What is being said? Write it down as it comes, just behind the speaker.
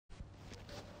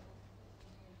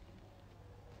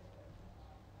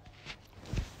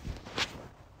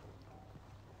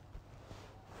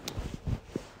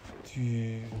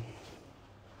du...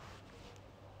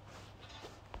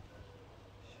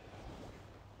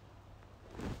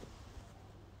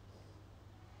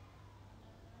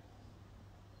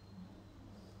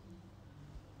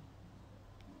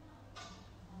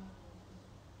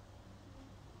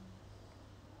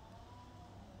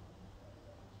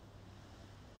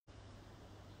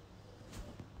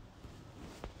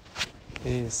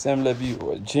 Hey, Sam Levy,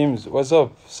 James, what's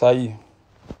up? Sai,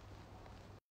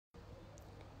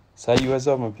 what's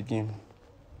up, my picking?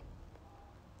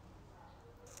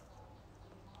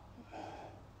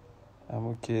 I'm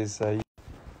okay, Sai.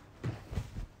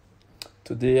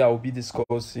 Today I will be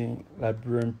discussing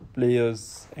Liberian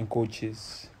players and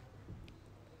coaches.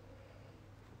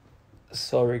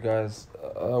 Sorry, guys,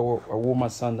 I wore my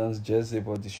Sundance jersey,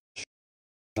 but the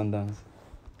Sundance.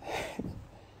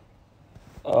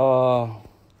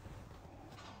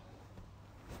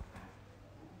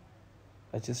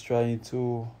 I just trying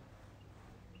to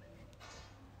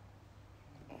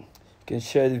can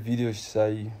share the video,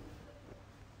 Sai.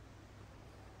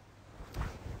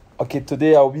 Okay,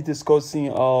 today I'll be discussing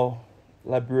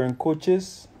Liberian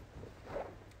coaches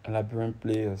and Liberian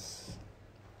players.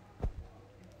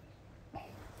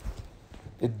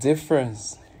 The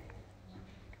difference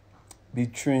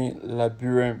between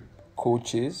Liberian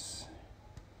coaches,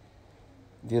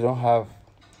 they don't have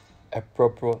a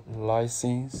proper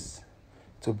license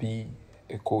to be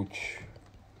a coach.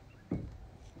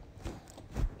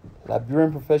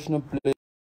 Liberian professional players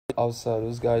outside,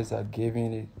 those guys are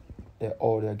giving it their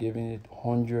all. They're giving it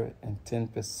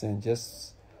 110%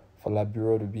 just for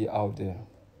Liberia to be out there.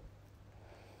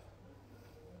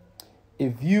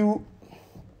 If you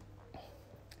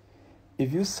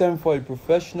send for a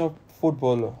professional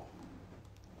footballer,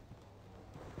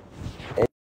 and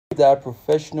that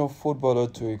professional footballer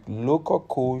to a local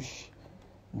coach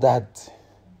that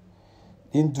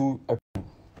didn't do a,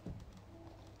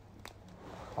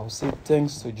 I would say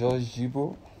thanks to George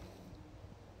Jibo,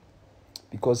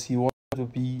 because he wanted to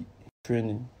be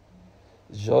training.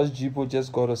 George Jibo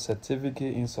just got a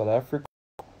certificate in South Africa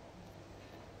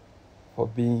for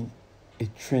being a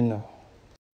trainer,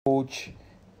 coach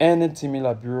any team in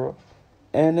Liberia,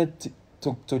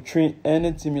 to train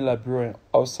any team in Liberia and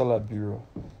outside Liberia.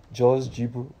 George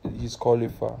Jibo is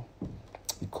qualified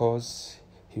because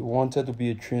he wanted to be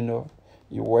a trainer.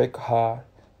 He worked hard,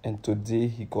 and today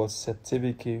he got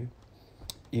certificate.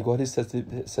 He got his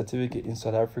certificate in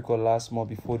South Africa last month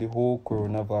before the whole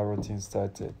coronavirus thing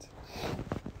started.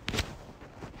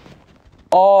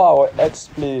 All our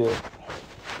ex-players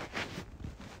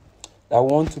that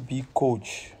want to be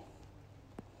coach,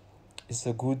 it's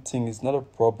a good thing. It's not a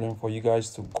problem for you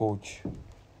guys to coach.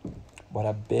 But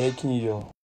I'm begging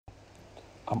you,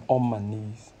 I'm on my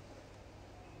knees.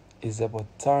 It's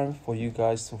about time for you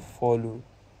guys to follow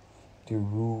the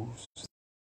rules,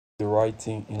 the right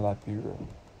thing in Liberia.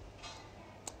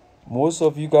 Most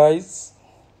of you guys,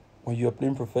 when you're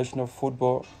playing professional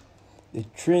football, the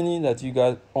training that you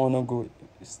guys undergo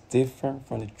is different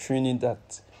from the training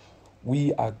that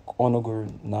we are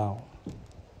undergoing now.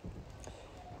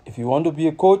 If you want to be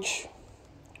a coach,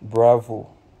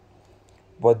 bravo.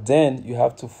 But then you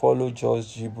have to follow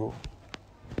George Jibo.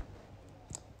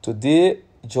 Today,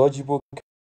 George Jibo can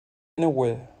go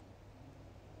anywhere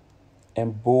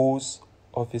and boast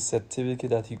of his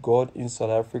certificate that he got in South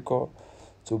Africa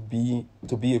to be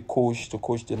a coach, to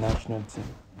coach the national team.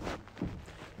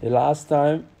 The last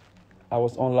time I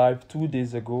was on live 2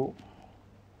 days ago,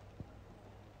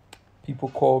 people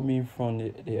called me from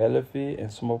the LFA,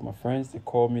 and some of my friends, they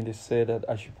called me, they said that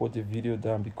I should put the video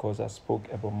down because I spoke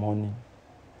about money.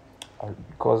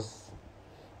 Because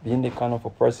being the kind of a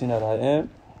person that I am,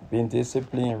 being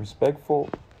disciplined and respectful,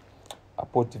 I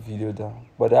put the video down.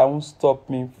 But that won't stop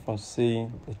me from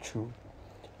saying the truth.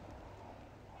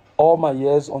 All my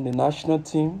years on the national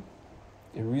team,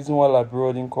 the reason why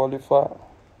Liberia didn't qualify,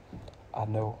 I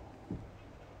know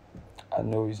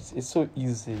it's so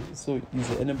easy. It's so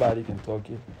easy. Anybody can talk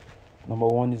it. Number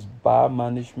one is bad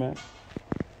management.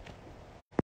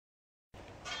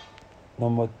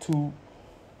 Number two,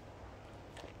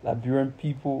 Liberian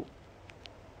people,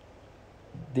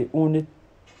 they only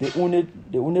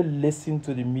listen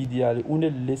to the media. They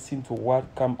only listen to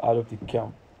what come out of the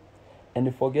camp, and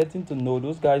they're forgetting to know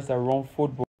those guys that run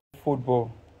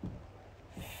football.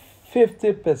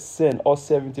 50% or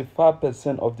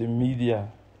 75% of the media,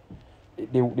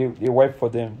 they work for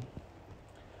them.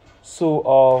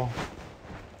 So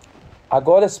I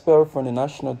got expelled from the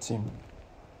national team.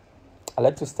 I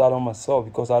like to start on myself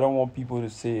because I don't want people to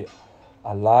say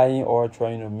I'm lying or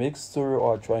trying to make story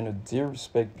or trying to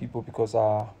disrespect people, because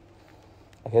I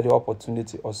get the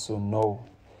opportunity also know.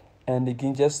 And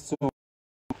again, just to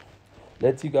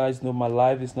let you guys know, my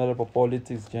life is not about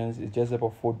politics, gents. It's just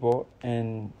about football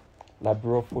and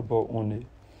Liberia football only.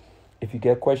 If you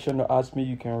get a question to ask me,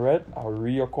 you can read. I'll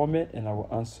read your comment and I will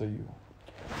answer you.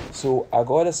 So I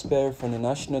got a spell from the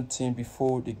national team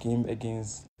before the game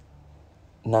against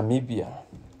Namibia.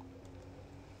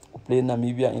 We played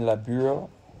Namibia in Liberia.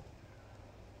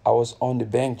 I was on the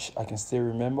bench, I can still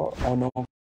remember, on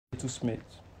to Smith.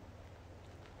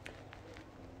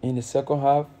 In the second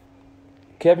half,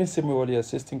 Kevin Simi was the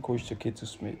assistant coach to K2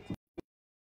 Smith.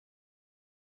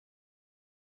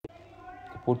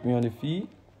 He put me on the field.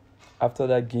 After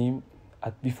that game,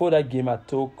 before that game, I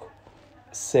took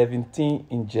 17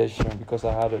 injections because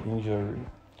I had an injury.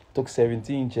 Took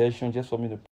 17 injections just for me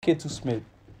to K2 Smith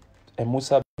and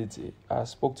Musa. I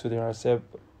spoke to them and I said,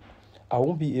 I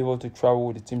won't be able to travel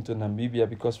with the team to Namibia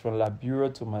because from Liberia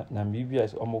to Namibia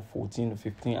is almost 14 to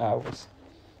 15 hours.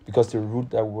 Because the route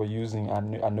that we were using, I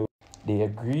know they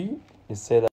agreed. They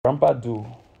said that Grandpa Do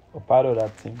a part of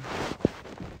that team.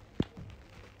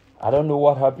 I don't know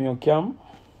what happened on camp.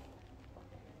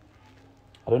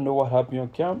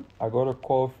 I got a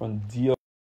call from Dio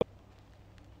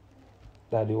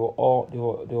that they were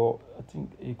I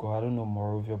think I don't know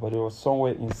Morovia, but they were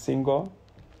somewhere in Single.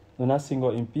 No, not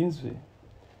Single, in Pinsway.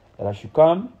 That I should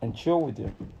come and chill with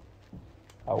them.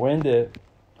 I went there.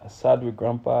 I sat with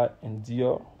Grandpa and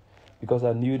Dio because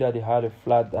I knew that they had a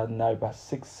flight that night by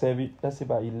 6, 7, let's say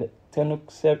by 10,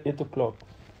 8 o'clock.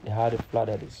 They had a flight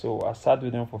that day. So I sat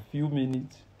with them for a few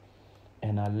minutes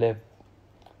and I left.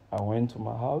 I went to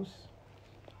my house.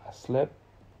 I slept.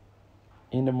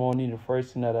 In the morning, the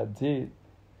first thing that I did,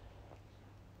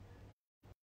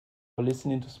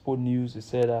 listening to sport news, they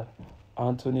said that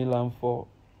Anthony Laffor,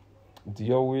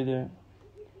 Dio William,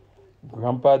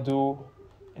 Grandpa Do,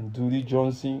 and Doody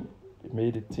Johnson, they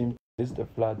made the team place the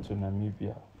flight to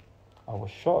Namibia. I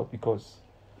was shocked because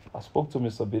I spoke to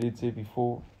Mr. Ability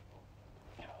before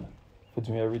for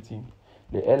doing everything.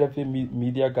 The LFA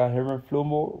media guy, Henry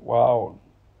Flomo, wow.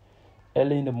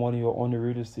 Early in the morning, we were on the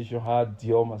radio station, had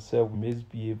Dio, myself, we made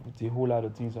be able to do a whole lot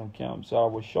of things on camp. So I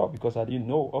was shocked because I didn't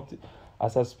know.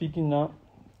 As I'm speaking now,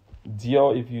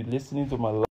 Dio, if you're listening to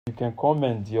my live, you can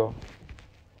comment, Dio.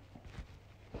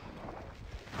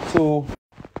 So,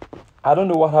 I don't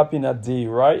know what happened that day,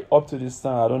 right? Up to this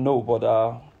time, I don't know, but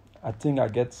I think I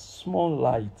get small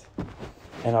light.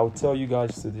 And I'll tell you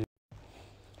guys today.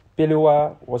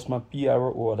 Pelewa was my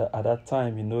PRO at that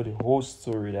time, you know, the whole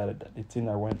story, that the thing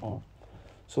that went on.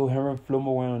 So, Henry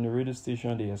Flomo went on the radio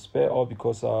station, they expelled us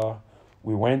because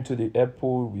we went to the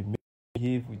airport, we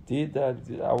did that.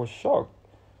 I was shocked.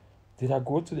 Did I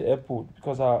go to the airport?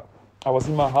 Because I was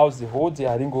in my house the whole day.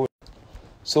 I didn't go.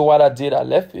 So what I did, I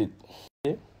left it.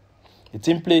 Okay? The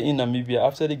team played in Namibia.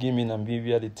 After the game in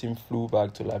Namibia, the team flew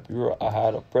back to Liberia. I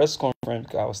had a press conference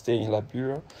because I was staying in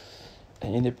Liberia.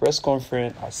 And in the press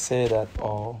conference, I said that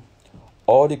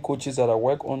all the coaches that I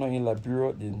work under in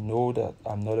Liberia, they know that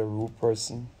I'm not a rude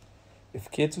person.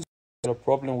 If K2 had a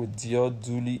problem with Dio,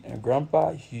 Dooley, and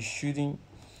Grandpa, he shouldn't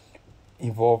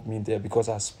involve me there because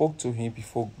I spoke to him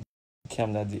before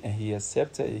camp that day and he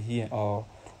accepted it. He and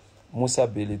Musa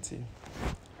ability.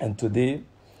 And today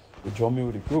they joined me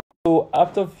with the group. So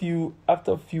after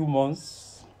a few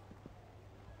months,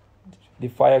 they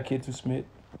fired K2 Smith,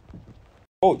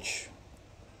 coach.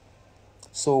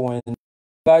 So when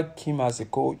Diba came as a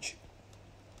coach,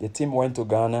 the team went to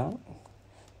Ghana.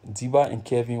 Diba and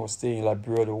Kevin were staying in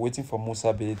Liberia. They were waiting for Musa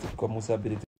ability because Musa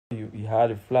ability he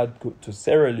had a flight to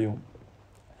Sierra Leone.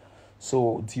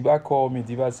 So Diba called me.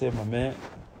 Diba said, my man,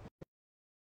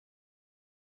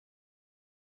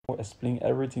 explain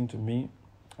everything to me.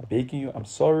 I'm begging you. I'm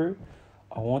sorry.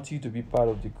 I want you to be part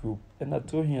of the group. And I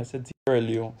told him, I said, Sierra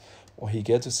Leone, when he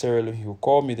gets to Sierra Leone, he will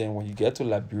call me. Then when he gets to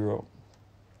Liberia,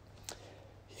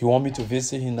 he want me to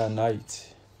visit him that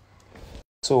night.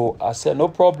 So I said, no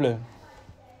problem.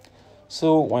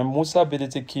 So when Musa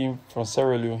Ability came from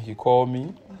Sierra Leone, he called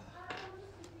me.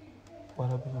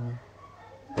 What happened to me?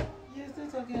 You're still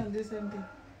talking on this same thing.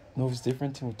 No, it's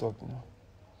different thing we're talking now.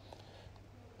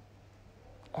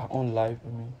 I on live, I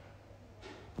mean.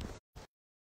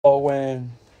 Or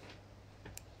when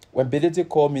Ability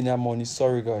called me that morning,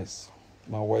 sorry guys,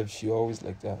 my wife, she always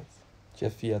like that.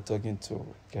 Jeffy are talking to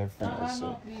girlfriend also.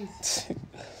 No, please.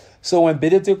 So when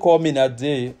Ability called me that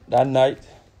day, that night,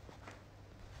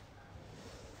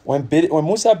 when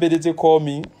Musa Ability called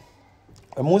me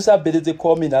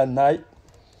that night,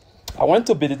 I went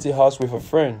to Ability house with a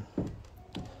friend.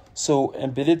 So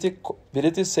and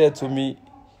Ability said to me,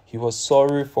 he was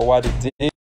sorry for what he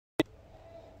did.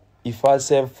 If I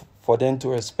said For them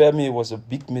to expel me, it was a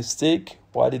big mistake.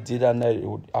 What they did that night,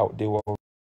 they were.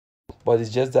 But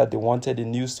it's just that they wanted the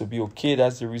news to be okay.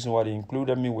 That's the reason why they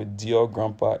included me with Dior,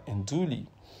 Grandpa, and Dooley.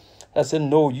 I said,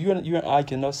 no, you and I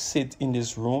cannot sit in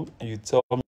this room and you tell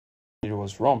me it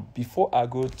was wrong. Before I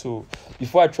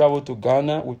travel to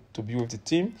Ghana to be with the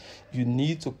team, you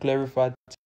need to clarify.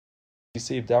 You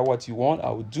say, if that's what you want,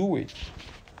 I will do it.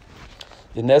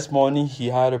 The next morning, he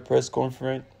had a press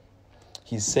conference.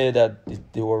 He said that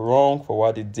they were wrong for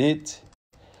what they did.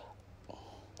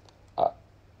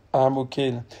 I'm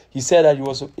okay. He said that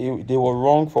they were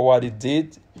wrong for what they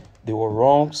did. They were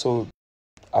wrong, so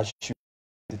I should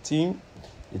the team.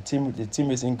 The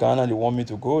team is in Ghana. They want me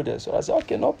to go there. So I said,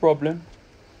 okay, no problem.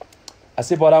 I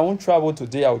said, but I won't travel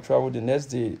today. I will travel the next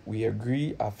day. We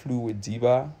agree. I flew with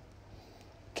Diba,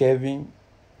 Kevin,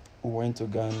 who went to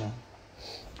Ghana.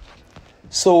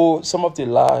 So some of the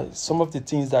lies, some of the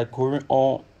things that going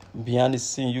on behind the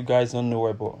scene, you guys don't know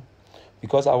about.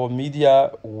 Because our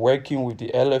media working with the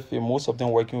LFA, most of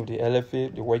them working with the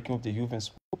LFA, they're working with the youth and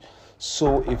sport.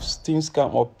 So if things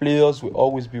come up, players will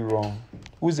always be wrong.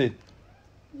 Who's it?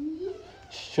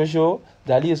 Shosho,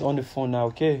 Dali is on the phone now,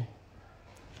 okay?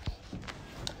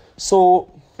 So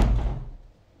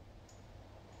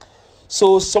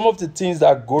some of the things that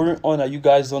are going on that you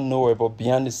guys don't know about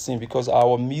behind the scene, because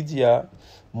our media,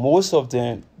 most of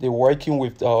them, they're working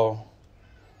with the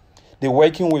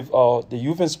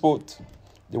youth and sport.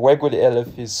 They work with the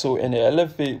LFA. So in the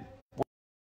LFA,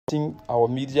 our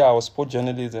media, our sport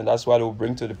journalists, and that's why they will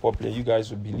bring to the public. You guys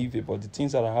will believe it, but the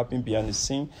things that are happening behind the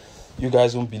scene, you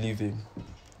guys won't believe it.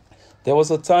 There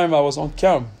was a time I was on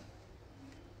camp.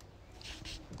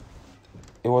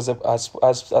 It was as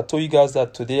I told you guys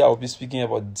that today I will be speaking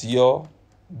about Dior,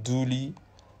 Dooley,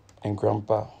 and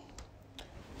Grandpa.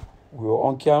 We were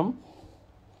on camp.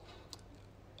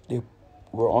 They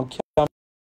were on camp.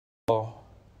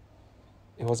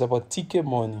 It was about ticket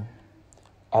money.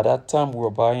 At that time, we were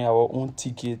buying our own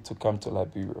ticket to come to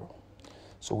Liberia.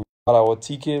 So we bought our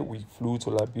ticket. We flew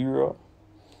to Liberia.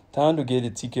 Time to get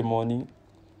the ticket money.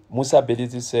 Musa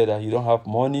Bediti said that he don't have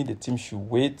money. The team should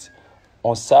wait.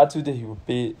 On Saturday, he will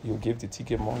pay. He will give the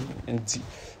ticket money. And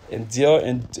Dior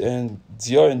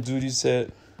and Dooley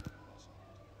said.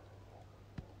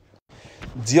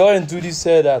 Dior and Dooley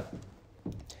said that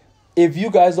if you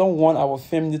guys don't want our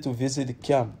family to visit the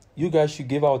camp, you guys should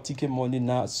give our ticket money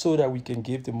now so that we can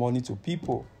give the money to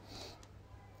people.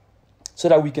 So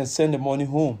that we can send the money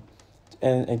home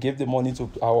and give the money to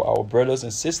our brothers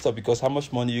and sisters. Because how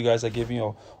much money you guys are giving?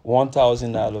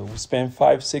 $1,000. We spend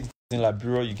 5-6 in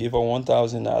Liberia. You give her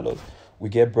 $1,000. We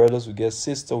get brothers, we get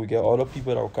sisters, we get other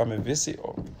people that will come and visit.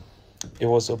 It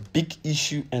was a big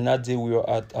issue. And that day we were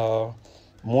at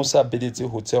Musa Bediti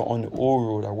Hotel on the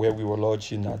old road where we were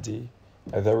lodging that day.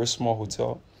 A very small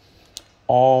hotel.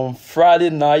 On Friday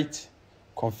night,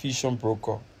 confusion broke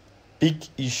up. Big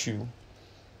issue.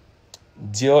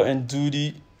 Dior and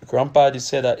Dooley, Grandpa, they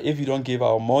said that if you don't give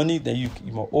our money, then you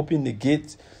must open the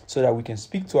gate so that we can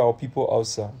speak to our people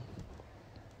outside.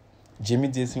 Jimmy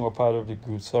Jason was part of the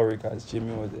group. Sorry, guys.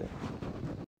 Jimmy was there.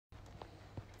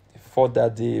 For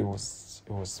that day, it was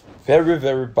very,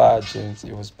 very bad, James.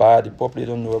 It was bad. The public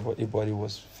don't know about it, but it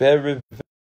was very, very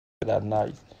bad that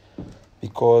night.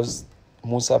 Because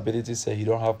Musa Bediti said he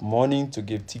don't have money to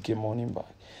give ticket money back.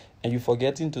 And you're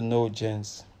forgetting to know,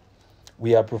 James,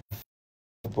 we are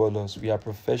professionals. We are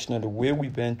professional. The way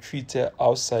we've been treated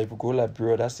outside, if we go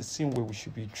Liberia, that's the same way we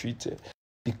should be treated.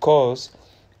 Because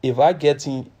if I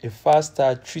getting a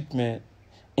 5-star treatment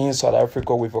in South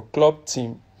Africa with a club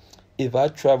team, if I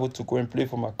travel to go and play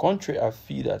for my country, I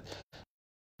feel that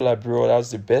Liberia, that's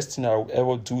the best thing I will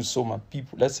ever do. So my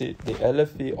people, let's say the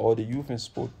LFA or the youth and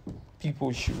sport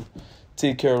people should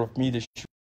take care of me. They should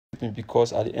me,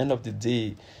 because at the end of the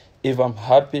day, if I'm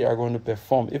happy, I'm going to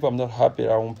perform. If I'm not happy,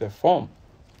 I won't perform.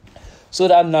 So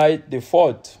that night, they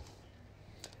fought.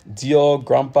 Dior,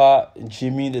 Grandpa, and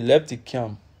Jimmy, they left the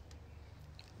camp.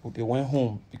 They went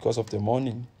home because of the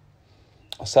money.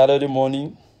 On Saturday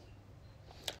morning,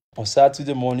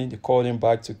 they called them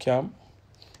back to camp.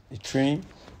 The train,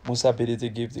 Musa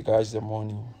Bediti gave the guys the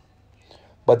money.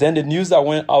 But then the news that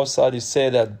went outside, they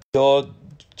said that Dior,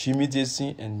 Jimmy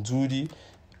Jason, and Dooley,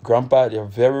 Grandpa, they're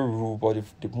very rude. But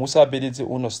the Musa Bediti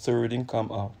own story didn't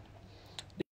come out.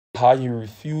 How he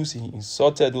refused, he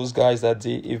insulted those guys that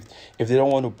day. If they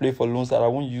don't want to play for loans, that I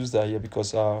won't use that here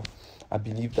because I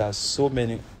believe that so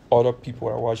many other people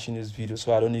are watching this video,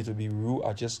 so I don't need to be rude.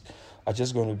 I just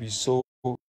going to be so.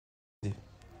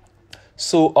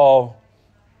 So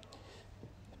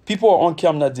people are on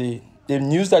camera that day. The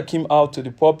news that came out to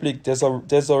the public, there's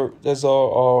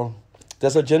a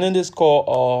There's a journalist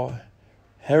called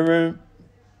Henry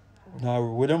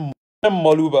William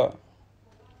Maluba.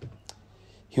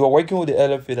 He was working with the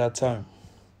LFA at that time.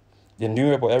 They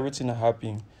knew about everything that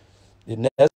happened. The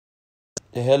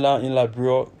headline in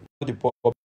Liberia,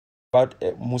 what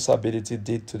Musa Bedete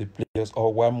did to the players,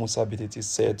 or what Musa Bedete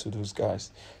said to those guys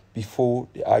before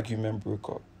the argument broke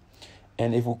up.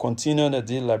 And if we continue on the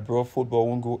day, Liberia football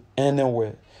won't go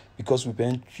anywhere, because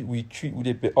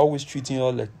they've always treating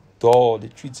us like dog.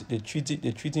 They're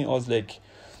treating us like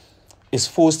it's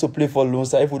forced to play for Lone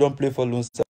Star. If we don't play for Lone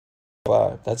Star,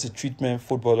 that's the treatment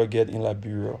footballer get in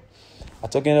Liberia. I'm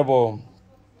talking about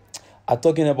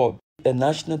a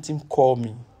national team call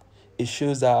me. It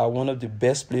shows that I'm one of the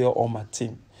best players on my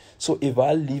team. So if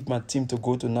I leave my team to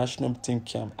go to national team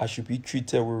camp, I should be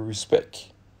treated with respect.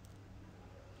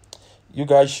 You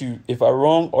guys should, if I'm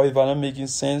wrong or if I'm not making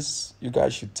sense, you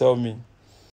guys should tell me.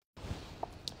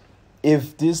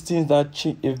 If these things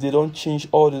if they don't change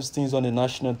all these things on the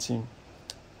national team,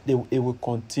 it will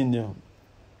continue.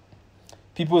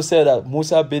 People say that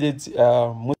Musa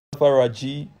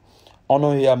Raji,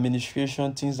 under his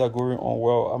administration, things are going on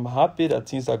well. I'm happy that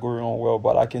things are going on well,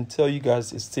 but I can tell you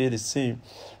guys it's still the same.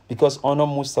 Because under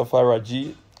Mustafa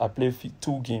Raji, I played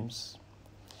 2 games.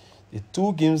 The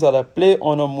 2 games that I play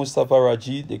under Mustafa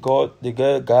Raji, they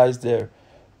get guys there.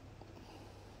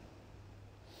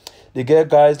 They get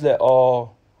guys like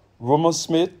Roman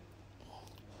Smith.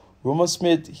 Roman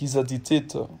Smith, he's a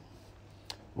dictator.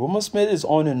 Roman Smith is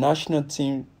on the national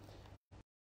team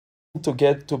to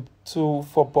get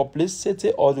for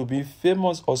publicity or to be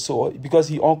famous also, because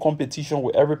he on competition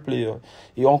with every player.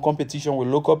 He on competition with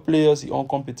local players. He on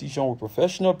competition with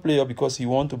professional players, because he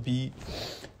want to be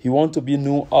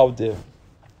known out there.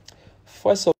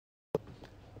 First of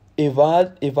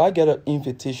all, if I get an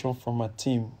invitation from my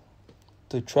team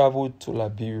to travel to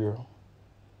Liberia,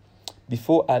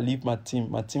 before I leave my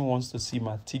team wants to see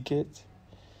my ticket.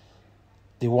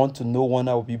 They want to know when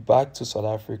I will be back to South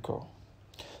Africa.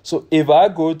 So if I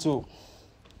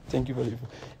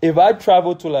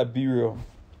travel to Liberia,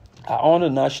 I own a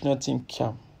national team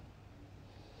camp.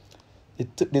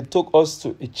 They took us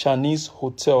to a Chinese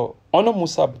hotel. Under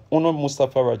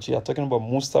Mustafa Raji, I'm talking about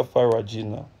Mustafa Raji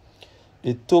now.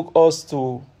 They took us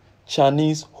to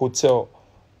Chinese hotel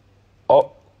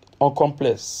on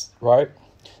complex, right?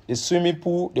 The swimming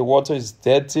pool, the water is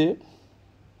dirty.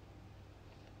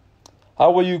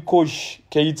 How are you, Coach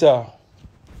Keita?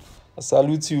 I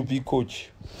salute you, big coach.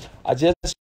 I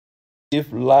just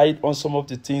give light on some of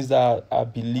the things that I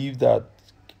believe that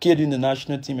in the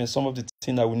national team, and some of the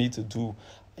things that we need to do.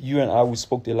 You and I, we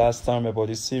spoke the last time about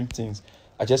the same things.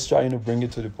 I just trying to bring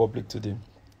it to the public today.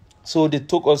 So they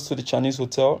took us to the Chinese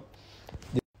hotel.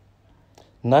 The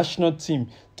national team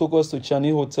took us to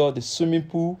Chinese hotel, the swimming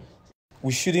pool.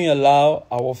 We shouldn't allow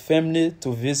our family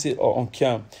to visit or on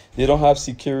camp. They don't have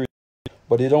security.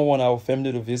 But they don't want our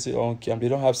family to visit on camp. They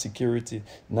don't have security.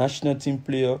 National team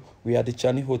player, we at the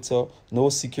Chinese hotel, no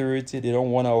security. They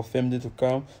don't want our family to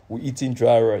come. We're eating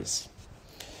dry rice.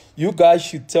 You guys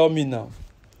should tell me now,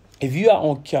 if you are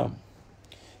on camp,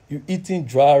 you're eating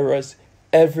dry rice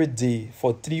every day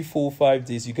for 3, 4, 5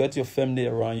 days, you got your family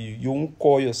around you. You won't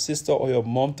call your sister or your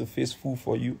mom to fix food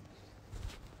for you.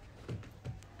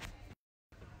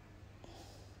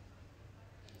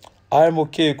 I'm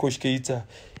okay, Coach Keita.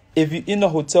 If you're in a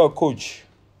hotel, coach,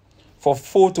 for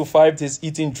 4 to 5 days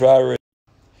eating dry rice,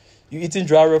 you're eating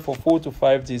dry rice for 4 to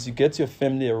 5 days, you get your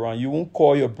family around. You won't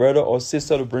call your brother or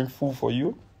sister to bring food for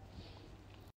you.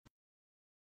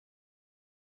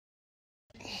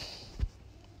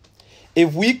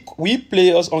 If we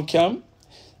players on camp,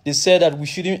 they said that we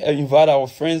shouldn't invite our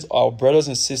friends, our brothers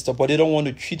and sisters, but they don't want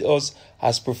to treat us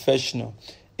as professional.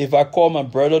 If I call my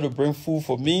brother to bring food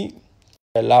for me,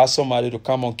 allow somebody to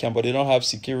come on camp, but they don't have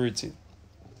security.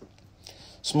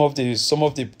 Some of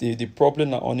the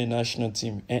problem are on the national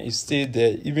team, and it stayed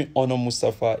there. Even Honor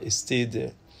Mustafa, it stayed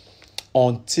there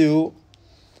until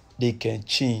they can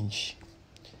change.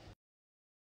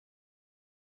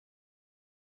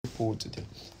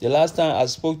 The last time I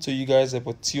spoke to you guys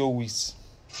about Theo Weiss.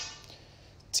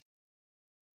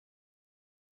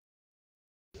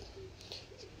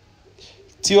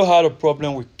 Theo had a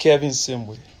problem with Kevin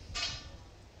Simway.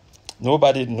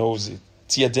 Nobody knows it.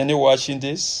 Tia Denny watching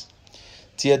this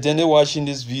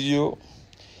video.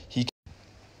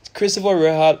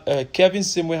 Kevin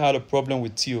Simway had a problem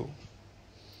with Theo.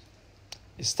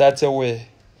 It started with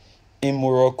in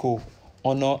Morocco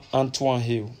under Antoine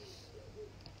Hill.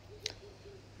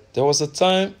 There was a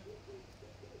time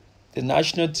the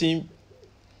national team,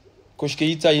 Coach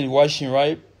Keita is watching,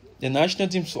 right? The national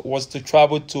team was to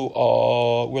travel to,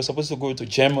 we were supposed to go to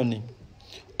Germany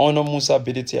Honor Musa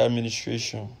Bedete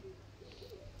administration.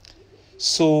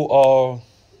 So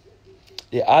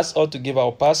they asked us to give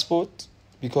our passport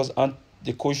because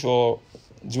the coach was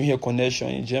doing a connection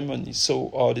in Germany.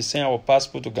 So they sent our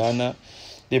passport to Ghana.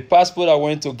 The passport that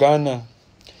went to Ghana,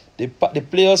 the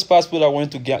players' passport that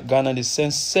went to Ghana, they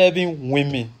sent 7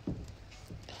 women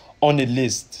on the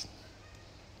list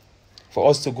for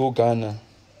us to go Ghana.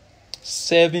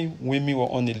 7 women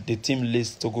were on the team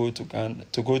list to go to Ghana,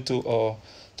 to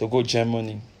go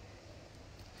Germany.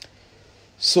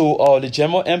 So the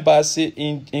German embassy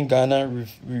in Ghana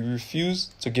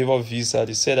refused to give us visa.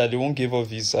 They said that they won't give us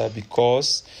visa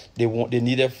because they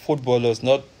needed footballers,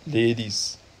 not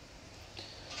ladies.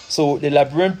 So the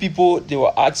Liberian people, they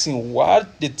were asking why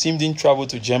the team didn't travel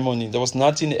to Germany. There was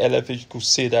nothing the LFA could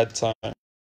say that time.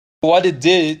 What they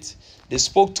did, they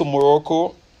spoke to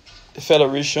Morocco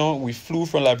Federation. We flew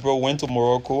from Liberia, went to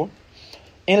Morocco.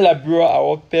 In Liberia,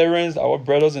 our parents, our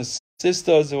brothers and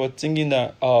sisters, they were thinking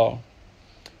that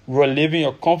we were living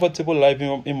a comfortable life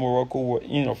in Morocco. We were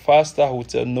in a 5-star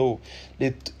hotel. No.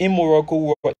 In Morocco,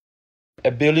 we were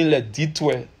a building like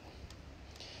D12.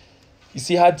 You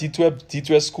see how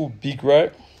D12 school big,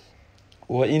 right?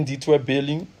 We were in D12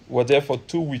 building. We were there for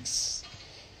 2 weeks.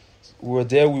 We were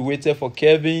there. We waited for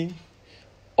Kevin,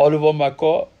 Oliver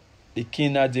McCall. They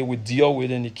came that day with Dior with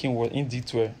and the king was in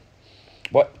D12.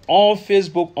 But on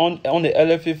Facebook, on the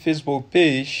LFA Facebook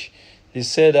page, they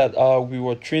said that we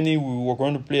were training. We were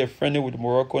going to play a friendly with the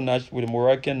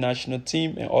Moroccan national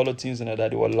team and all the things and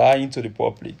that. They were lying to the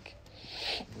public.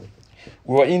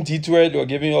 We were in D12. They were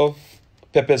giving off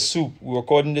pepper soup. We were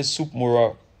calling the soup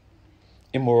Morocco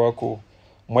in Morocco.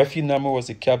 Mwefi Nama was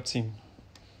the captain.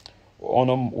 We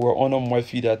were on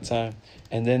Mwefi that time.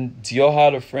 And then Dior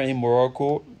had a friend in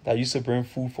Morocco that used to bring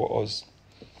food for us.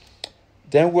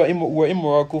 Then we're in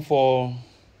Morocco for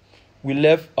we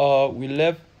left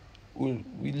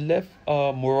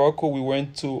Morocco. We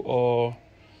went to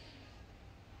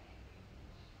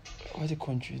what's the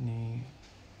country name?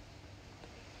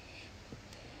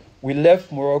 We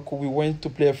left Morocco. We went to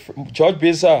play George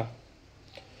Beza.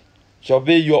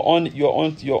 Jobe, you're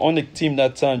on the team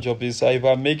that time, Jobe. So if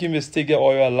I'm making mistake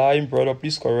or you're lying, brother,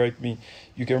 please correct me.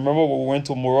 You can remember when we went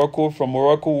to Morocco. From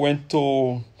Morocco, we went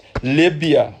to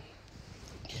Libya.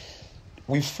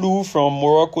 We flew from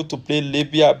Morocco to play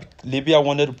Libya. Libya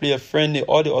wanted to play a friendly.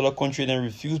 All the other countries then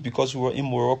refused because we were in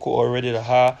Morocco already.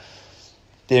 The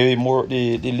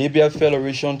Libya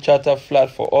Federation charter flight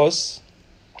for us.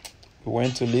 We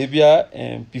went to Libya,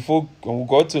 and when we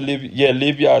got to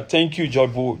Libya, thank you,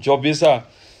 George Beza.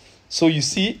 So you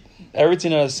see, everything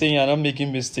that I'm saying, I'm not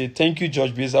making mistake. Thank you,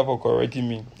 George Beza, for correcting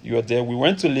me. You are there. We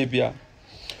went to Libya.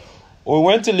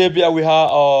 We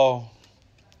had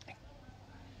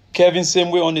Kevin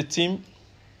Sameway on the team.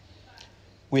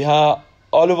 We had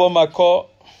Oliver McCall.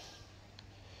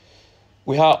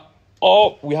 We have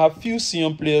few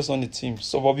senior players on the team.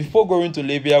 So, but before going to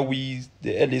Libya,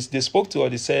 they spoke to us.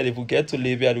 They said if we get to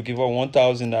Libya, they'll give us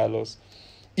 $1,000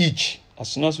 each. As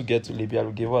soon as we get to Libya,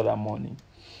 they'll give us that money.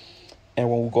 And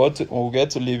when we get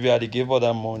to Libya, they gave us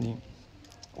that money.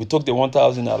 We took the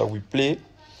 $1,000. We played.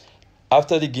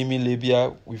 After they gave me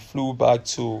Libya, we flew back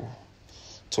to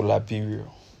Liberia.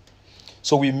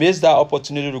 So we missed that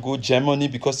opportunity to go to Germany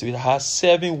because we had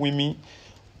 7 women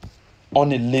on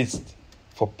the list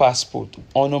for passport.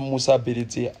 Honor Musa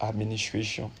Bedete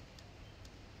administration.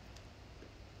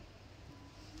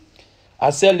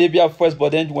 I said Libya first,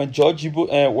 but then when George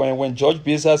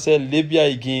Beza said Libya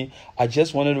again, I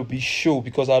just wanted to be sure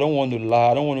because I don't want to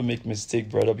lie. I don't want to make mistake,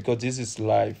 brother, because this is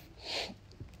live.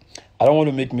 I don't want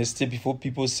to make mistake before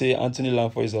people say Anthony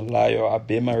Laffor is a liar. I've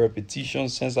been my reputation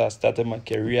since I started my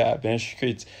career. I've been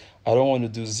straight. I don't want to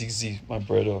do zigzag, my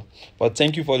brother. But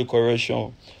thank you for the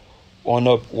correction. On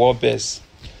up, world best.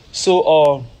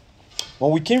 So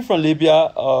when we came from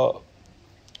Libya,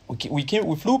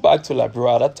 we flew back to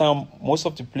Liberia. At that time, most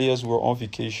of the players were on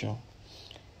vacation.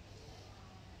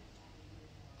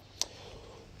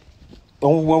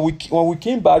 When we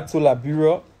came back to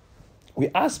Liberia, we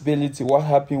asked Belity what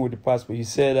happened with the passport. He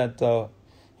said that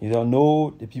he don't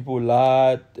know, the people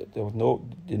lied.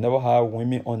 They never had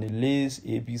women on the list,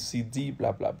 A, B, C, D,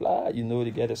 blah, blah, blah. You know,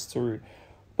 they get a story.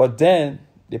 But then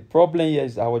the problem here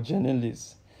is our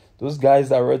journalists. Those guys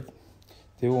that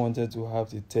they wanted to have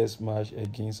the test match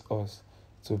against us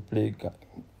to play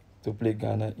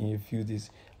Ghana in a few days.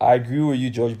 I agree with you,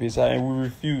 George Beza, and we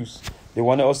refused. They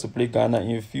wanted us to play Ghana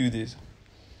in a few days.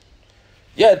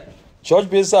 Yeah, George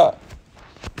Beza,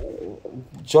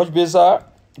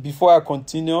 before I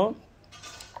continue,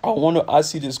 I want to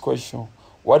ask you this question.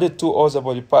 What they told us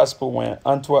about the passport when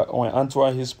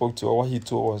Antoine he spoke to us, what he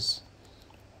told us.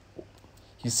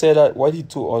 He said that what he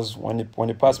told us when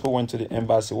the passport went to the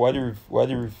embassy, why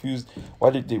they refused, why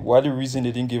the reason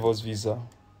they didn't give us visa.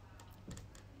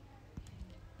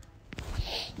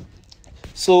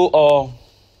 So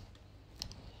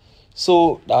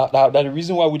that the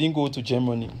reason why we didn't go to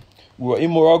Germany. We were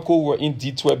in Morocco, we were in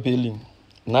D12 Berlin.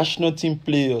 National team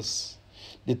players.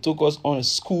 They took us on a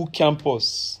school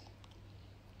campus.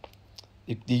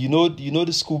 You know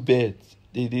the school bed.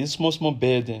 The small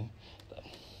bed then.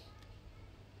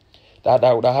 That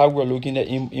how we're looking at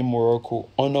in Morocco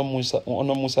under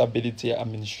Musa Ability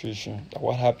Administration. That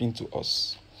what happened to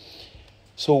us.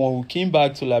 So when we came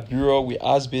back to Liberia, we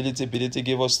asked Ability. Ability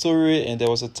gave us story, and there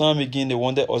was a time again they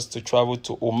wanted us to travel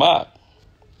to Oman.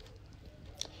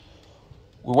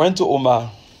 We went to Oman.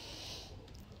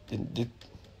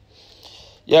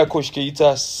 Yeah, Coach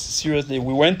Keita, seriously,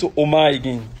 we went to Oman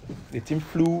again. The team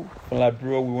flew from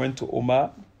Liberia. We went to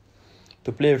Oman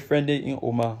to play a friendly in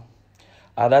Oman.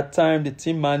 At that time, the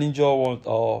team manager was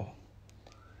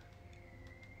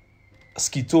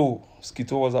Skito.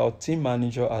 Skito was our team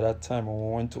manager at that time when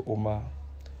we went to Oman.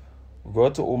 We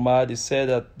got to Oman. They said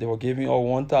that they were giving us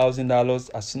 $1,000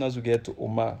 as soon as we get to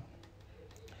Oman.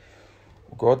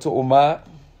 We got to Oman.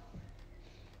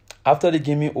 After they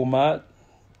gave me Oman,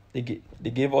 they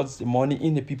gave us the money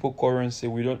in the people currency.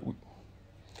 We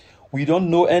don't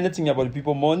know anything about the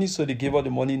people money, so they gave us the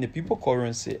money in the people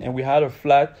currency. And we had a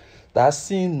flight that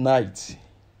same night.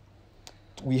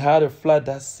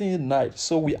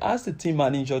 So we asked the team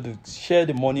manager to share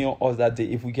the money on us that day.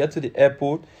 If we get to the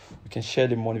airport, we can share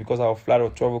the money because our flight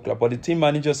was 12 o'clock. But the team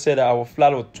manager said that our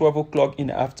flight was 12 o'clock in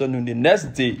the afternoon the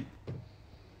next day.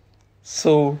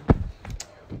 So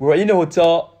we were in the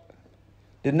hotel.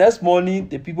 The next morning,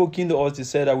 the people came to us. They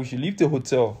said that we should leave the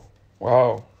hotel.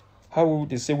 Wow. How would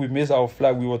they say we missed our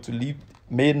flight? We were to leave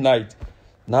midnight.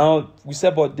 Now, we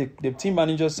said, but the team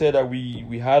manager said that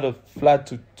we had a flight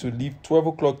to leave 12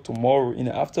 o'clock tomorrow in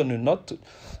the afternoon.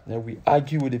 Then we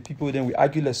argue with the people. Then we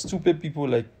argue like stupid people,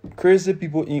 like crazy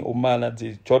people in Oman. At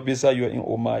the job visa, you're in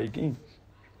Oman again.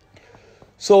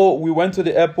 So we went to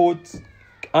the airport.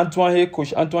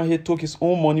 Coach Antoine here took his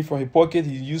own money from his pocket.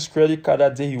 He used credit card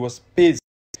that day. He was paid.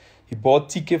 He bought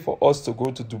ticket for us to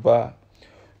go to Dubai.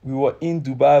 We were in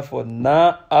Dubai for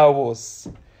 9 hours,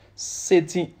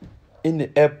 sitting in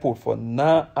the airport for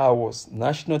 9 hours.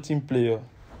 National team player.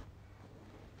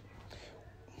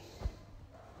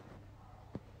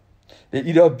 They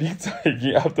eat up big time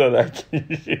again after that.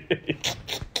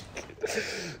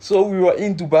 So we were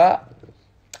in Dubai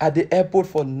at the airport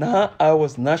for 9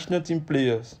 hours. National team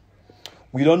players.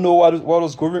 We don't know what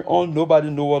was going on. Nobody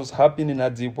knows what was happening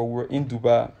that day, but we were in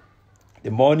Dubai. The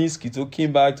money, Skito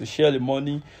came back to share the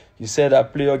money. He said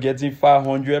that player getting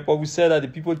 500, but we said that the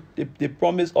people, they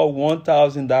promised us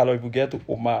 $1,000 if we get to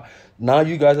Oman. Now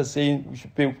you guys are saying we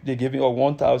should pay, they're giving us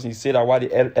 1,000. He said that why the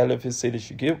LFA said they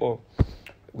should give us.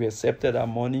 We accepted that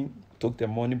money, took the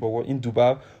money, but we're in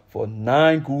Dubai for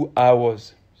 9 good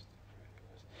hours.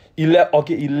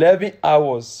 11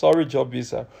 hours. Sorry, job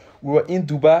visa. We were in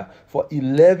Dubai for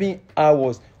 11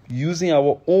 hours using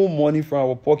our own money from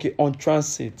our pocket on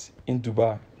transit in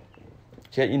Dubai.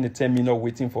 Here in the terminal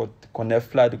waiting for the connect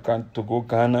flight to go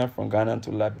Ghana, from Ghana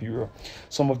to Liberia.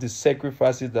 Some of the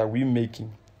sacrifices that we're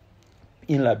making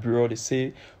in Liberia, they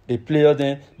say, they play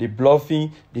them, they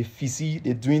bluffing, they fizzy,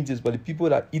 they doing this, but the people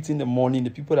that eat in the morning, the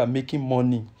people that are making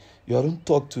money, you don't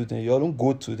talk to them, you don't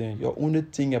go to them, you're only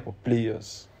thinking about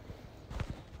players.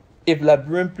 If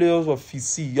Liberian players were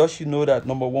fizzy, you should know that,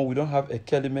 number one, we don't have a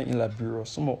element in Liberia.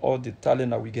 Some of all the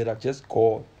talent that we get are just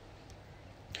God.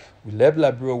 We left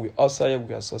Liberia, we're outside,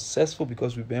 we are successful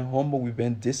because we've been humble, we've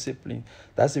been disciplined.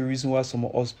 That's the reason why some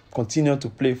of us continue to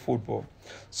play football.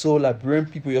 So Liberian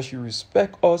people, you should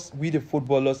respect us, we the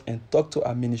footballers, and talk to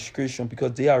administration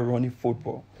because they are running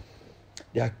football.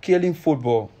 They are killing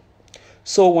football.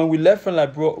 So when we left from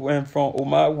Liberia, from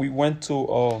Oman, we went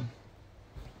to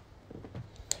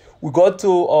we got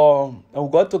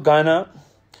to Ghana.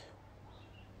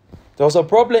 There was a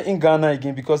problem in Ghana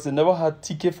again because they never had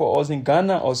ticket for us in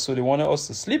Ghana also. They wanted us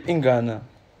to sleep in Ghana.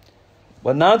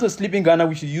 But now to sleep in Ghana,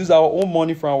 we should use our own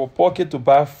money from our pocket to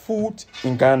buy food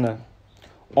in Ghana.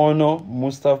 Honor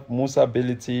Musa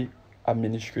Ability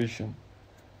Administration.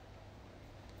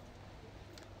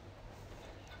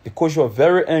 The coach was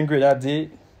very angry that day.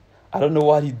 I don't know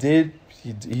what he did.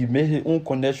 He made his own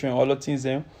connection and all the things.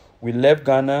 Then we left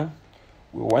Ghana.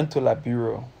 We went to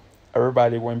Liberia.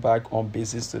 Everybody went back on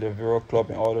bases to the Vero club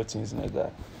and all the things like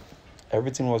that.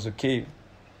 Everything was okay.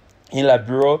 In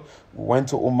Liberia, we went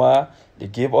to Oman. They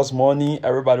gave us money.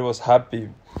 Everybody was happy.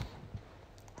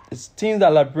 It's things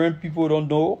that Liberian people don't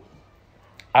know.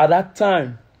 At that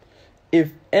time,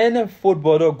 If any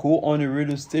footballer go on a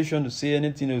radio station to say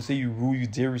anything, they'll say you rude, you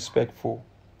disrespectful.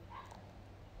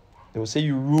 They will say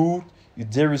you rude, you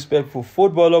disrespectful.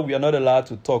 Footballer, we are not allowed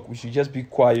to talk. We should just be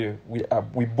quiet. We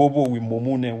bobo, we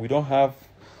momune. We don't have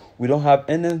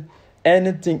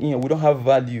anything in here. We don't have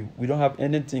value. We don't have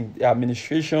anything. The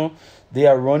administration, they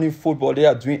are running football. They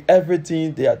are doing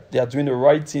everything. They are doing the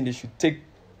right thing. They should take,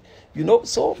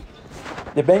 so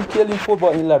they've been killing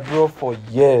football in Liberia for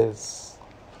years.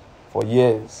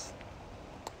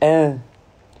 And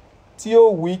Theo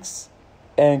Weeks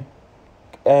and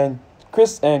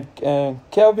Chris and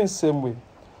Kelvin same way.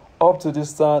 Up to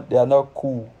this time, they are not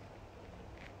cool.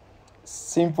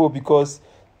 Simple, because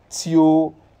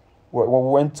Theo, when we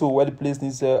went to where the place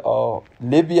needs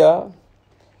Liberia,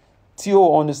 Theo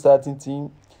on the starting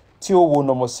team. Theo wore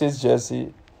number 6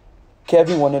 jersey.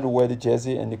 Kevin wanted to wear the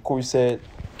jersey, and the coach said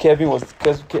Kevin was.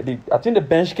 I think the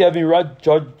bench Kevin, right?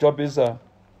 Job is the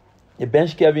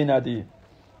bench Kevin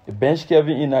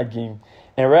in that game,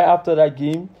 and right after that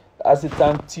game, as the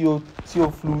time Theo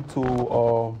flew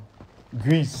to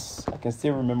Greece. I can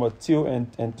still remember Theo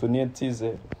and Tony and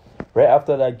Tize. Right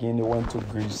after that game, they went to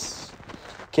Greece.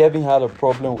 Kevin had a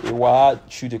problem. Why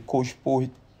should the coach put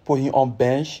him on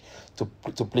bench to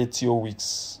play Theo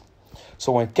Weeks?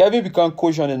 So when Kevin became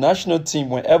coach on the national team,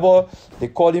 whenever they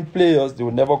called him players, they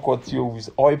would never call Theo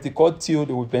Weeks. Or if they called Theo,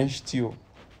 they would bench Theo.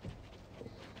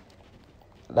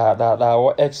 That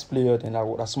our ex-player, then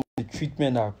that's some of the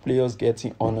treatment that players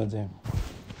getting under them.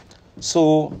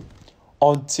 So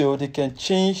until they can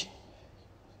change,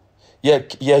 yeah,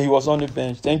 he was on the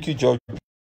bench. Thank you, George.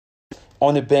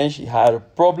 On the bench, he had a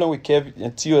problem with Kevin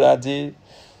and Theo that day.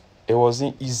 It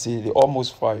wasn't easy. They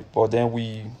almost fight, but then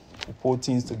we put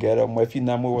things together. Murphy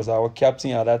Namo was our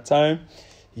captain at that time.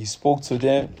 He spoke to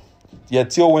them. Yeah,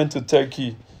 Theo went to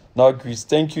Turkey, not Greece.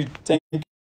 Thank you.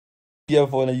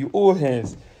 For you old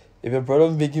hands. If your brother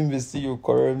making mistake, you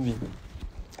correct me.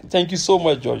 Thank you so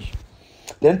much, George.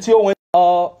 Then Theo went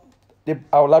our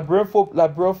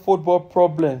Liberia football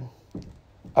problem,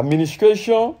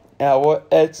 administration, and our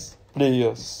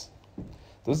ex-players.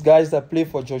 Those guys that play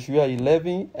for Joshua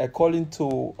 11, according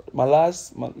to I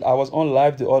was on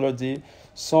live the other day,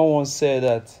 someone said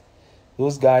that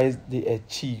those guys, they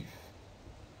achieve.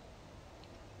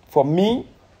 For me,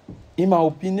 in my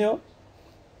opinion,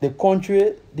 the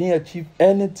country didn't achieve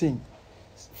anything.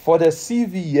 For the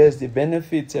CV, yes, they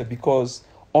benefited because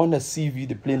on the CV,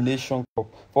 they play Nation Cup.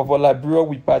 For Liberia,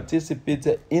 we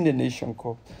participated in the Nation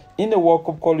Cup. In the World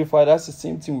Cup qualifier, that's the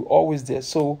same thing. We always there.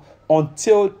 So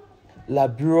until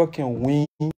Liberia can win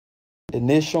the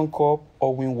Nation Cup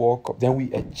or win World Cup, then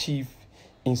we achieve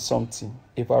in something.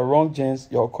 If I'm wrong, James,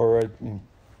 you'll correct me.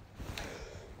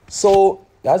 So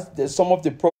that's some of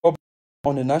the problems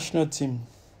on the national team.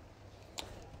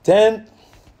 Then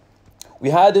we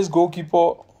had this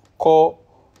goalkeeper called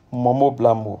Momo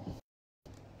Blambo.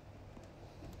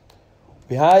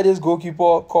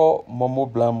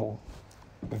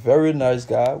 A very nice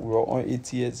guy. We were on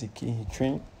ATS. He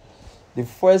trained. The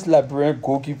first Liberian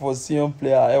goalkeeper, senior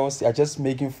player I ever see. I just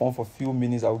making fun for a few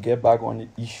minutes. I will get back on the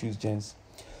issues, gents.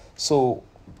 So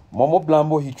Momo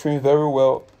Blambo, he trained very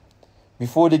well.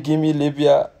 Before they gave me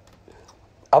Libya,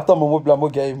 after Momo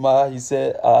Blambo gave him, he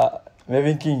said,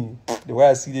 Melvin King, the way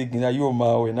I see the Guinea, you are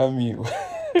my way, not me.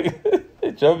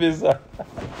 Job is I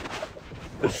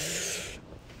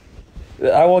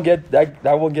won't get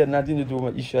nothing to do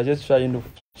with my issue. I just try to.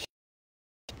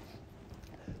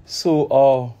 So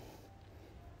wow,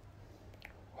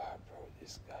 bro,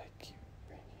 this guy keep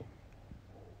bringing.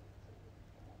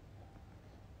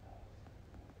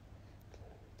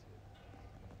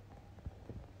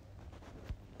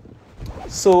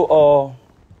 So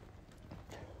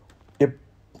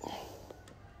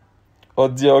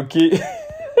audio, okay.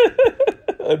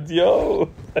 Audio.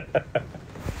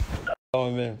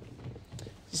 Oh man.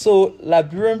 So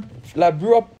Liberia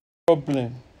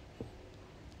problem.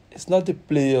 It's not the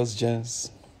players, gents.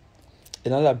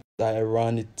 It's not like that I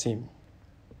run the team.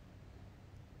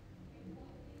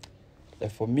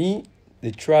 Like for me,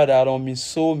 they tried that on me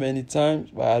so many times,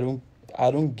 but I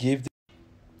don't give them.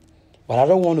 But I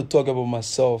don't want to talk about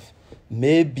myself.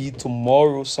 Maybe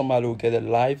tomorrow somebody will get a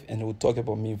live and will talk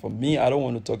about me. For me, I don't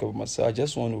want to talk about myself. I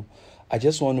just want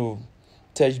to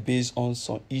touch base on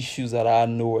some issues that I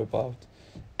know about.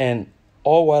 And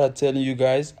all what I'm telling you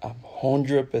guys, I'm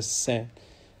 100%.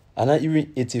 I'm not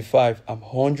even 85. I'm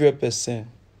 100%.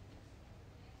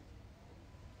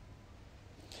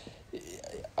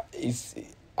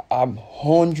 I'm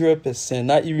 100%.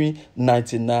 Not even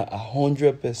 99.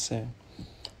 100%.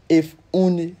 If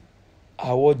only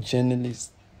our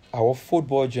journalists, our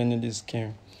football journalists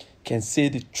came, can say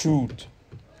the truth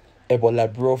about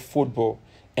Liberia football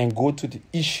and go to the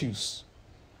issues.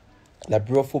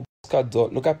 Liberia football,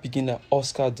 look at picking at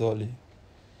Oscar Dolly,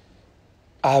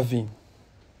 Avin.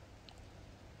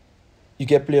 You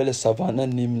get players like Savannah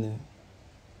Nimne.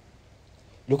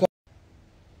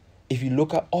 If you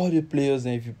look at all the players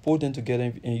and if you put them together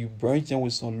and you branch them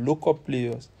with some local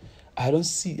players, I don't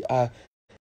see the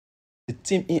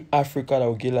team in Africa that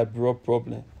will get Liberia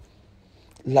problem.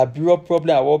 Liberia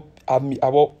problem, our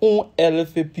own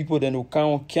LFA people then will come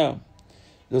on camp.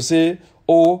 They'll say,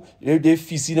 oh, they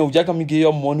feast, we just come and get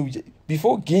your money.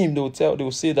 Before game, they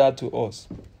will say that to us.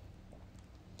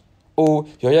 Oh,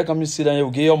 you're here coming to sit down, you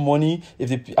will get your money.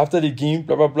 After the game,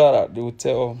 blah, blah, blah, they will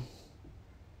tell.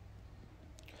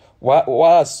 Why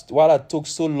that took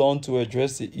so long to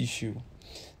address the issue?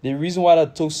 The reason why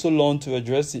that took so long to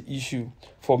address the issue,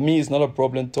 for me, it's not a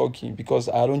problem talking because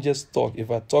I don't just talk.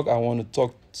 If I talk, I want to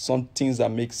talk some things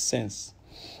that make sense.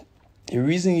 The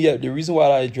reason why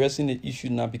I'm addressing the issue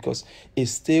now because it's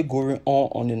still going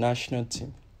on the national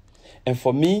team. And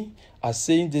for me, I'm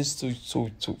saying this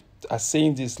I'm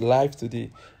saying this live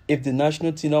today. If the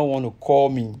national team don't want to call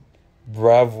me,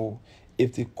 bravo.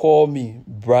 If they call me,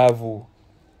 bravo.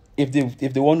 If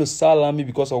they want to salute me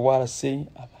because of what I say,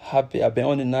 I'm happy. I've been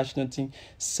on the national team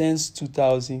since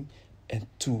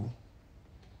 2002.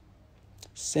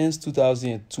 Since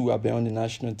 2002, I've been on the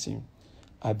national team.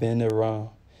 I've been around.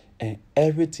 And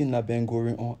everything I've been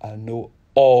going on, I know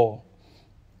all.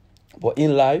 But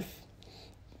in life,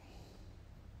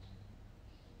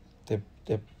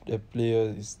 the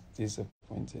player is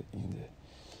disappointed in there.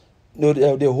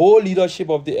 No, the whole leadership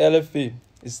of the LFA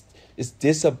is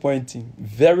disappointing,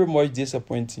 very much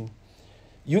disappointing.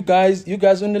 You guys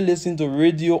only listen to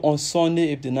radio on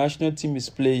Sunday if the national team is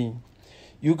playing.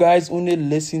 You guys only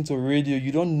listen to radio.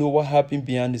 You don't know what happened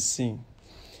behind the scene.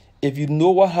 If you know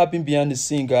what happened behind the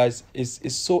scene, guys,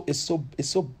 it's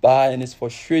so bad and it's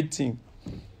frustrating.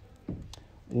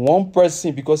 One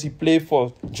person, because he played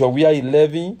for Jawia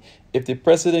 11, if the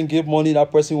president gave money,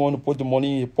 that person want to put the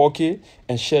money in his pocket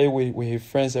and share it with his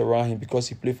friends around him because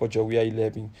he played for Jawia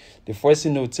 11. The first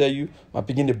thing they'll tell you, my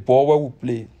picking the ball where we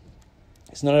play.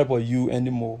 It's not about you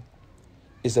anymore.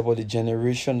 It's about the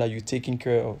generation that you're taking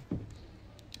care of.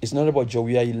 It's not about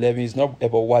Jawia 11. It's not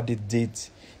about what they did.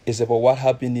 It's about what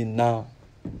happening now.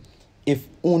 If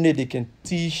only they can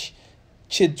teach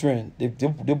children,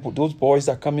 those boys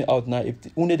that are coming out now, if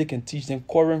only they can teach them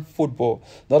current football,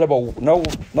 not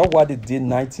what they did in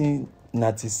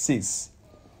 1996,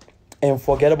 and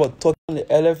forget about talking the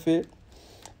LFA.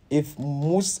 If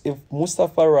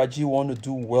Mustafa Raji want to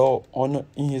do well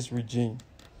in his regime,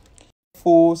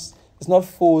 it's not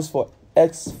forced for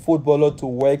ex-footballer to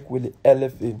work with the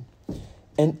LFA,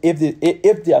 and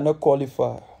if they are not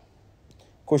qualified,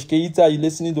 Coach Keita, you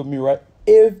listening to me, right?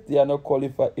 If they are not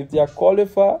qualified, if they are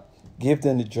qualified, give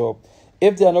them the job.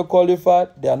 If they are not qualified,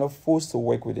 they are not forced to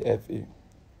work with the FA.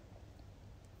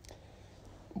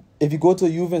 If you go to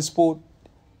youth and sport,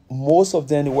 most of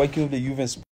them are working with the youth and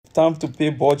sport. Time to pay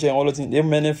budget and all the things. They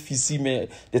manage fee me.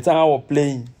 The time I was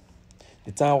playing,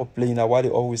 that's what they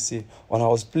always say. When I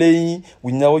was playing,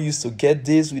 we never used to get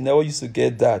this, we never used to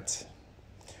get that.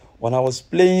 When I was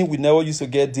playing, we never used to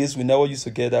get this, we never used to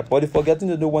get that. But they're forgetting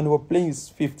to know when they were playing is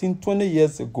 15, 20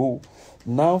 years ago.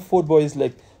 Now football is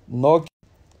like Nokia.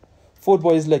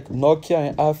 Football is like Nokia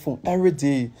and iPhone every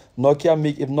day.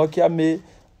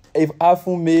 If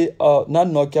iPhone made, not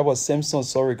Nokia, but Samsung,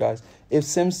 sorry guys. If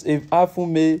iPhone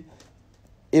made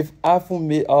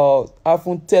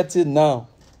iPhone 30 now,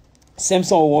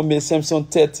 Samsung will make Samsung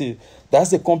 30.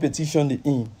 That's the competition they're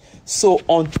in. So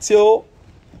until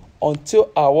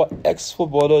our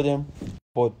ex-footballer them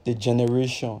about the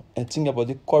generation and think about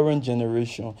the current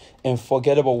generation and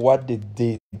forget about what they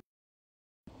did.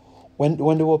 When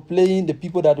they were playing, the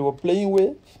people that they were playing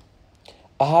with,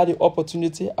 I had the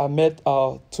opportunity, I met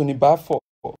Tony Laffor.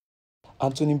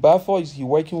 And Tony Laffor is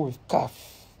working with CAF.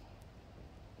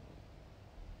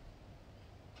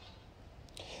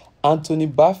 Anthony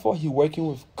Laffor, he working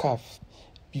with CAF.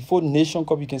 Before the Nation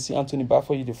Cup, you can see Anthony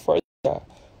Laffor, he's the first guy.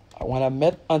 When I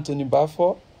met Anthony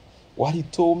Laffor, what he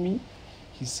told me,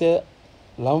 he said,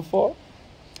 Laffor,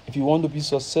 if you want to be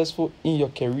successful in your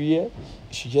career,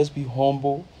 you should just be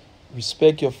humble,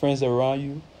 respect your friends around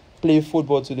you, play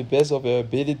football to the best of your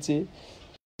ability,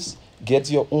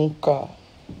 get your own car.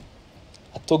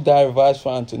 I took that advice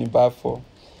from Anthony Laffor.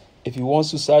 If you want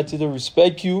society to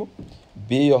respect you,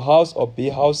 build your house or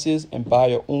build houses and buy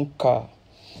your own car.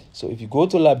 So if you go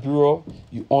to Liberia,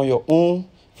 you own your own.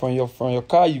 From your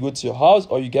car, you go to your house,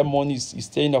 or you get money, you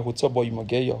stay in a hotel, but you must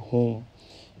get your home.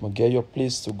 You must get your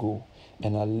place to go.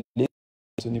 And I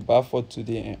Tony Laffor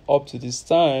today, and up to this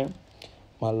time,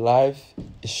 my life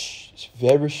is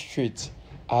very straight.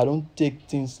 I don't take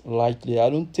things lightly. I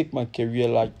don't take my career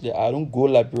lightly. I don't go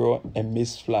Liberia and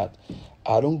miss flat.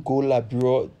 I don't go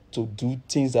Liberia to do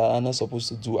things that I'm not supposed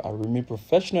to do. I remain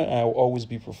professional, and I will always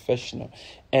be professional.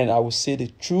 And I will say the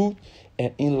truth,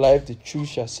 and in life, the truth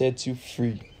shall set you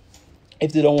free.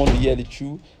 If they don't want to hear the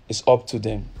truth, it's up to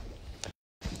them.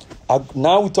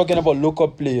 Now we're talking about local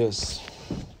players.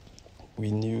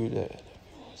 We knew that.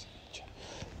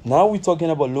 Now we're talking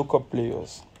about local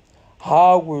players.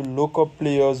 How will local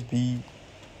players be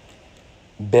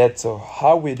better?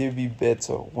 How will they be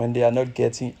better when they are not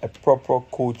getting a proper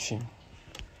coaching?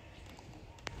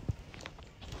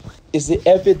 Is the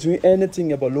FA doing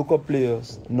anything about local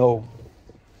players? No.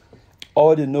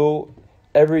 All they know,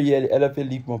 every year the LFA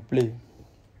League must play.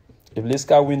 If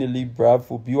Leicester win the league,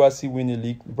 bravo. BYC win the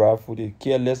league, bravo. They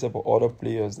care less about other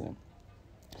players then.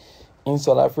 In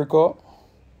South Africa,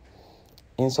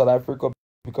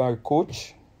 become a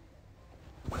coach.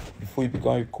 Before you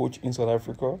become a coach in South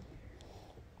Africa,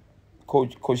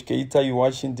 Coach Keita, you're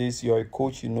watching this, you're a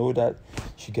coach, you know that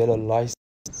you get a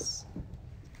license.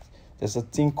 There's a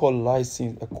thing called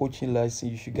license, a coaching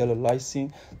license. You should get a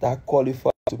license that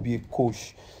qualifies to be a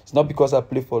coach. It's not because I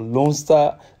play for Lone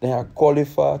Star, then I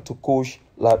qualify to coach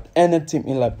like any team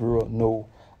in Liberia. No,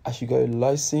 I should get a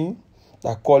license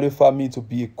that qualifies me to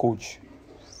be a coach.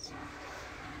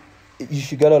 You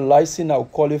should get a license that will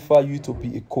qualify you to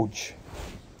be a coach.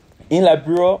 In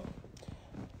Liberia,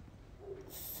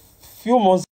 few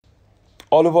months,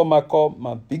 Oliver McCall,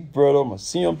 my big brother, my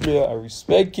senior player, I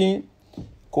respect him.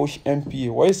 Coach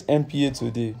MPA. Where is MPA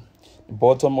today? The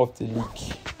bottom of the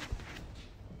league.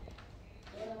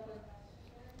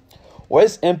 Where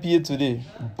is MPA today?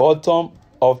 Bottom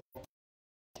of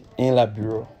in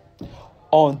Liberia.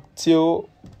 Until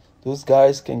those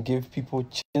guys can give people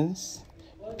chance,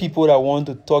 people that want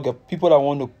to talk, people that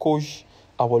want to coach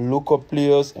our local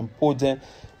players and put them.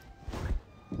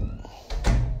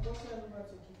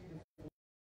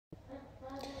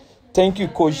 Thank you,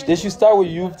 Coach. They should start with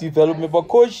youth development. But,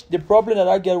 Coach, the problem that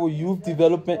I get with youth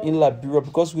development in Liberia,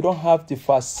 because we don't have the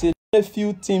facility. A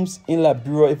few teams in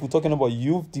Liberia, if we're talking about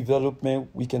youth development,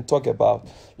 we can talk about.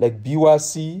 Like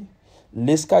BYC,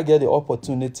 Leicester get the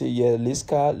opportunity. Yeah,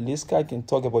 Leicester can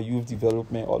talk about youth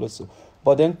development also.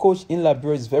 But then, Coach, in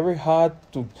Liberia, it's very hard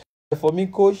to... For me,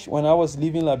 Coach, when I was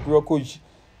leaving Liberia, Coach,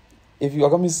 if you are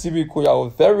coming to see me, Coach, I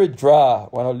was very dry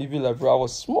when I was leaving Liberia. I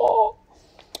was small.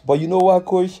 But you know what,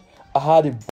 Coach? I had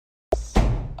it.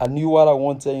 I knew what I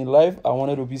wanted in life. I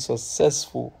wanted to be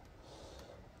successful.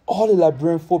 All the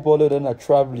Liberian footballers that are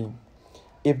traveling,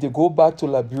 if they go back to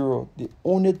Liberia, the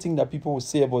only thing that people will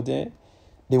say about them,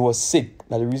 they were sick.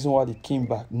 That's the reason why they came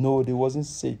back. No, they wasn't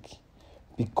sick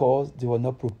because they were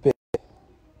not prepared.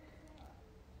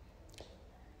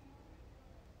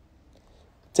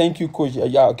 Thank you, Coach.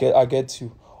 Yeah, I get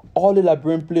you. All the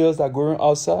Liberian players that are going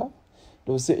outside,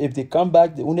 they will say if they come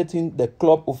back, the only thing the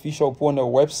club official put on their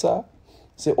website,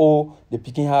 say, oh, the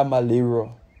picking have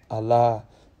malaria. Allah.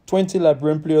 20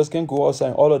 Liberian players can go outside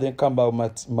and all of them come back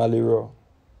with malaria.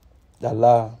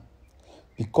 Allah.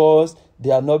 Because they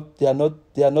are not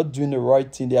doing the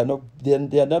right thing. They are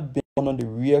not being on the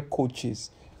real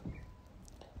coaches.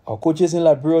 Our coaches in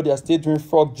Liberia, they are still doing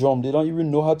frog jump. They don't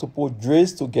even know how to put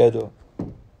drills together.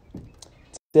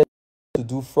 To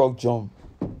do frog jump.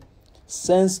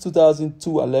 Since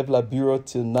 2002, I left Liberia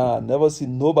till now. I never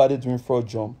seen nobody doing frog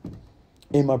jump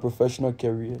in my professional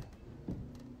career.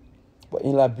 But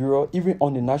in Liberia, even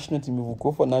on the national team, if we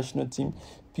go for national team,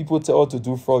 people tell us to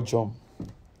do frog jump.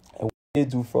 And we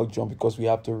do frog jump because we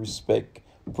have to respect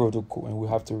protocol and we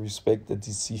have to respect the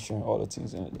decision, all the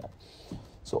things like that.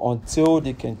 So until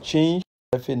they can change,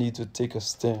 the LFA need to take a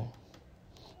stand.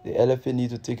 The LFA need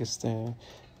to take a stand.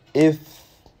 If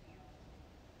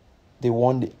they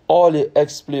want all the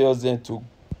ex-players then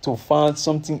to find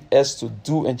something else to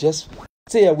do and just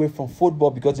stay away from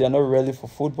football because they are not ready for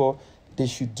football, they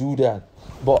should do that.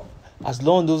 But as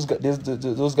long as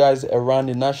those guys around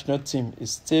the national team,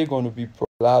 it's still going to be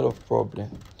a lot of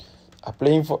problem. I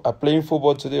playing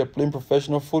football today. I playing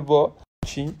professional football.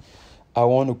 I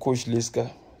want to coach Leicester.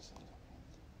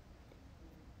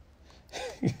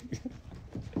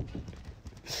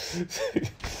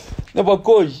 No, but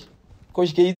Coach, can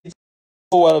you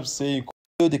know what I'm saying?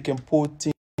 They can put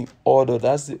things in order.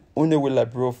 That's the only way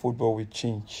Liberia football will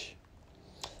change.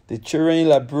 The children in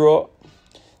Liberia,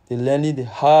 they're learning the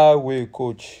hard way,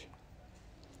 Coach.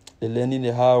 They're learning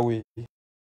the hard way.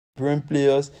 Liberian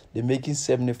players, they're making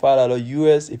 $75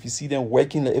 US. If you see them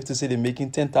working, they have to say they're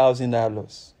making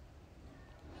 $10,000.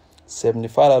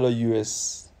 $75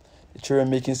 US. The children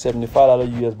making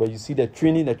 $75 US, but you see the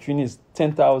training is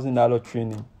 $10,000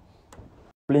 training.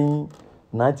 Playing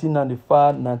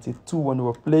 1995, 92 when they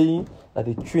were playing, that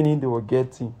the training they were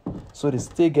getting. So they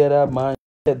still get that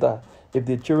mindset that if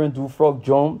the children do frog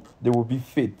jump, they will be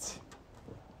fit.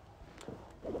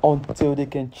 Until they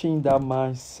can change that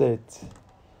mindset.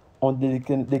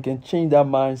 Until they can change that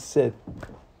mindset.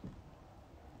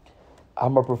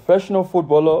 I'm a professional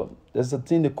footballer. There's a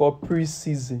thing they call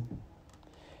pre-season.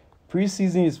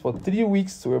 Pre-season is for 3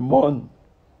 weeks to a month.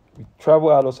 We travel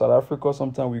out of South Africa.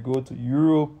 Sometimes we go to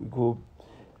Europe. We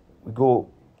go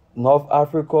North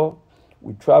Africa.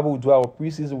 We travel, we do our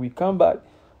pre-season. We come back.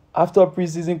 After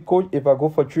pre-season, coach, if I go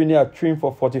for training, I train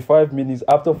for 45 minutes.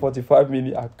 After 45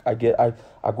 minutes, I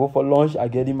go for lunch. I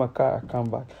get in my car. I come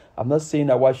back. I'm not saying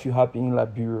that what should happen in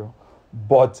Liberia,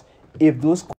 but if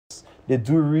those coaches, they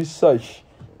do research,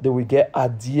 they will get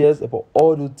ideas about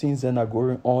all the things that are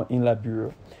going on in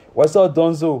Liberia. What's up,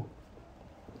 Donzo?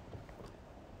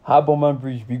 Harborman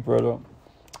Bridge, big brother.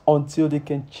 Until they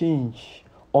can change,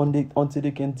 until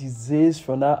they can disease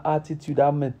from that attitude,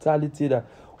 that mentality that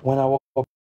when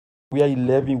we are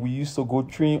 11, we used to go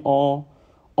train on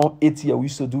 80, we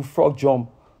used to do frog jump.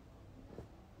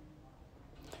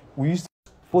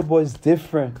 Football is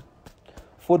different.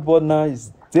 Football now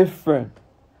is different.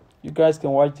 You guys can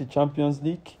watch the Champions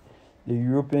League, the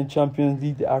European Champions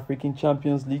League, the African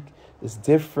Champions League. It's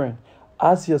different.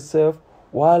 Ask yourself,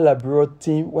 why Liberia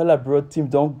team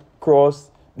don't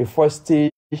cross the first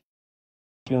stage of the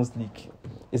Champions League?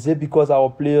 Is it because our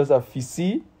players are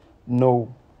fishy?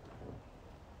 No.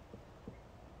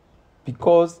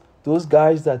 Because those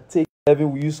guys that take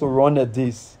 11, we used to run at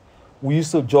this. We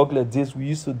used to jog like this. We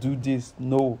used to do this.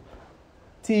 No.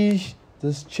 Teach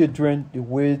these children the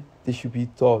way they should be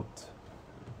taught.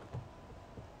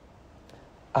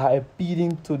 I am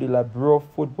appealing to the Liberia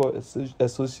Football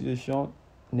Association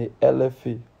and the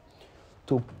LFA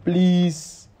to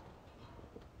please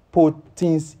put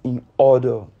things in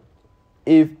order.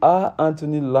 If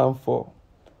Anthony Laffor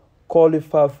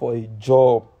qualified for a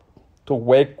job to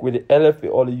work with the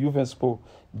LFA or the Youth and Sport,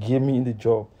 give me the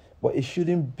job. But it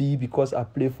shouldn't be because I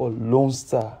play for Lone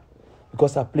Star.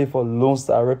 Because I play for Lone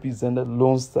Star, I represented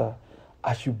Lone Star.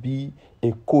 I should be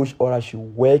a coach or I should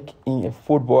work in a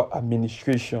football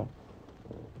administration.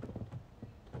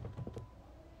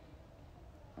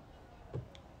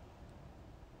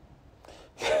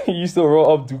 You used to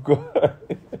roll up Duko.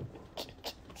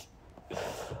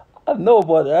 I know,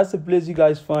 but that's the place you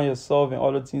guys find yourself and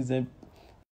all the things. And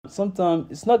sometimes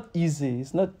it's not easy.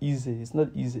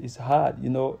 It's hard,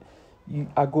 you know.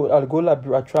 I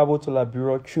travel to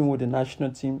Liberia, train with the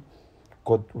national team,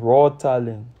 got raw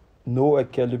talent. No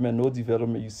academy, no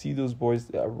development. You see those boys,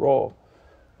 they are raw.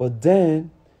 But then,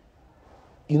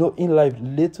 you know, in life,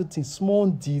 little things, small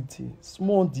details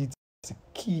is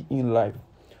key in life.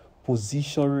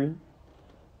 Positioning,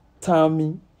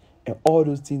 timing, and all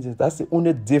those things. That's the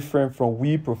only difference from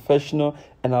we professional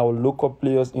and our local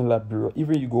players in Liberia.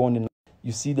 Even you go on,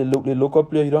 you see the local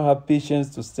player, you don't have patience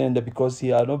to stand there because he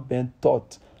had not been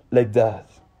taught like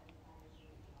that.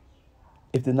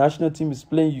 If the national team is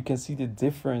playing, you can see the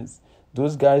difference.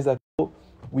 Those guys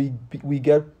we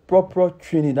get proper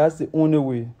training. That's the only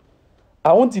way.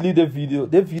 I won't delete the video.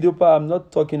 The video part, I'm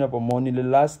not talking about money. The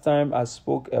last time I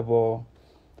spoke about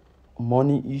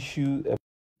money issue,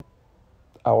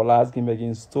 our last game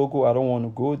against Togo, I don't want to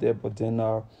go there. But then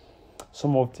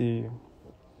some of the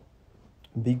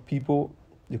big people,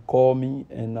 they called me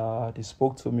and they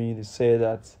spoke to me. They said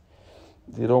that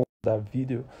they don't want that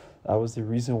video. That was the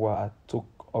reason why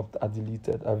I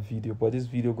deleted that video. But this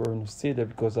video going to stay there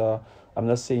because I'm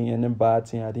not saying any bad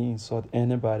thing. I didn't insult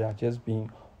anybody. I'm just being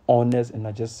honest and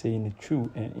I'm just saying the truth.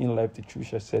 And in life, the truth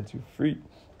shall set you free.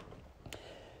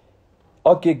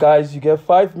 Okay, guys, you get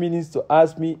 5 minutes to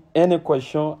ask me any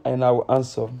question and I will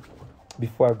answer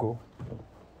before I go.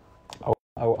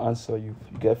 I will answer you.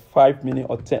 You get 5 minutes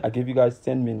or 10. I give you guys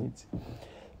 10 minutes.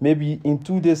 Maybe in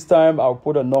 2 days' time, I'll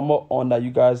put a number on that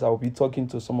you guys, I'll be talking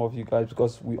to some of you guys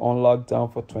because we on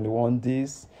lockdown for 21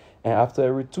 days. And after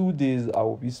every 2 days, I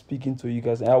will be speaking to you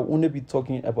guys. And I will only be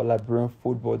talking about Liberian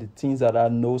football, the things that I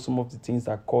know, some of the things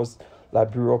that caused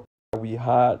Liberia we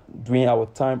had during our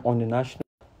time on the national.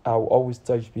 I will always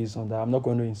touch base on that. I'm not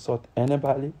going to insult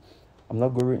anybody. I'm not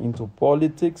going into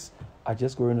politics. I'm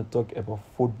just going to talk about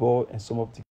football and some of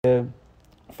the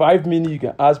 5 minutes, you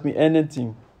can ask me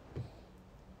anything.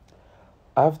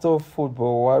 After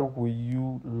football, what would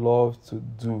you love to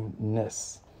do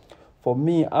next? For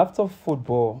me, after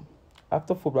football,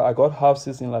 I got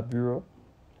houses in Liberia.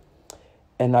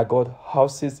 and I got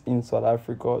houses in South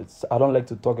Africa. I don't like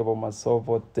to talk about myself,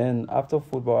 but then after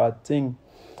football, I think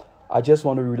I just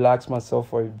want to relax myself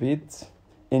for a bit,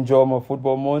 enjoy my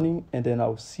football money, and then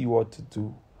I'll see what to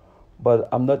do. But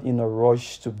I'm not in a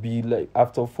rush to be like,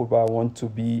 after football, I want to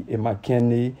be a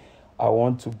McKinney. I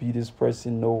want to be this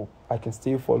person. No, I can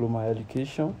still follow my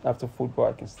education. After football,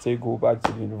 I can still go back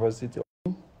to the university.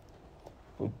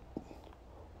 But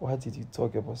why did you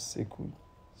talk about Sekou?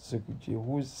 Sekou J.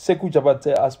 Who's Sekou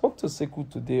Jabate? I spoke to Sekou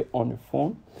today on the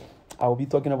phone. I will be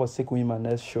talking about Sekou in my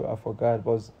next show. I forgot.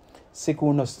 But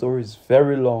Sekou's story is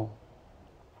very long.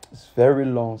 It's very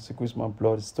long. Sekou is my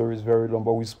blood. The story is very long.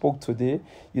 But we spoke today.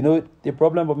 You know, the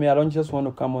problem with me, I don't just want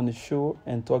to come on the show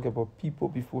and talk about people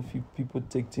before people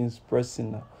take things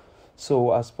personal.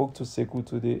 So I spoke to Sekou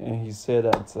today, and he said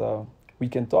that we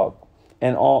can talk.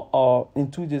 And in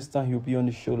 2 days' time, he'll be on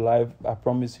the show live. I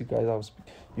promise you guys,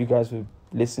 you guys will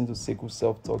listen to Sekou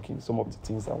self-talking, some of the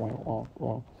things that went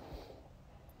wrong.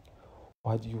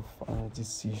 Why do you find a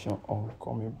decision on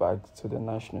coming back to the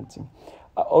national team?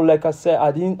 Like I said,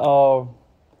 I didn't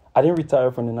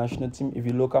retire from the national team. If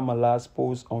you look at my last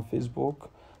post on Facebook,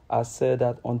 I said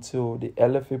that until the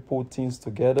LFA pull things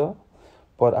together.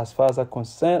 But as far as I'm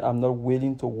concerned, I'm not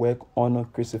willing to work on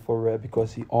Christopher Red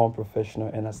because he's unprofessional,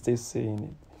 and I stay saying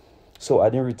it. So I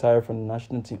didn't retire from the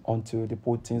national team until they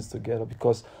put things together,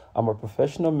 because I'm a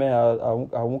professional man.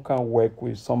 I can't work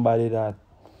with somebody that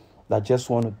just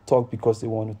want to talk because they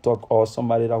want to talk, or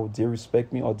somebody that would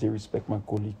disrespect me or disrespect my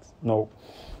colleagues. No.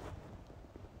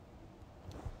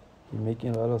 He's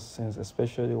making a lot of sense,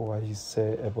 especially what he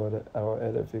said about our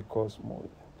LFA course more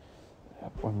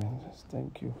appointments.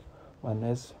 Thank you. My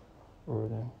next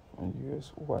word in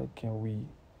US, what can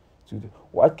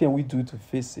we do to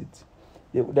face it?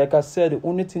 Like I said, the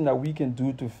only thing that we can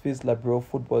do to face Liberia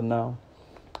football now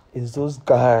is those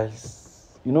guys.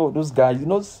 You know, those guys,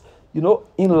 you know,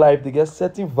 in life, they get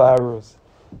certain virus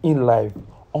in life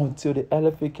until the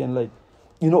LFA can, like,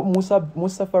 you know, Musa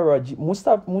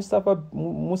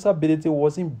Bedete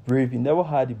wasn't brave. He never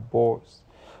had the balls.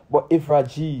 But if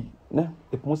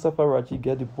Mustafa Raji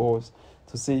get the balls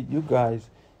to say, you guys,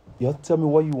 you tell me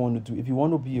what you want to do. If you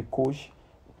want to be a coach,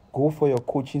 go for your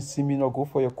coaching seminar, go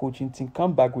for your coaching thing,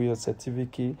 come back with your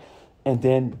certificate, and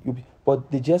then you'll be.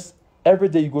 But they just, every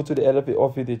day you go to the LFA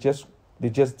office, they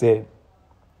just there.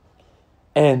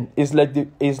 And it's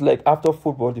like after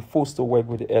football, they're forced to work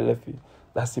with the LFA.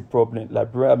 That's the problem.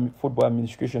 Liberia Football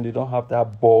Administration, they don't have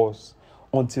that balls.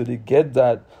 Until they get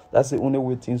that, that's the only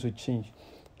way things will change.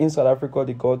 In South Africa,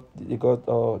 they got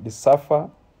the SAFA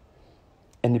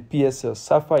and the PSL.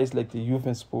 SAFA is like the youth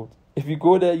and sport. If you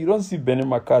go there, you don't see Benny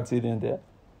McCarthy in there.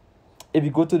 If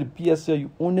you go to the PSL,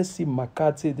 you only see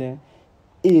McCarthy there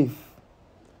if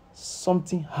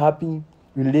something happened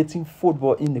relating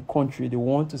football in the country. They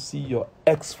want to see your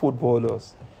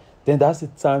ex-footballers. Then that's the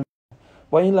time.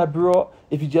 But in Liberia,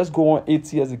 if you just go on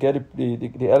 8 years to get the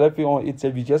LFA on 8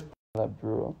 years, you just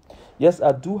Liberia. Yes,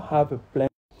 I do have a plan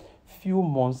few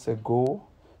months ago,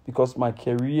 because my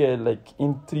career, like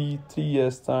in three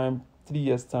years time,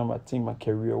 I think my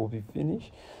career will be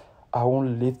finished. I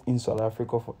won't live in South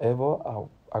Africa forever.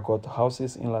 I got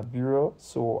houses in Liberia,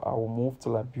 so I will move to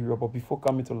Liberia. But before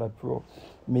coming to Liberia,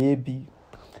 maybe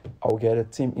I'll get a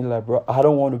team in Liberia. I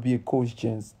don't want to be a coach,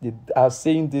 gents. I'm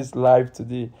saying this live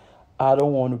today. I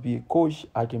don't want to be a coach.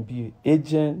 I can be an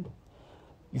agent.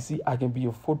 You see, I can be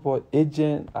a football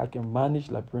agent. I can manage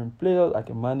Liberian players. I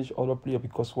can manage other players,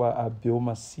 because why? I build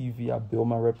my CV. I build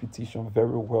my reputation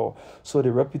very well. So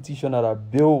the reputation that I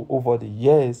build over the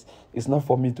years is not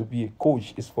for me to be a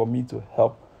coach. It's for me to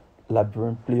help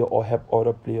Liberian player or help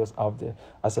other players out there.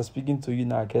 As I'm speaking to you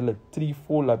now, I get like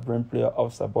 3-4 Liberian players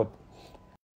outside. But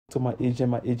to my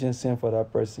agent saying for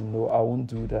that person, no, I won't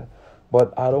do that.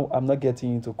 But I'm not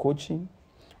getting into coaching.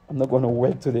 I'm not going to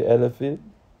work to the LFA.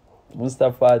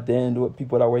 Mustafa, then the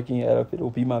people that are working in LFA, will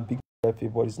be my big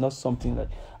LFA, but it's not something like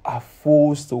I'm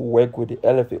forced to work with the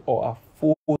LFA or I'm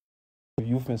forced to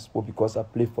youth and sport because I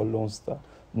play for Lone Star.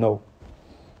 No.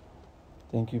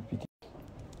 Thank you, Piki.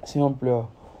 Second player,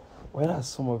 where are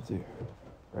some of the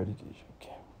education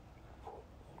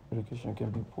can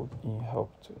be put in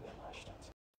help to the national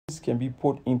team? This can be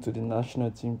put into the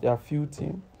national team. There are few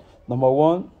teams. Number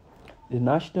one, the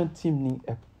national team need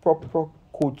a proper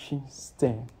coaching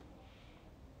stand.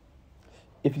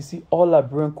 If you see all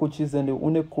Liberian coaches and they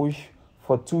only coach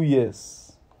for 2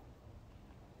 years,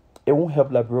 it won't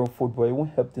help Liberian football. It won't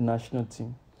help the national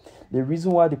team. The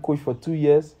reason why they coach for 2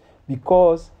 years,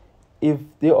 because if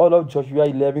the other Joshua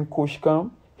 11 coach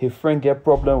come, his friend get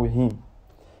problem with him.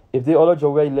 If the other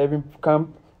Joshua 11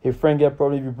 come, his friend get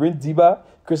problem. If you bring Diba,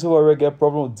 Christopher get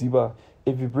problem with Diba.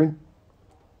 If you bring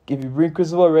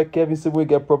Christopher Red, Kevin Sable will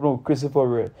get problem with Christopher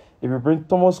Red. If you bring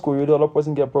Thomas Koyo, the other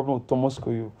person get problem with Thomas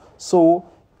Koyo. So,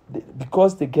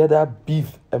 because they get that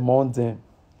beef among them,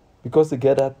 because they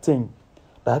get that thing,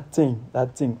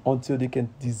 until they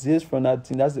can desist from that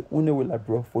thing, that's the only way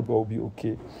Liberia football will be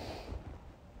okay.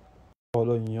 All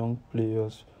the young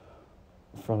players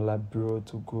from Liberia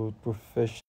to go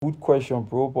professional. Good question,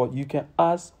 bro, but you can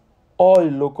ask all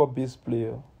the local based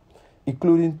players,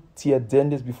 including Tia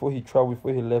Dennis before he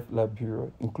left Liberia,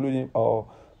 including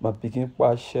my picking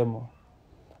Shema.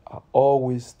 I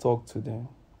always talk to them.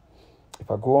 If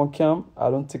I go on camp,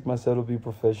 I don't take myself to be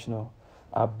professional.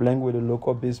 I blend with a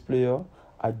local based player.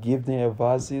 I give them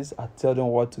advices. I tell them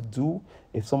what to do.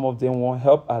 If some of them want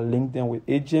help, I link them with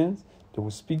agents. They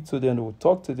will speak to them. They will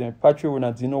talk to them. Patrick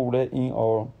Ronaldinho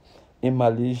was in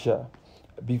Malaysia.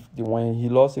 When he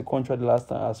lost a contract the last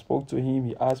time I spoke to him,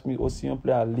 he asked me, Ocean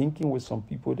player, linking with some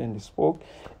people. Then they spoke,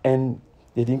 and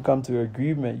they didn't come to an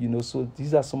agreement. So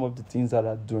these are some of the things that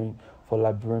I'm doing for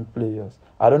Liberian players.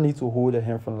 I don't need to hold a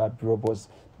hand from Liberia, but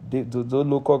those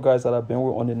local guys that I've been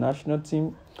with on the national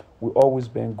team, we always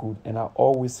been good, and I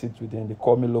always sit with them. They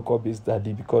call me local based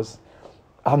daddy because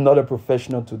I'm not a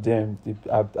professional to them.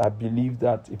 I believe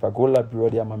that if I go Liberia,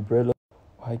 they are my umbrella.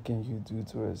 Why can you do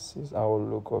to assist our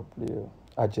local player?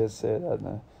 I just said that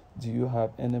now. Do you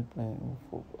have any plan in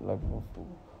football, Liberian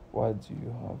football? What do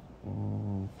you have?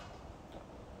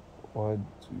 What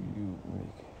do you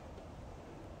make?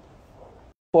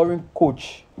 Foreign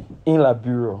coach in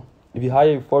Liberia. If you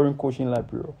hire a foreign coach in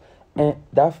Liberia, and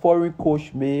that foreign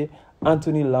coach made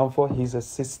Anthony Laffor his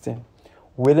assistant,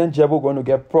 William Jebo going to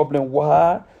get problem?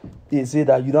 Why they say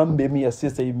that you don't make me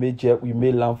assistant, you made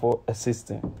Laffor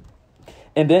assistant?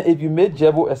 And then if you made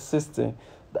Jebo assistant,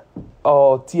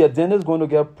 Tia Dennis going to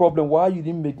get problem. Why you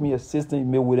didn't make me assistant, you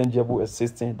made William Jebo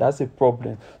assistant? That's a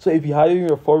problem. So if you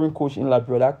hire a foreign coach in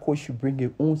Liberia, that coach should bring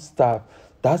his own staff.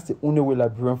 That's the only way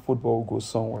Liberian football will go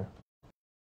somewhere.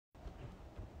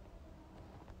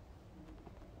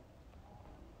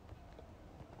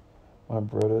 My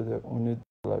brother, the only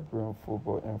Liberian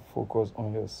football and focus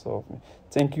on yourself. Man.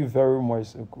 Thank you very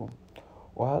much, Suku.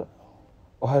 What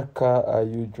car are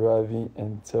you driving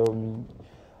and tell me?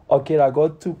 Okay, I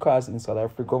got 2 cars in South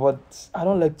Africa, but I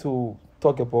don't like to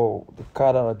talk about the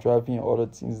car that I'm driving and other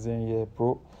things in here,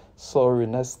 bro. Sorry,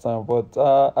 next time. But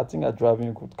I think I'm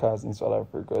driving good cars in South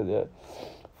Africa. Yeah,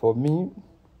 for me.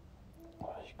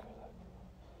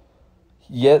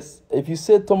 Yes, if you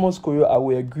say Thomas Koyo, I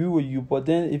will agree with you. But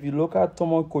then if you look at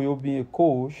Thomas Koyo being a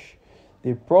coach,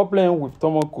 the problem with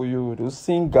Thomas Koyo, those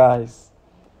same guys,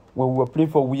 when we were playing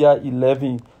for We Are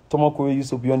 11, Thomas Koyo used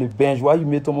to be on the bench. Why you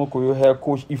made Thomas Koyo head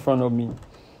coach in front of me?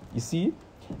 You see?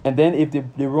 And then if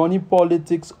they running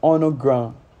politics on the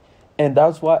ground, and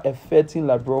that's why affecting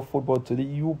Liberia football today,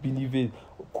 you believe it.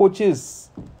 Coaches,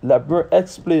 Liberia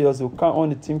ex-players will come on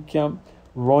the team camp,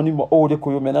 running, the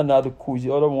Koyo may not know how to coach,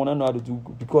 the other one don't know how to do,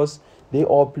 because they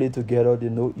all play together, they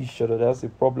know each other. That's the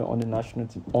problem on the national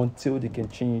team until they can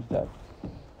change that.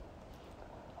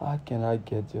 How can I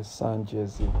get your son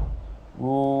jersey?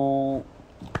 Oh,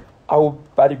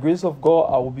 by the grace of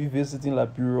God, I will be visiting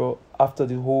Liberia after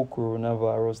the whole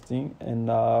coronavirus thing, and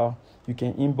you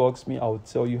can inbox me. I will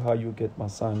tell you how you get my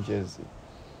son jersey.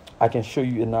 I can show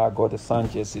you, and now I got the son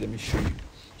jersey. Let me show you.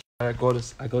 I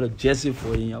got a jersey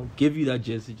for you. I'll give you that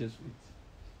jersey. Just wait.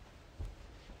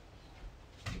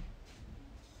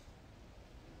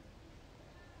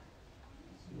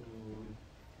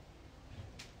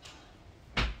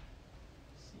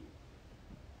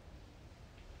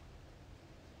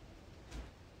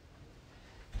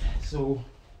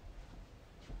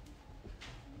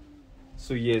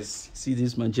 So yes, see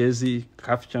this my jersey,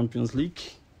 CAF Champions League.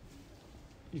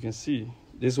 You can see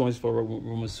this one is for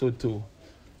Roma Soto.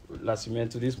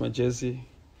 Lascimento, this my jersey.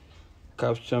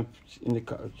 CAF champ in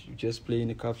the just play in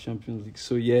the CAF Champions League.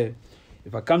 So yeah,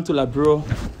 if I come to Liberia,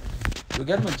 you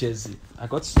get my jersey. I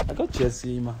got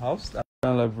jersey in my house.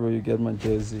 Liberia, you get my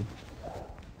jersey.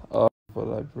 For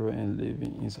Liberia and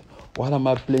living inside. What am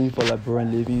I playing for Liberia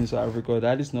and living in South Africa?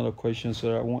 That is not a question,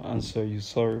 so I won't answer you.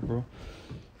 Sorry, bro.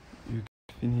 You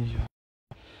can finish your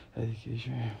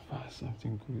education and find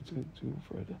something good to do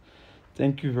further.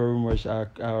 Thank you very much.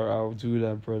 I'll do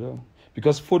that, brother.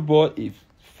 Because football, it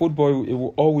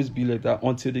will always be like that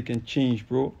until they can change,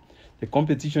 bro. The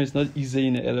competition is not easy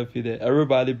in the LFA there.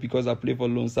 Everybody, because I play for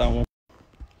Lone Star,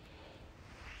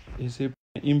 they say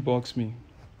inbox me.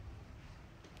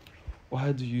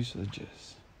 What do you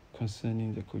suggest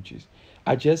concerning the coaches?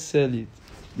 I just said it.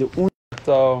 The only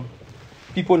that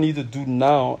people need to do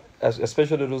now,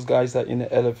 especially those guys that are in the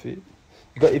LFA,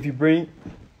 because if you bring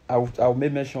I'll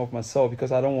make mention of myself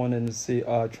because I don't want them to say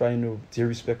trying to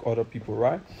disrespect other people,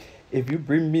 right? If you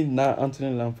bring me now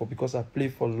Anthony Laffor because I play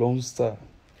for Lone Star,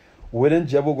 wouldn't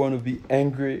Jebo going to be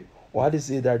angry? Why they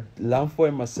say that Laffor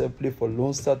and myself play for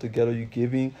Lone Star together? You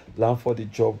giving Laffor the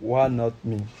job? Why not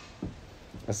me?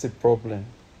 That's a problem.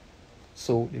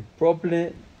 So the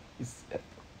problem is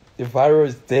the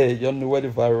virus is there. You don't know where the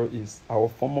virus is. Our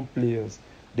former players,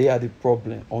 they are the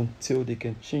problem until they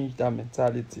can change that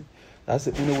mentality. That's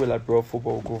the only way like bro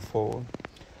football will go forward.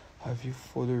 Have you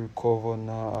fully recovered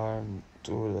now? I'm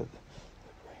told that.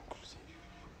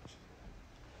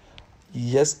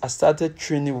 Yes, I started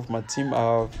training with my team.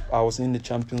 I was in the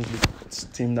Champions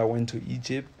League team that went to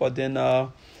Egypt. But then,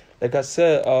 like I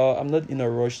said, I'm not in a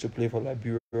rush to play for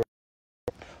Liberia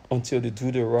until they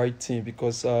do the right thing.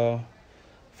 Because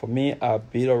for me, I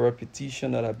built a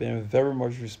reputation that I've been very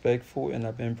much respectful and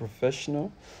I've been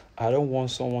professional. I don't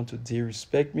want someone to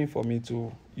disrespect me for me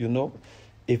to,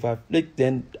 if I flick,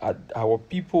 then our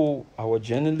people, our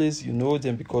journalists,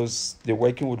 them because they're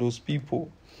working with those people.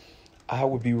 I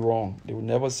would be wrong. They will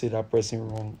never say that person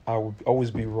wrong. I would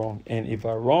always be wrong. And if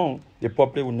I'm wrong, the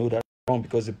public will know that I'm wrong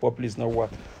because the public is not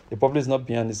what? The public is not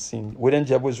behind the scene. William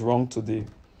Jebo is wrong today.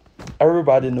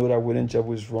 Everybody know that William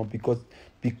Jebo is wrong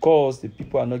because the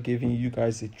people are not giving you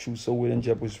guys the truth. So William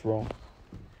Jebo is wrong.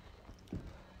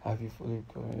 Have you fully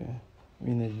come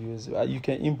in the US? You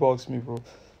can inbox me, bro.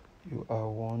 You are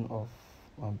one of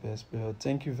my best players.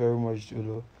 Thank you very much,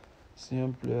 Julo.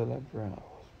 Same player like Brian.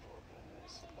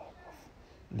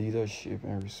 Leadership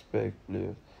and respect.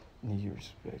 Players need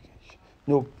respect.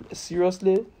 No,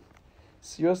 seriously,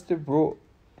 bro.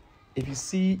 If you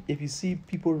see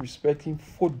people respecting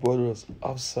footballers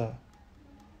outside,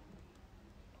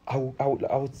 I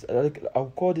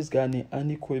would call this guy named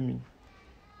Andy Kwemi.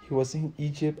 He was in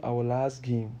Egypt our last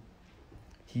game.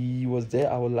 He was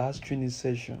there our last training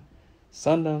session.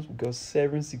 Sometimes we got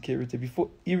 7 security before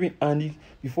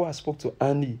I spoke to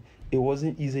Andy. It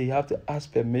wasn't easy. You have to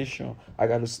ask permission. I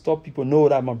got to stop people. Know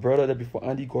that my brother there before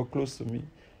Andy got close to me.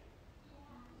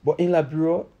 But in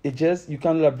Liberia, you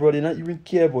can't Liberia. They not even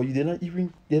care about you. They not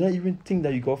even think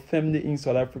that you got family in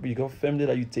South Africa. You got family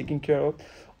that you taking care of.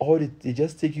 Or they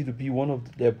just take you to be one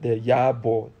of their yard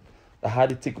board. That's how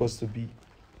they take us to be.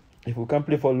 If we can't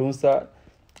play for Lone Star,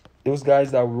 those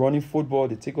guys that are running football,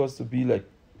 they take us to be like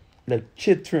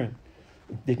children.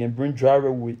 They can bring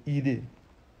driver with either.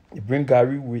 They bring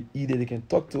Gary with either. They can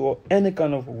talk to us any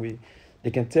kind of way. They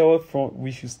can tell us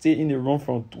we should stay in the room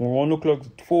from 1 o'clock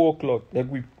to 4 o'clock.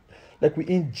 Like we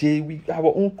in jail. We have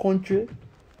our own country.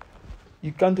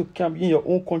 You come to camp in your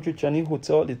own country, Chinese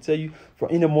hotel. They tell you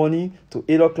from in the morning to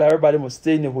 8 o'clock, everybody must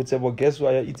stay in the hotel. But guess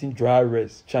what? You're eating dry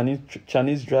rice,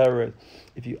 Chinese dry rice.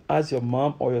 If you ask your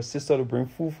mom or your sister to bring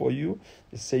food for you,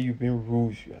 they say you've been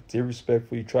rude. You are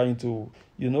disrespectful. You're trying to,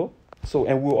 So,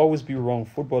 and we'll always be wrong.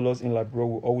 Footballers in Liberia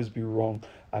will always be wrong.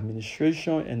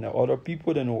 Administration and the other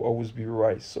people, then will always be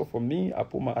right. So for me,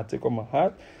 I take on my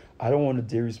heart. I don't want to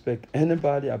disrespect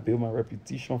anybody. I built my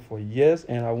reputation for years,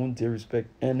 and I won't disrespect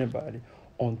anybody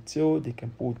until they can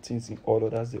put things in order.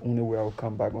 That's the only way I will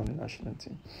come back on the national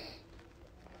team.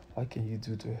 What can you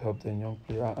do to help the young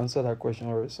player? I answered that question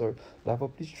already. Sorry.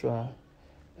 Laffor, please try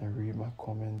and read my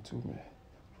comment too, man.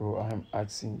 Bro, I'm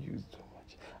asking you too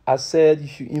much. I said you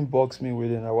should inbox me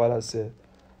within a while. I said,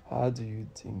 how do you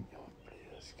think young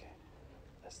players can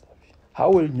establish?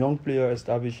 How will young players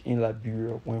establish in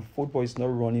Liberia when football is not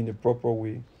running the proper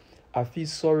way? I feel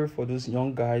sorry for those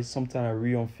young guys. Sometimes I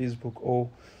read on Facebook,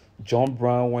 John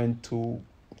Brown went to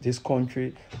this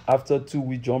country. After 2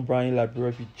 weeks, John Brown in Liberia,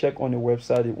 if you check on the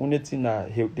website, the only thing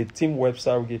the team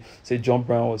website say John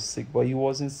Brown was sick, but he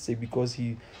wasn't sick because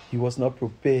he was not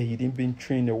prepared. He didn't been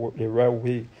trained the right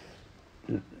way.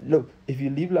 Look, if you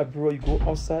leave Liberia, you go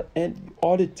outside, and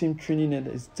all the team training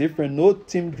is different. No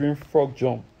team doing frog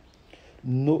jump.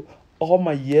 No, all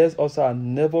my years outside, I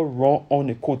never run on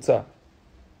a quota.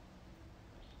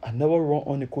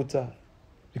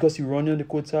 Because you run on the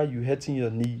quota, you hurting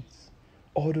your knees.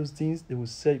 All those things, they will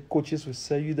say, coaches will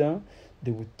set you down.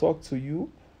 They will talk to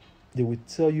you. They will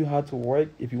tell you how to work.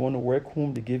 If you want to work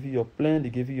home, they give you your plan. They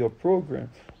give you your program.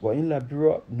 But in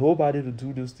Liberia, nobody to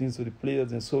do those things to the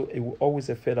players. And so it will always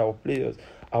affect our players.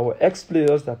 Our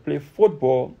ex-players that play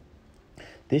football,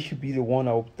 they should be the one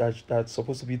that's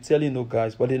supposed to be telling those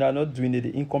guys. But they are not doing it.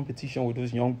 They're in competition with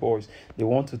those young boys. They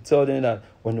want to tell them that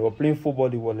when they were playing football,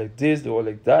 they were like this, they were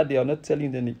like that. They are not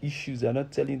telling them the issues. They are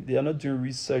not doing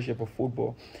research about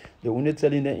football. They're only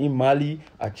telling them in Mali,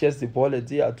 I chase the ball a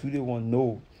day, I do the one.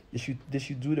 No. They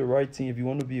should do the right thing. If you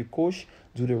want to be a coach,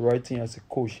 do the right thing as a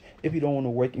coach. If you don't want to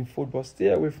work in football, stay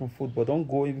away from football. Don't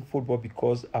go in football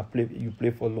because you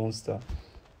play for Lone Star.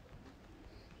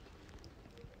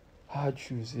 How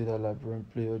true is it that Liberian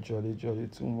player jolly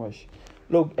too much?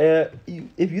 Look,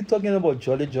 if you're talking about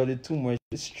jolly too much,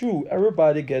 it's true.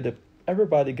 Everybody get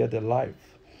the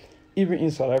life. Even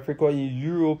in South Africa, in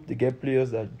Europe, they get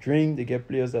players that drink, they get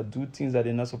players that do things that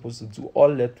they're not supposed to do. All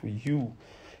left with you.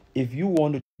 If you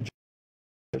want to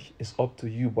judge, it's up to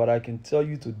you. But I can tell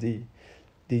you today,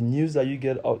 the news that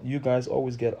you guys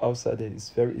always get outside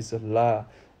there it's a lie.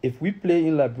 If we play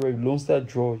in Liberia, if Lone Star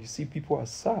draw, you see people are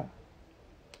sad.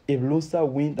 If Lone Star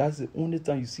win, that's the only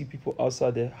time you see people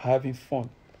outside there having fun.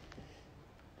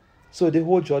 So the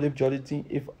whole jolly thing,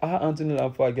 if Anthony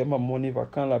Laffor, I get my money, if I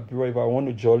can't Liberia, if I want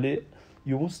to jolly,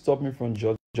 you won't stop me from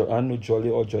jolly. I know jolly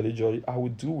or jolly, I will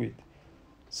do it.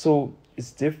 So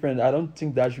it's different. I don't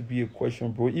think that should be a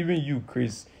question, bro. Even you,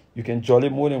 Chris, you can jolly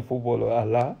more than football or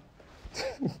Allah.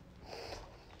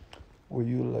 Would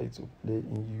you like to play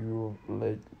in Europe,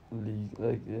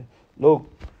 league? Look,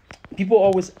 people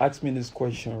always ask me this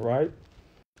question, right?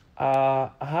 I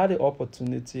had the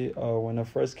opportunity when I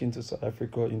first came to South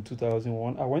Africa in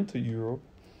 2001. I went to Europe.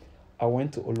 I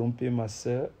went to Olympique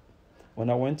Marseille. When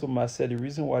I went to Marseille, the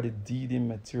reason why the deal didn't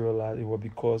materialize was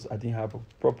because I didn't have a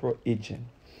proper agent.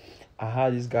 I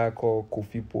had this guy called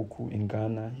Kofi Poku in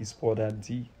Ghana. He scored that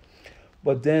deal.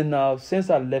 But then now,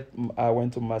 since I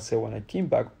went to Marseille. When I came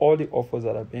back, all the offers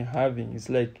that I've been having, it's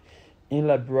like in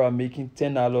Liberia, making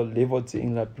 $10 Liberty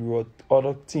in Liberia.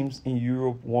 Other teams in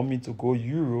Europe want me to go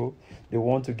Europe. They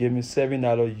want to give me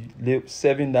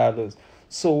 $7.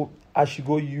 So I should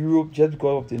go Europe just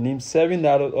because of the name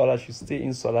 $7, or I should stay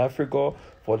in South Africa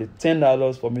for the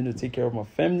 $10 for me to take care of my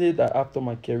family. That after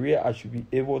my career, I should be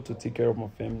able to take care of my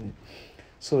family.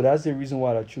 So that's the reason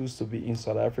why I choose to be in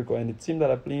South Africa. And the team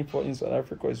that I'm playing for in South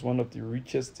Africa is one of the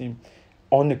richest teams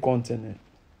on the continent.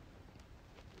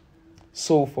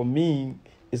 So for me,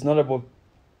 it's not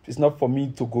for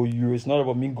me to go Europe. It's not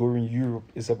about me going Europe.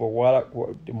 It's about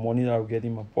what the money that I get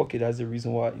in my pocket. That's the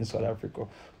reason why I'm in South Africa.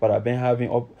 But I've been having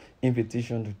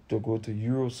invitation to go to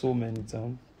Europe so many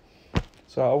times.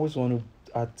 So I always want to.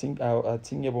 I think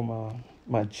about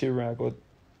my children. I got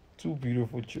 2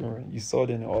 beautiful children. You saw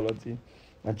them all of them.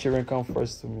 My children come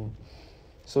first to me.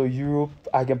 So Europe,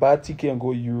 I can buy a ticket and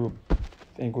go Europe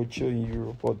and go chill in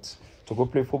Europe. But to go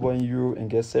play football in Europe and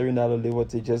get $7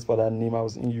 Liberty just for that name, I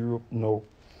was in Europe. No.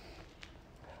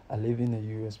 I live in the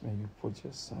US, man. You put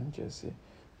your son jersey.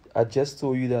 I just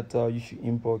told you that you should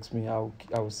inbox me. I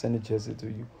will send a jersey to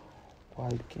you. Why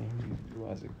can't we do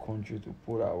as a country to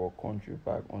put our country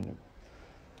back on it?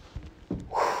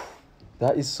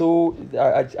 That is so.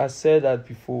 I said that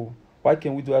before. Why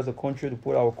can't we do as a country to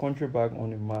put our country back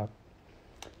on the map?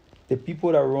 The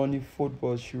people that run in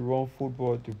football should run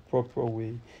football the proper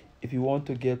way. If you want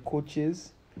to get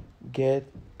coaches, get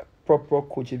a proper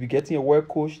coach. If you're getting a work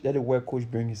coach, let the work coach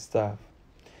bring his staff.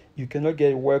 You cannot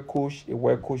get a work coach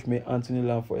make Anthony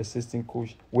Laffor assistant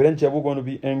coach. When Jebo going to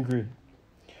be angry?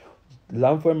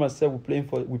 Laffor and myself, we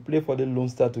play for the Lone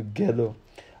Star together.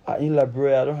 In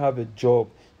Liberia, I don't have a job.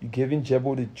 You giving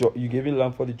Jebo the job. You giving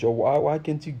Laffor the job. Why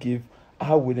can't you give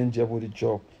William Jebo the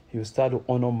job? He will start to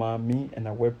honor me, and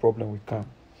a where problem will come.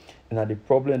 And at the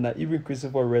problem that even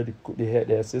Christopher Red,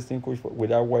 the assistant coach with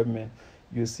that white man,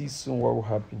 you'll see soon what will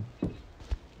happen.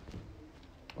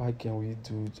 Why can't we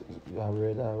do it? I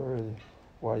read already.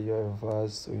 Why your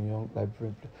advice to young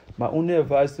Liberian players? My only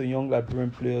advice to young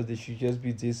Liberian players, they should just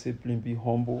be disciplined, be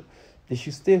humble. They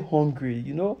should stay hungry,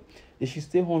 They should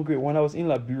stay hungry. When I was in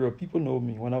Liberia, people know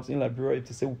me. When I was in Liberia, if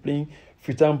they say we're playing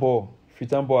free-time ball,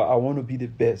 I want to be the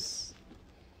best.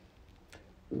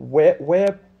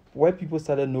 Where people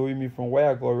started knowing me from, where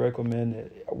I got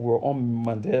recommended, we're on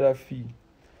Mandela Fee.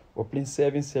 We're playing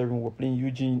 7-7. We're playing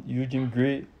Eugene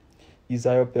Gray,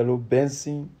 Isaiah Pello,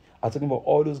 Benson. I'm talking about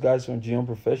all those guys from Young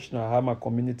Professional. I have my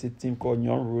community team called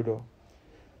Young Ruder.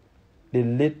 The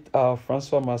late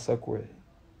Francois Massacre.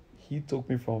 He took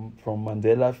me from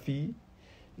Mandela Fee.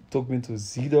 He took me to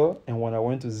Zida. And when I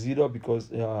went to Zida,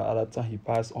 because at that time he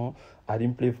passed on, I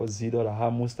didn't play for Zida. I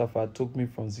had Mustafa took me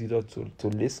from Zida to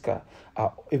Liska.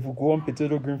 If we go on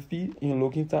Potato Green Field in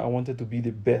Lokington, I wanted to be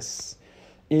the best.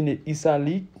 In the Issa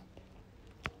League,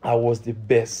 I was the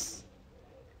best.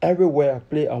 Everywhere I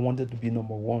play, I wanted to be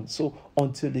number 1. So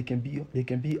until they can be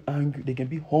angry, they can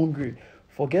be hungry.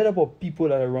 Forget about people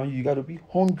that are around you. You got to be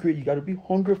hungry. You got to be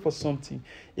hungry for something.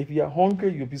 If you are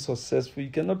hungry, you'll be successful. You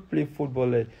cannot play football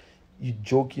like you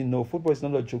joking. No, football is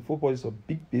not a joke. Football is a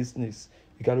big business.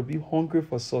 You got to be hungry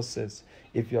for success.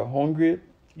 If you are hungry,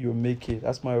 you'll make it.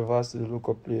 That's my advice to the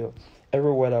local player.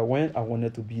 Everywhere I went, I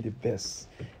wanted to be the best.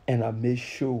 And I made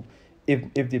sure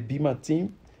if they beat my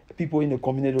team, people in the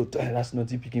community will tell, that's not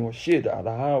picking or shit. That's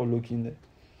how I was looking there.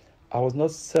 I was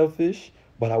not selfish,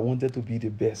 but I wanted to be the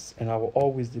best. And I was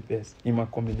always the best in my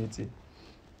community.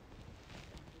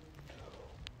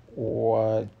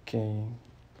 What can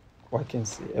I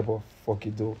say about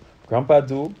Foki Do? Grandpa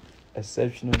Do,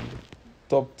 exceptional,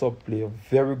 top player,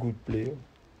 very good player.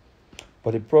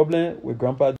 But the problem with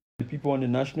Grandpa Do, the people on the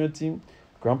national team,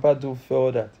 Grandpa Do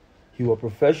felt that he was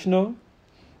professional,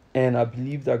 and I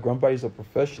believe that Grandpa is a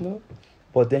professional,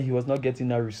 but then he was not getting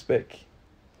that respect.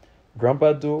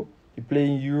 Grandpa Do, he play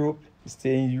in Europe, he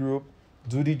stay in Europe.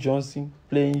 Dudy Johnson,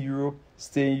 play in Europe,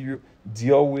 stay in Europe.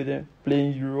 Dior Witten, play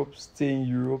in Europe, stay in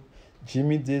Europe.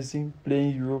 Jimmy Dazing, play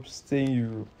in Europe, stay in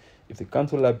Europe. If they come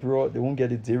to Liberia, they won't get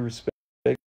the day respect.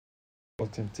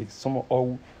 Authentic. Some of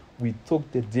all we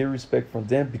took the day respect from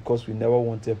them because we never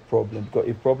wanted a problem. Because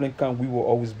if problem comes, we will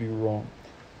always be wrong.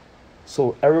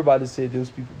 So everybody say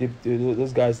those people,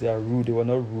 those guys, they are rude. They were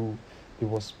not rude. They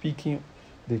were speaking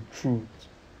the truth.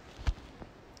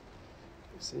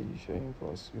 Say you show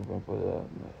impulse, you can put that.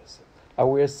 I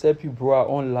will accept you, bro. I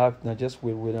won't laugh. Now just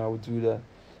wait. I will do that.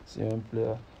 See,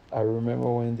 player. I remember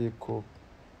when they cook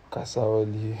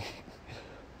cassawoli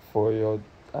for your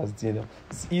as dinner.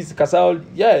 It's easy, cassawoli.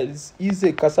 Yeah, it's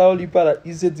easy. Cassawoli, but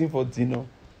easy thing for dinner.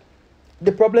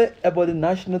 The problem about the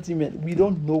national team, we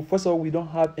don't know. First of all, we don't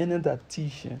have any of that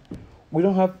teaching. We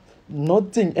don't have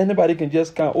nothing. Anybody can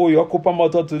just come. Oh, you're Copa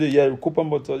Motor today. Yeah, Copa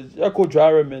Motor. You're Coach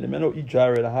Jare, man. The man don't eat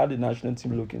Jare. How the national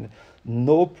team looking?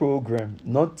 No program.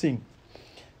 Nothing.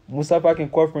 Mustafa can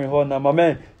call from home now. My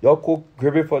man, y'all cook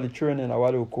gravy for the children and I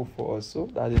want to cook for us. So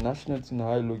that the national team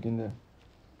how you looking there.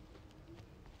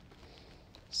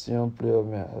 Young player,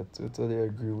 man, I totally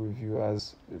agree with you.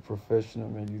 As a professional,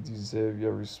 man, you deserve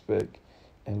your respect.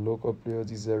 And local players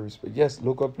deserve respect. Yes,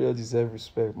 local players deserve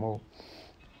respect more.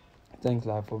 Thanks,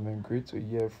 Laffor, man. Great to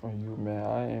hear from you, man.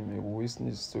 I am a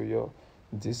witness to your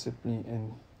discipline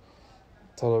and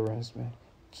tolerance, man.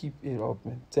 Keep it up,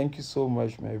 man. Thank you so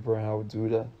much, man, Brian. I will do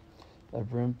that.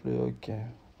 Liberian player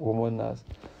can womanize.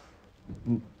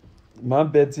 Man,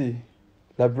 Betty.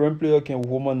 Liberian player can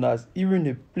womanize. Even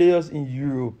the players in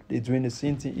Europe, they're doing the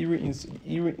same thing. Even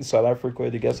in South Africa,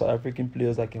 they get South African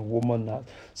players that can womanize.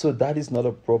 So that is not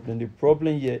a problem. The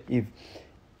problem here,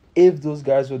 if those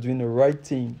guys were doing the right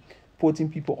thing, putting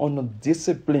people on a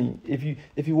discipline. If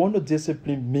you want to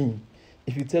discipline me,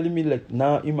 if you're telling me like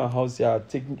now in my house, yeah, I'm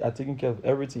taking care of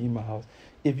everything in my house.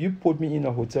 If you put me in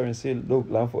a hotel and say, look,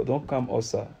 Laffor, don't come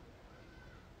outside.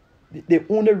 The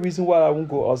only reason why I won't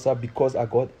go outside because I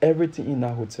got everything in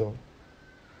that hotel.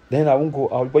 Then I won't go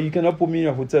out. But you cannot put me in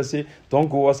a hotel and say, don't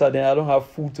go outside, then I don't have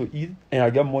food to eat and I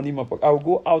get money in my pocket. I will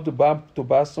go out to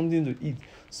buy something to eat.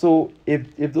 So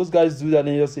if those guys do that,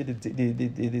 then you say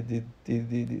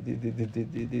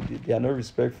they are not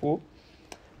respectful.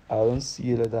 I don't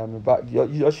see it like that, man. But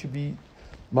you should be,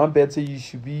 man, better you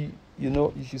should be,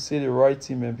 you should say the right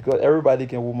thing, man, because everybody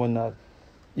can womanize.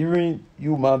 Even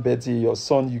you, man, Betty, your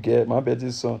son, you get man,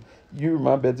 Betty's son. You,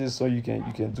 man, Betty's son, you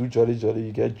can do jolly.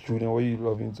 You get Julian, what you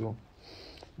love him to.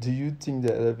 Do you think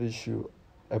the LFA should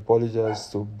apologize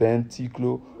to Ben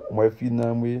Tiklo, Murphy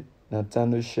Namwe,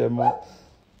 Nathaniel Sherman?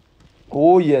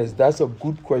 Oh yes, that's a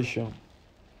good question.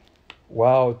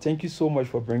 Wow, thank you so much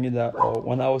for bringing that up.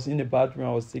 When I was in the bathroom,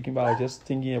 I was thinking about, I was just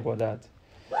thinking about that.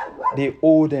 They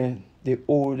owe them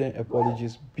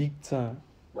apologies big time.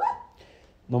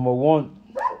 Number one,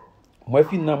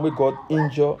 Murphy Namwe got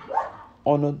injured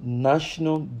on a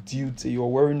national duty. You're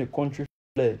wearing the country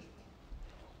flag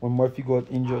when Murphy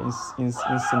got injured in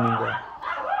Senegal.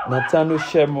 Nathaniel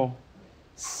Sherman,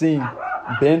 same.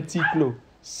 Ben Tiklo,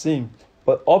 same.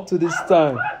 But up to this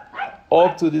time, I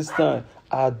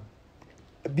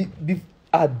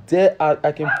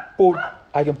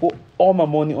can put all my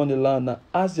money on the line now.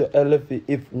 Ask your LFA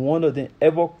if one of them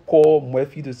ever call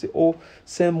Murphy to say, oh,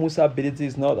 Sam Musa Bedete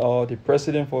is not the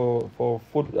president for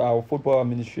our football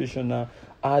administration now.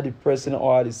 Are the president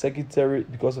or the secretary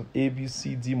because of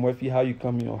ABCD Murphy, how you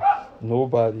coming on?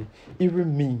 Nobody.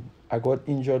 Even me, I got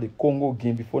injured the Congo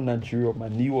game before Nigeria. My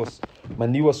knee was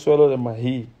swallowed in my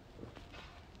head.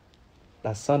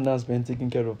 That Sundance been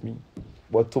taking care of me.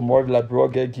 But tomorrow, Liberia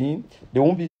get game, they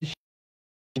won't be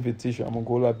invitation. I'm gonna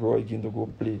go Liberia again to go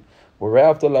play. But right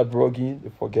after Liberia game,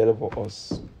 they forget about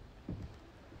us.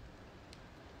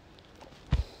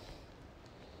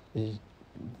 They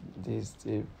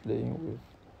stay playing with.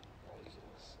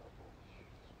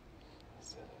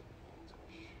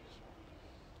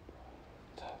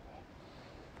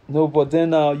 No, but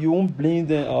then you won't blame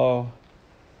them.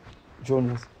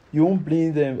 Jonas. You won't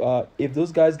blame them. If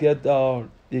those guys get the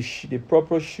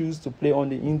proper shoes to play on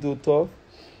the indoor turf,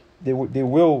 they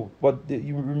will. But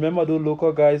you remember those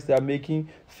local guys that are making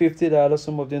 $50,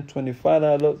 some of them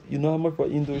 $25. You know how much for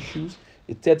indoor shoes?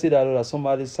 It's $30 at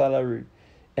somebody's salary,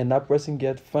 and that person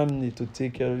get family to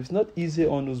take care of. It's not easy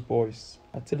on those boys.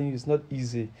 I'm telling you, it's not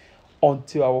easy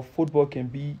until our football can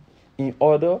be in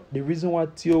order. The reason why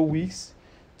Theo Weeks,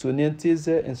 Tony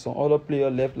Teze, and some other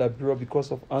player left Liberia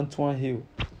because of Antoine Hill.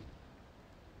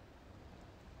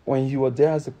 When he was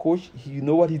there as a coach, you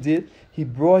know what he did? He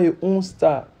brought his own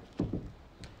star.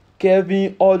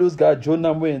 Kevin, all those guys, Joe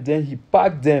Namwe, and then he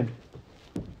packed them.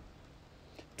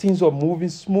 Things were moving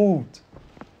smooth.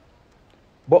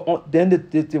 But then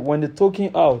when they're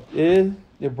talking out, they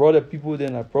brought the people,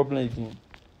 then a problem again.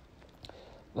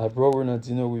 Like, bro,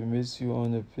 Ronaldinho, we miss you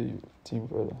on the team,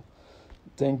 brother.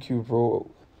 Thank you, bro.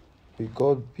 We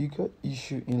got bigger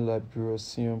issue in Liberia,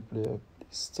 senior player.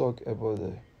 Let's talk about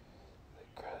the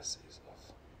crisis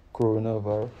of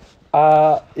coronavirus.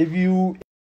 If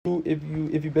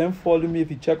you've been following me, if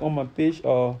you check on my page,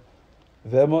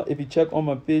 Verma, if you check on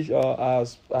my page, I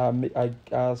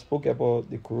spoke about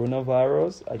the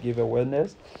coronavirus. I gave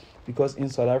awareness because in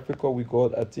South Africa we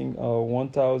got, I think,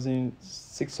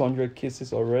 1,600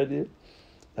 cases already.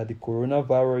 That the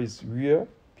coronavirus is real.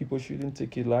 People shouldn't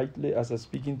take it lightly. As I'm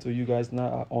speaking to you guys now,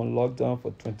 are on lockdown for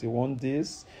 21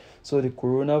 days. So the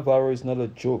coronavirus is not a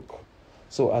joke.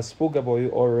 So I spoke about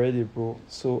it already, bro.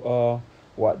 So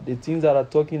what the things that I'm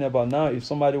talking about now, if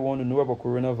somebody want to know about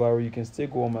coronavirus, you can still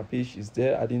go on my page. It's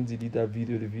there. I didn't delete that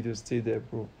video. The video stay there,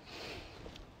 bro.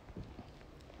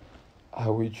 I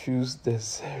will choose the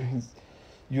series.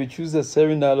 You choose the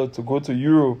 $7 to go to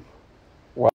Europe.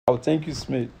 Wow, thank you,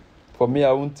 Smith. For me,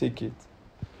 I won't take it.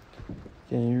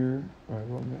 Can you?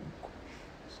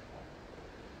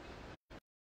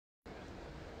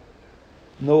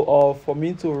 No, for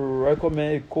me to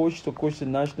recommend a coach to coach the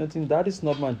national team, that is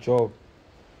not my job.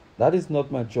 That is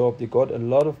not my job. They got a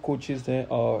lot of coaches there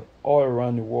all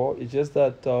around the world. It's just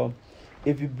that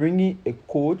if you bring in a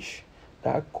coach,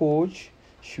 that coach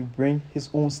should bring his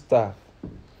own staff.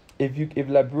 If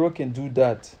Liberia can do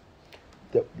that,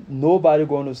 nobody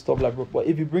going to stop Liberia. But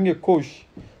if you bring a coach,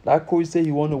 that coach say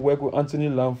he want to work with Anthony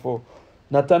Laffor,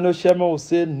 Nathaniel Sherman will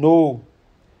say no.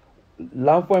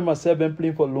 Laffor and myself been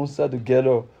playing for Lone Star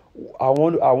together. I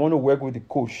want to work with the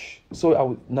coach.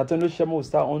 So Nathaniel Sherman will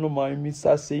start undermining me,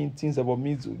 start saying things about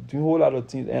me, doing a whole lot of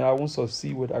things, and I won't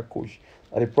succeed with that coach.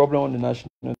 The problem on the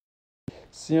national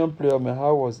senior player, man,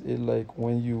 how was it like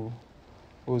when you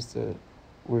hosted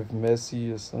with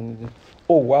Messi or something?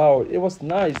 Oh wow, it was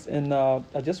nice, and I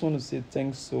just want to say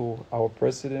thanks to our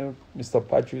president, Mr.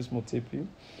 Patrice Motepi,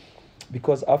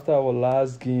 because after our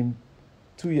last game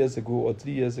 2 years ago or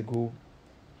 3 years ago,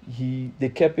 they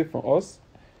kept it from us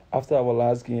after our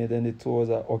last game, and then they told us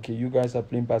that, okay, you guys are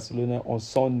playing Barcelona on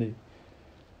Sunday.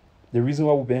 The reason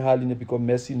why we've been handling it because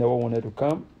Messi never wanted to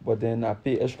come, but then I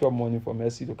paid extra money for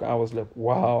Messi to come. I was like,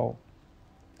 wow.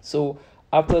 So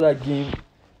after that game,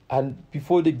 and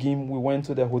before the game, we went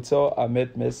to the hotel. I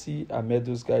met Messi. I met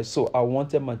those guys. So I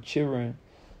wanted my children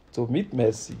to meet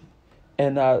Messi.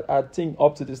 And I think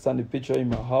up to this time, the picture in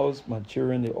my house, my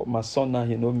children, my son now,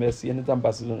 he know Messi. Anytime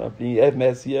Barcelona playing,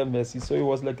 Messi, Messi. So it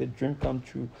was like a dream come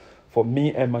true for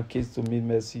me and my kids to meet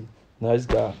Messi. Nice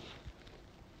guy.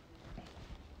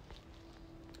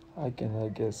 How can I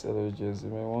get Cello jersey?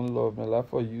 Man, one love, man.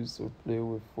 Laffor used to play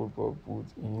with football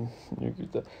boots in New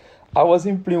Greater. I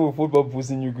wasn't playing with football boots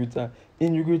in New Greater.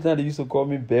 In New Greater, they used to call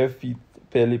me Barefeet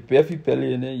Pele. Barefeet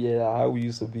Pele, and then, yeah, how we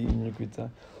used to be in New Greater.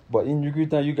 But in New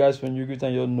Greater, you guys from New Greater,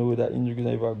 you know that in New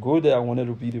Greater, if I go there, I wanted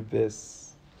to be the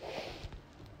best.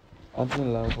 Anthony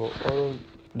Laffor, all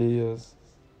players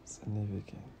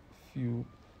significant. Few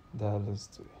dollars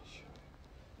to ensure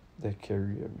their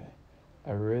career, man.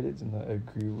 I really do not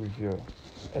agree with your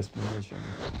explanation.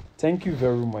 Thank you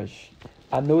very much.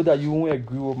 I know that you won't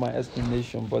agree with my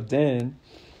explanation, but then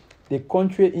the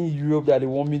country in Europe that they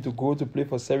want me to go to play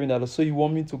for $7, so you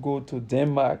want me to go to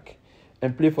Denmark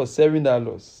and play for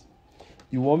 $7.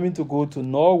 You want me to go to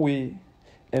Norway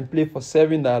and play for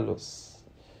 $7.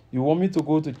 You want me to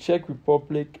go to Czech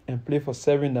Republic and play for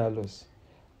 $7.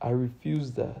 I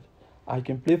refuse that. I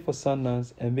can play for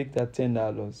Sundance and make that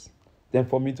 $10. Then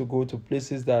for me to go to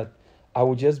places that I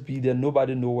will just be there,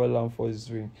 nobody know what Laffor is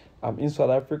doing. I'm in South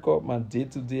Africa, my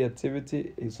day-to-day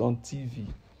activity is on TV.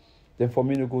 Then for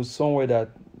me to go somewhere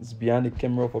that is behind the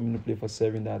camera for me to play for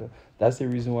 $7, that's the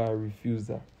reason why I refuse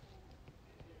that.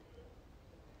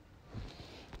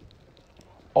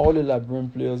 All the Liberian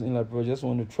players in Liberia just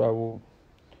want to travel.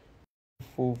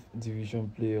 4th division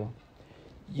player.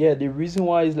 Yeah, the reason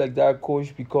why it's like that,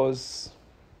 coach, because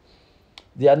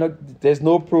there's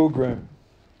no program.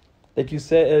 Like you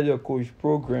said earlier, coach,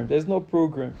 program. There's no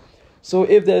program. So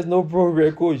if there's no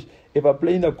program, coach, if I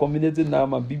play in a community now,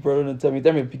 my big brother and tell me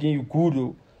picking you good.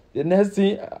 Oh. The next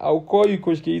thing I'll call you,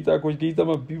 Coach Keita. Coach Keita,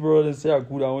 my big brother, and say how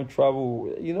good I want to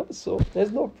travel. You know, so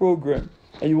there's no program.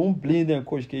 And you won't blame them,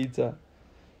 Coach Keita.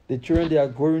 The children, they are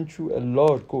going through a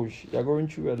lot, coach. They are going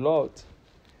through a lot.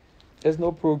 There's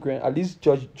no program. At least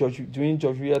during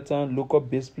George Weahtown, local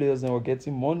base players, they were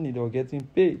getting money, they were getting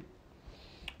paid.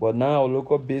 But now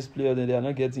local base players, they are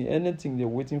not getting anything. They're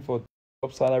waiting for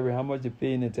top salary. How much they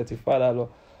pay in $35?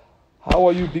 How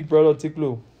are you, big brother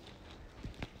Tiklo?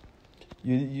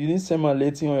 You didn't send my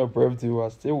lady on your birthday. I'm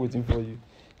still waiting for you.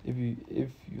 If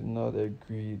you not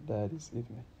agree, that is it,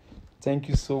 man. Thank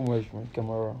you so much, man,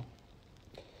 Camara.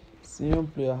 Senior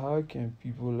player, how can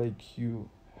people like you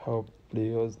help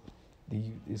players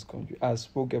leave this country? I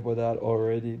spoke about that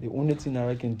already. The only thing that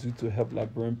I can do to help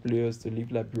Liberian players to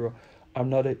leave Liberia, I'm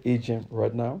not an agent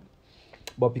right now,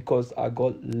 but because I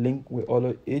got linked with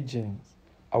other agents,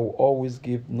 I will always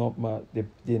give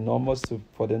the numbers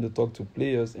for them to talk to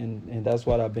players, and that's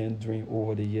what I've been doing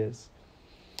over the years.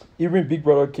 Even Big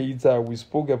Brother Keita, we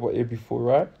spoke about it before,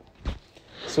 right?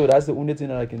 So that's the only thing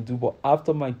that I can do. But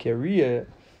after my career,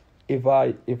 if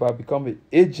I become an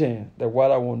agent, that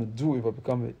what I want to do, if I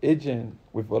become an agent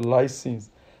with a license,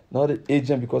 not an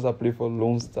agent because I play for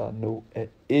Lone Star, no, an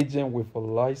agent with a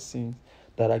license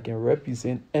that I can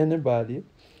represent anybody,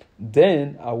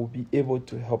 then I will be able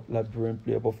to help Liberian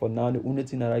players. But for now, the only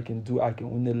thing that I can do, I can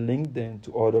only link them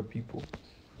to other people.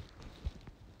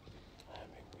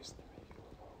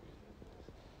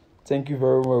 Thank you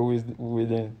very much,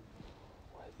 William.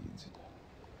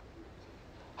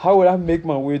 How would I make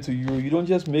my way to Europe? You don't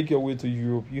just make your way to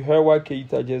Europe. You heard what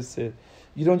Keita just said.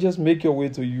 You don't just make your way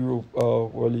to Europe,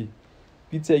 Wally.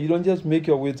 Peter, you don't just make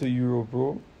your way to Europe,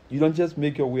 bro. You don't just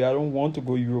make your way. I don't want to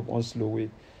go Europe on slow way.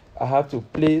 I have to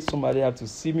play. Somebody have to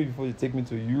see me before they take me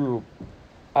to Europe.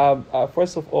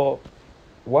 First of all,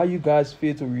 why you guys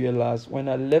fail to realize when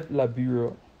I left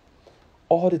Liberia,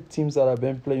 all the teams that I've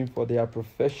been playing for, they are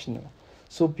professional.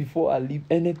 So before I leave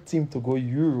any team to go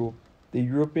Europe, the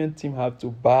European team have to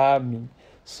buy me.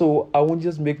 So I won't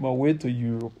just make my way to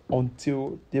Europe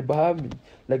until they buy me.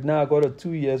 Like now I got a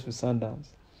 2 years with Sundowns.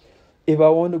 If I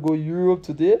want to go Europe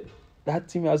today, that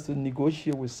team has to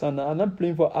negotiate with Sundowns. I'm not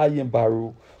playing for Ian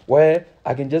Barrow, where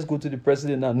I can just go to the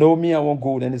president now. No, me, I won't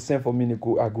go. Then they send for me to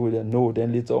go. I go there. No,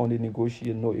 then later on they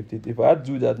negotiate. No, if I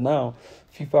do that now,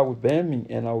 FIFA will ban me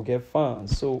and I will get fined.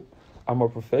 So I'm a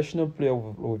professional player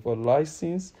with a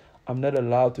license. I'm not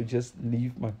allowed to just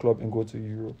leave my club and go to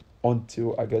Europe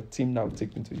until I get a team that will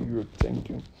take me to Europe. Thank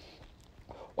you.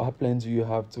 What plans do you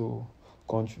have to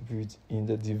contribute in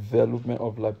the development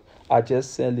of life? I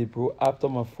just said it, bro. After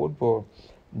my football,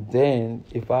 then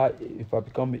if I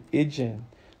become an agent,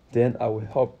 then I will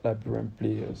help Liberian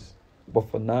players. But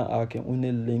for now, I can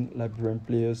only link Liberian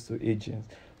players to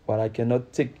agents. But I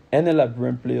cannot take any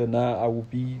Liberian player now.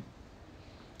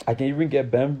 I can even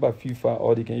get banned by FIFA,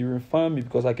 or they can even fine me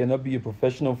because I cannot be a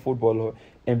professional footballer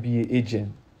and be an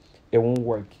agent. It won't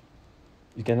work.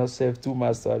 You cannot serve two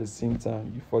masters at the same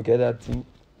time. You forget that thing.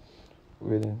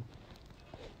 Really.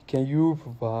 Can you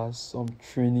provide some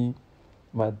training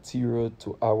material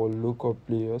to our local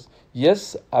players?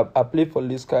 Yes, I play for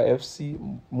Liska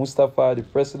FC. Mustafa, the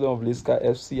president of Liska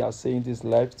FC, are saying this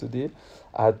live today.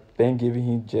 I've been giving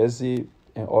him jersey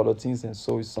and other things, and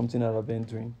so it's something that I've been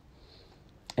doing.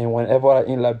 And whenever I'm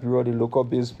in Liberia, the local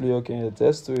base player can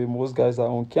attest to it. Most guys are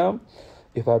on camp.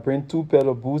 If I bring 2 pair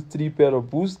of boots, 3 pair of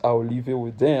boots, I will leave it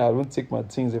with them. I don't take my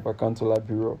things if I come to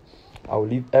Liberia. I will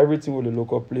leave everything with the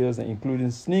local players, and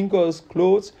including sneakers,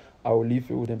 clothes. I will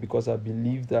leave it with them because I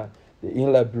believe that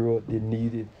in Liberia, they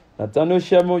need it. Nathaniel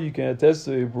Sherman, you can attest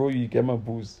to it, bro. You get my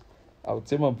boost. I'll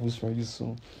take my boost from you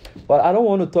soon. But I don't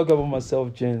want to talk about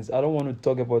myself, Jens. I don't want to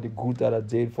talk about the good that I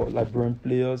did for Liberian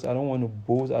players. I don't want to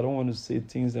boast. I don't want to say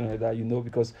things like that,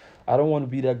 because I don't want to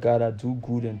be that guy that do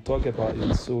good and talk about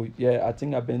it. So, yeah, I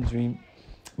think I've been doing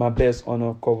my best on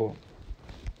a cover.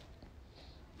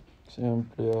 Same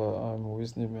player, I'm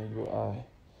listening, man. You are.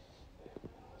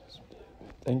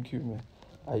 Thank you, man.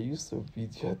 I used to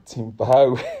beat your team by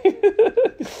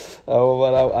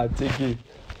However, I take it.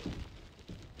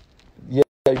 Yeah,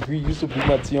 I agree. You used to beat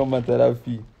my team on my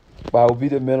therapy. But I'll be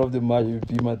the man of the match if you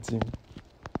beat my team.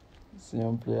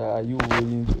 Same player, are you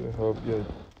willing to help your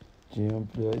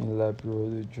GM player in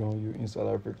Liberia to join you in South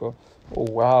Africa? Oh,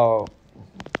 wow.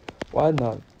 Why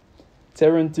not?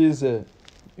 Terrence is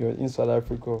you're in South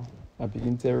Africa. I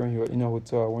begin Terrence, you're in a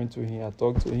hotel. I went to him. I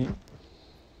talked to him.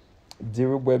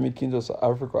 David Webmy Kings of South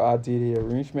Africa, I did the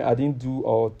arrangement. I didn't do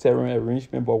a terrain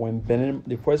arrangement, but when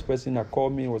the first person that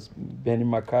called me was Benny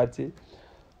McCarthy,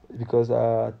 because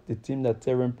the team that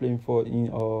Terran playing for in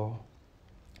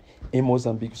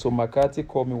Mozambique. So McCarthy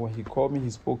called me. When he called me, he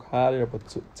spoke highly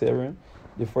about Terran.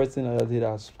 The first thing that I did,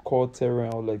 I called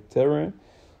Terran. I was like, Terran,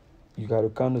 you got to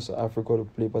come to South Africa to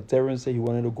play. But Terran said he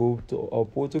wanted to go to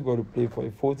Portugal to play for a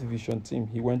 4th division team.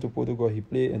 He went to Portugal, he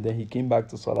played, and then he came back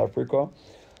to South Africa.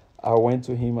 I went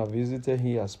to him, I visited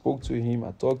him, I spoke to him,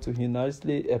 I talked to him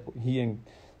nicely. He and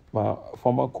my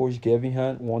former coach, Gavin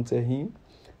Hunt, wanted him.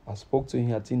 I spoke to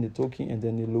him, I think they took him, and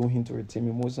then they loaned him to a team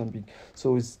in Mozambique.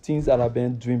 So it's things that I've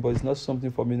been doing, but it's not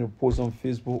something for me to post on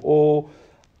Facebook. Oh,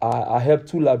 I helped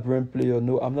 2 Liberian players.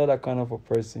 No, I'm not that kind of a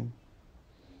person.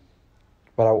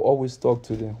 But I will always talk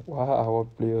to them. Why are our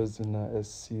players in the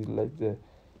SC like the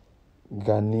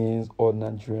Ghanaians or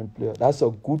Nigerian players? That's a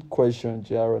good question,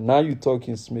 Jared. Now you're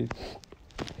talking, Smith.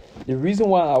 The reason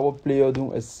why our players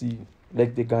don't SC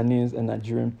like the Ghanaians and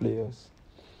Nigerian players,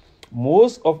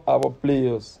 most of our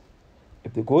players,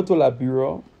 if they go to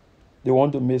Liberia, they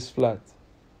want to miss flat.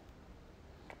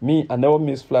 Me, I never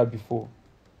missed flat before.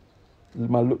 The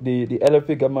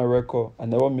LFA got my record. I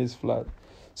never missed flat.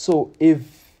 So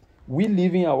if we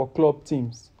leaving our club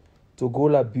teams to go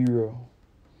Liberia,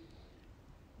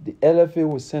 the LFA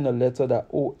will send a letter that,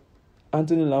 oh,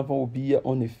 Anthony Laffor will be here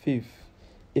on the 5th.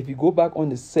 If you go back on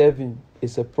the 7th,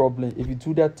 it's a problem. If you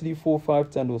do that 3, 4, 5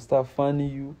 times, they'll start finding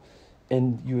you,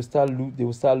 and they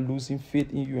will start losing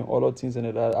faith in you and other things.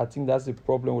 And I think that's the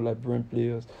problem with Liberian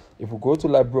players. If we go to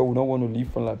Liberia, we don't want to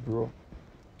leave from Liberia.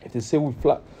 If they say we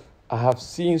flat, I have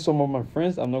seen some of my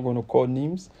friends, I'm not going to call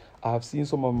names, I have seen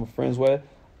some of my friends where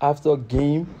after a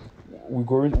game,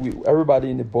 everybody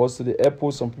in the bus to the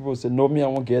airport, some people say, no, me, I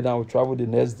won't get down, I'll travel the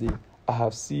next day. I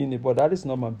have seen it, but that is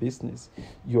not my business.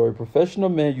 You're a professional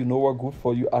man, you know what good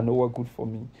for you, I know what good for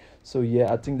me. So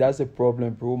yeah, I think that's a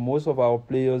problem, bro. Most of our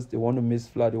players, they want to miss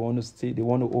flat, they want to stay, they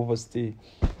want to overstay.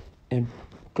 And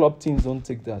club teams don't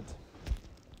take that.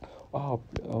 Wow,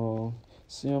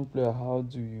 senior player, how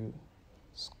do you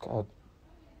scout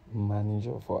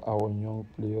manager for our young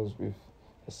players with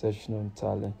exceptional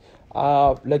talent?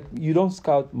 Like, you don't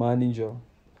scout manager.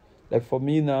 Like for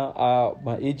me now,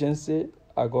 my agency,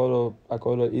 I got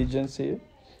an agency.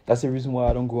 That's the reason why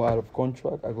I don't go out of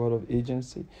contract. I go out of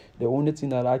agency. The only thing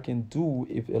that I can do,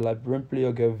 if a Liberian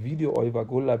player get a video, or if I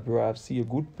go to Liberia, I see a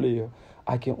good player,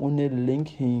 I can only link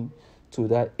him to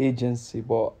that agency.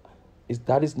 But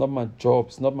that is not my job.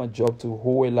 It's not my job to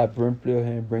hold a Liberian player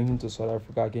here and bring him to South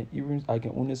Africa. I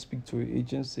can only speak to an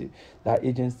agency. That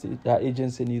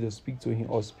agency need to speak to him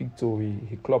or speak to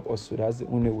his club also. That's the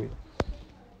only way.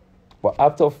 But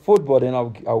after football, then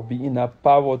I'll be in that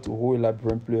power to hold a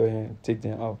Liberian player here and take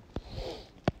them out.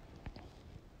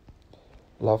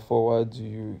 Laffor, why do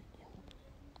you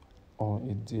on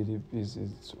a daily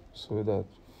basis so that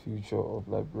future of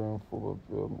Liberian football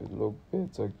player may look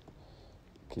better?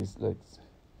 Case like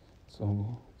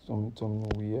Tommy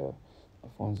Weir,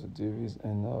 Alphonso Davies,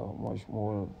 and much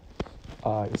more.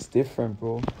 It's different,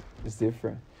 bro. It's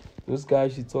different. Those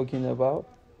guys you're talking about,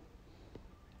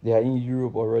 they are in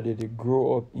Europe already. They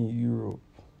grow up in Europe.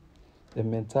 The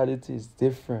mentality is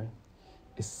different.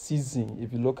 It's seasoned.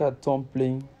 If you look at Tom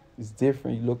playing, it's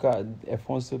different. You look at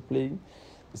Alfonso playing,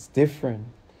 it's different.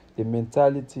 The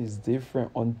mentality is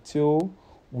different until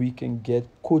we can get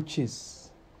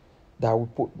coaches that will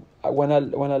put. When I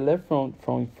left from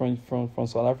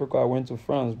South Africa, I went to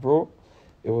France, bro.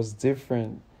 It was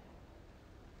different.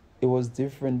 It was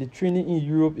different. The training in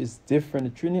Europe is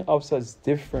different. The training outside is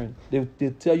different. They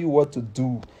tell you what to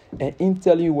do. And in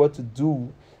telling you what to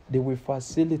do, they will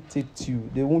facilitate you.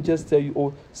 They won't just tell you,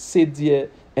 oh, sit there,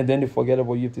 and then they forget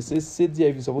about you. If they say sit there,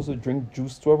 if you're supposed to drink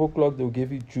juice, 12 o'clock, they'll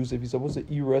give you juice. If you're supposed to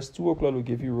eat rest, 2 o'clock, they'll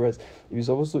give you rest. If you're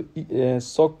supposed to eat,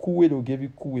 suck kuwe, they'll give you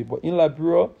kuwe. But in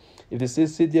Liberia, if they say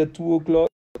sit there 2 o'clock,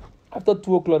 after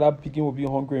 2 o'clock, that picking will be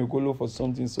hungry and go look for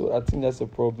something. So I think that's a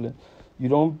problem.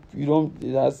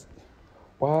 That's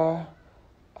why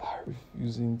are you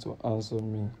refusing to answer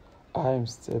me? I am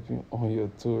stepping on your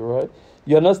toe, right?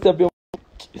 You're not stepping.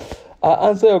 I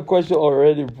answered your question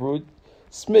already, bro.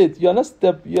 Smith, you're not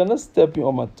stepping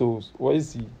on my toes. What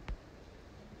is he?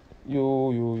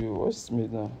 Yo. What's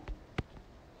Smith now?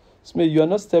 Smith, you're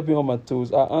not stepping on my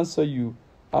toes. I answer you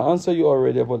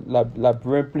already about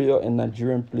Liberian player and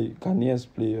Nigerian player, Ghanaian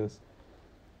players.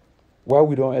 Why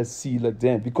we don't see like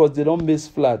them? Because they don't miss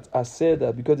flat. I said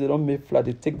that because they don't miss flat,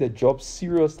 they take their job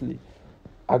seriously.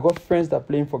 I got friends that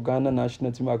playing for Ghana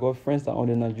national team. I got friends that on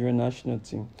the Nigerian national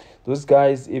team. Those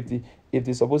guys, if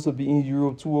they're supposed to be in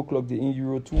Europe 2 o'clock, they're in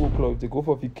Europe 2 o'clock. If they go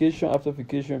for vacation, after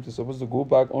vacation, if they're supposed to go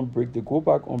back on break, they go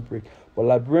back on break. But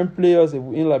Liberian players, if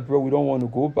we're in Liberia, we don't want to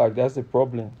go back. That's the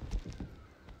problem.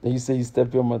 Then you say you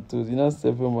stepping on my toes. You're not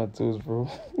stepping on my toes, bro.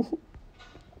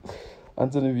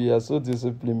 Anthony, we are so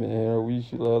disciplined, man. I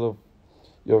wish a lot of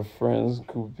your friends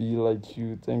could be like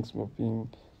you. Thanks for being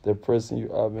the person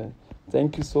you are, man.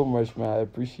 Thank you so much, man. I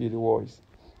appreciate the voice.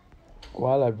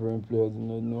 While Liberian players do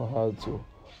not know how to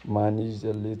manage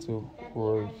their little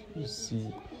world, you see,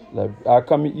 like I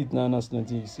come eat now, that's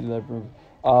nothing. You see, Liberian.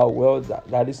 Well,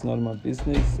 that is not my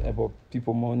business about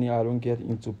people money. I don't get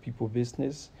into people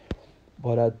business,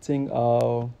 but I think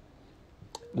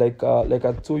like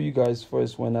I told you guys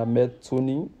first when I met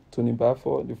Tony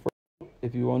Laffor,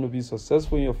 if you want to be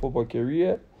successful in your football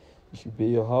career, you should pay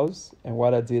your house. And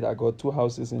what I did, I got 2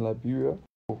 houses in Liberia.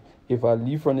 If I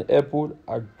leave from the airport,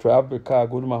 I drive the car, I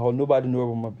go to my house, nobody knows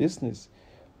about my business.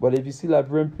 But if you see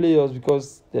Liberian players,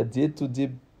 because they're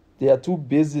day-to-day, they are too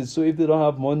busy. So if they don't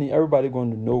have money, everybody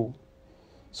going to know.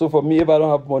 So for me, if I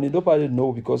don't have money, nobody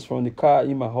know because from the car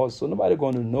in my house, so nobody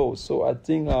going to know. So I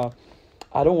think I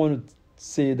don't want to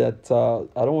say that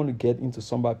I don't want to get into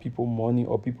people money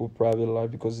or people private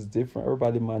life because it's different.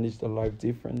 Everybody manage their life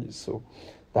differently. So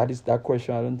that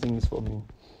question I don't think is for me.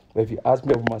 But if you ask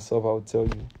me about myself, I'll tell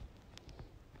you.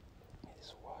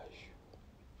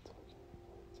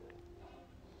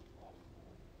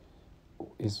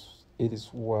 It is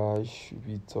why I should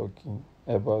be talking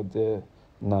about the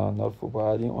not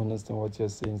football. I didn't understand what you're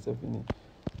saying, Stephanie.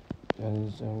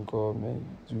 God, man,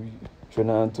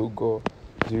 Trinanto God.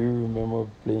 Do you remember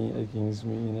playing against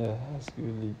me in a high school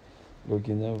league?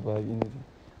 Looking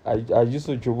at I used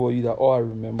to dribble you that all I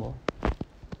remember.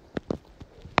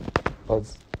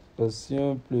 But the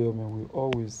senior player, man, we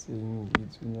always saying we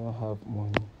do not have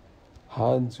money.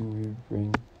 How do we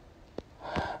bring?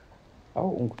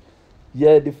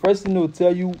 Yeah, the first thing they'll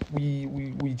tell you,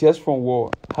 we just from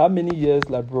war. How many years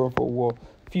Liberia for war?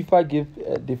 FIFA give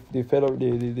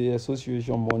the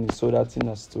association money, so that's in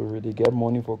a story. They get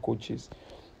money for coaches.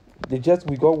 We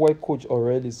got white coach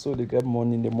already, so they get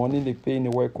money. The money they pay in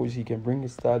the white coach, he can bring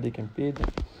his star, they can pay them.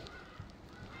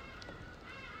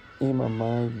 In my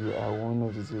mind, you are one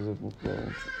of the disciplined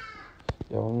players.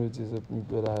 You are one of the disciplined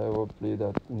players I ever played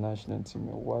at the national team.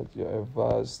 What your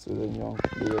advice to the young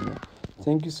player, man?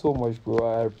 Thank you so much, bro.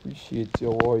 I appreciate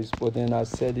your voice. But then I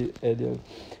said it earlier,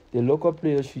 the local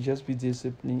players should just be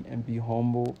disciplined and be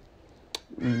humble.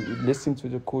 Listen to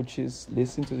the coaches,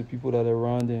 listen to the people that are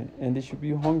around them, and they should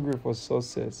be hungry for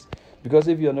success. Because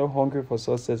if you're not hungry for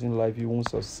success in life, you won't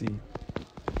succeed.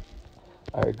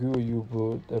 I agree with you,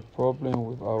 bro. The problem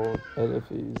with our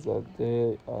LFA is that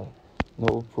there are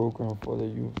no program for the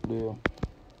youth player.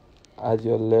 At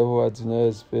your level, I do not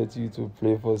expect you to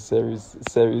play for series.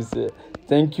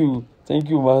 Thank you,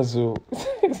 Mazo.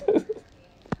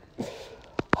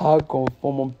 How come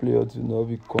former players do not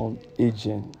become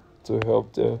agent to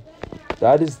help them?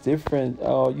 That is different.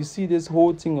 You see this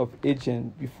whole thing of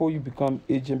agent. Before you become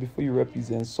agent, before you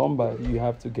represent somebody, you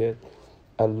have to get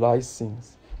a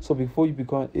license. So before you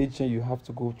become agent, you have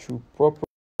to go through proper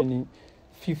training.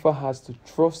 FIFA has to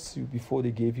trust you before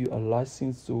they give you a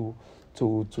license to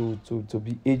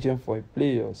be agent for a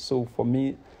player. So for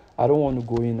me, I don't want to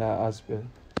go in that aspect.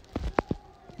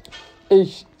 Hey,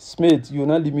 Smith, you will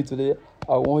not leave me today.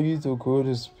 I want you to go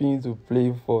to Spain to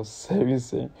play for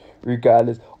Seven,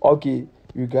 regardless. Okay,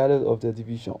 regardless of the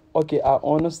division. Okay, I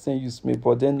understand you, Smith,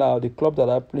 but then now the club that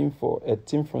I'm playing for, a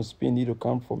team from Spain need to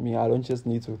come for me. I don't just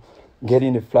need to get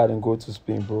in a flight and go to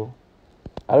Spain, bro.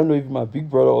 I don't know if my big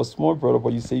brother or small brother,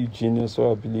 but you say you genius,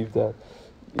 so I believe that.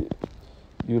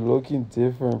 You're looking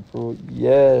different, bro.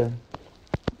 Yeah,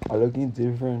 I'm looking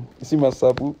different. You see my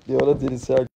sabu? The other day they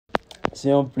said,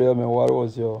 "Senior player, man, what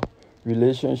was your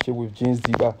relationship with James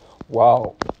Diba?"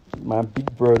 Wow, my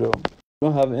big brother. We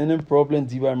don't have any problem,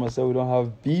 Diba and myself. We don't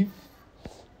have beef,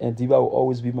 and Diba will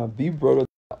always be my big brother.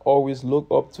 I always look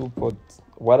up to, but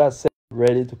what I said,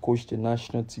 ready to coach the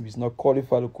national team. He's not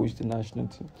qualified to coach the national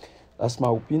team. That's my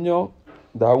opinion.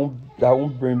 That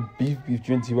won't bring beef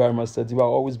between Diba and myself. Diba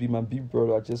will always be my big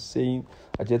brother. I just telling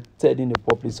the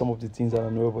public some of the things that I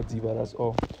know about Diba. That's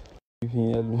all. Leave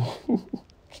him alone.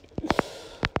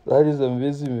 That is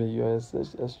amazing, man. You are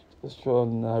such a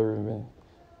extraordinary man.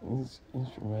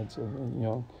 Instrumental, man.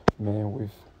 Young man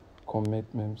with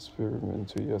commitment, spirit, man,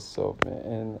 to yourself, man,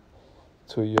 and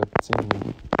to your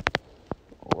team.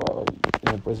 Wow,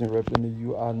 in the present representing,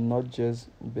 you are not just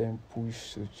being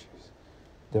pushed to chase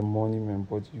the money, man,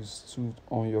 but you stood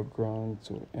on your ground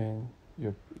to earn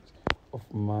your peace.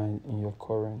 of mind in your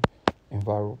current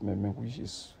environment, man, which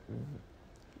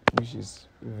is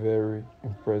very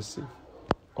impressive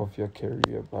of your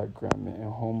career background, man,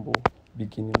 and humble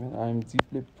beginning, man. I am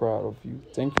deeply proud of you.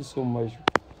 Thank you so much.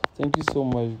 Thank you so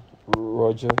much,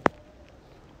 Roger.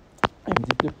 I'm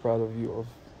deeply proud of you.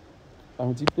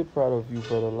 I'm deeply proud of you,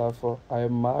 Brother Laffor. I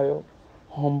admire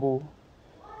humble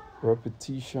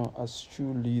reputation as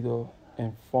true leader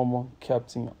and former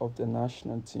captain of the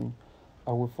national team.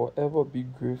 I will forever be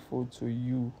grateful to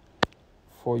you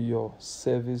for your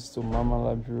service to Mama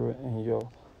Liberia and your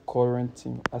current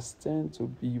team. I stand to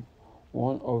be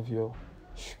one of your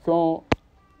strong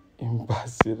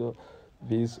ambassador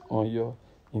based on your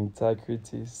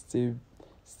integrity. Stay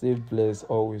blessed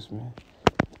always, man.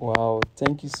 Wow,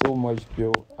 thank you so much,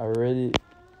 Bill.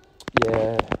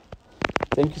 Yeah.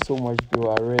 Thank you so much, Bill.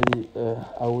 I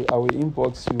will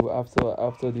inbox you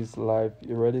after this live.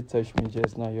 You really touched me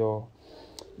just now.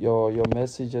 Your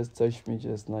message just touched me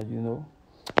just now.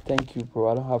 Thank you, bro.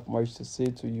 I don't have much to say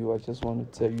to you. I just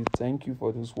want to tell you thank you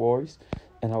for those words,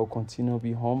 and I will continue to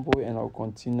be humble, and I will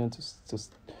continue to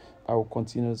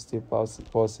stay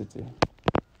positive.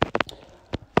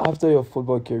 After your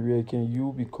football career, can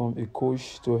you become a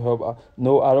coach to help?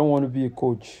 No, I don't want to be a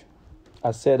coach.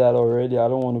 I said that already. I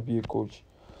don't want to be a coach.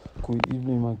 Good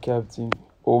evening, my captain.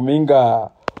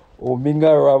 Ominga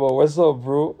Raba, what's up,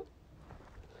 bro?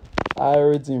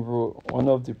 Everything, bro.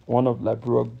 One of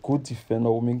Liberia good defender,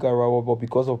 Ominga Raba, but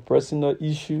because of personal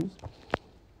issues,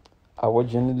 our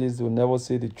journalists will never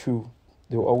say the truth.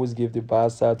 They will always give the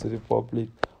bad side to the public.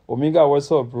 Ominga,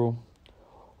 what's up, bro?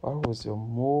 What was your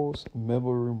most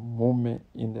memorable moment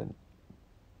in the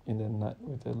night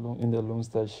in the Lone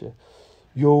Star share?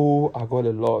 Yo, I got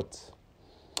a lot.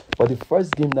 But the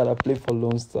first game that I played for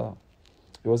Lone Star,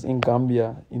 it was in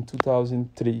Gambia in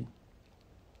 2003.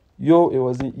 Yo, it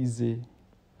wasn't easy.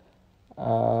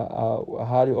 I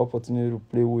had the opportunity to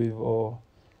play with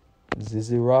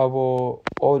Zizi Rabo,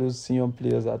 all those senior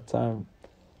players at the time.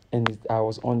 And I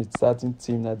was on the starting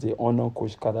team that they honor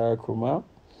Coach Kadara Krumah.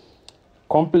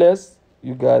 Complex,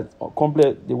 you guys,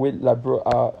 Complex, the way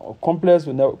Complex,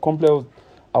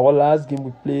 our last game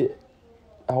we played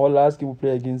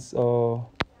against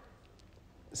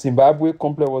Zimbabwe.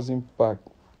 Complex was in back.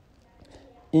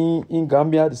 In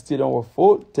Gambia, the stadium was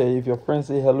full. If your friends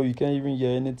say hello, you can't even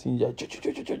hear anything. That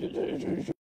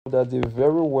did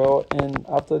very well, and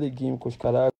after the game, Coach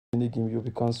Kadara in the game, you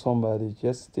become somebody.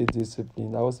 Just stay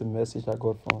disciplined. That was the message I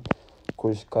got from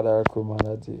Coach Kadara Krumah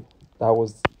that day. That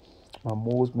was my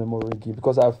most memorable game,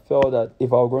 because I felt that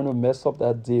if I were going to mess up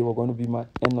that day, we're going to be my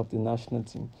end of the national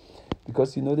team.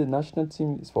 Because the national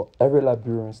team is for every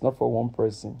Liberian, it's not for one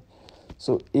person.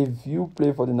 So if you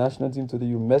play for the national team today,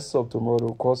 you mess up tomorrow,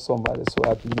 it'll cause somebody. So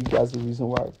I believe that's the reason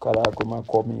why Kadara Krumah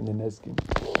called me in the next game.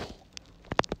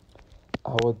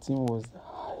 Our team was the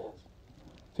highest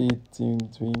paid team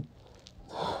between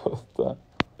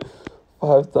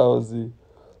 5,000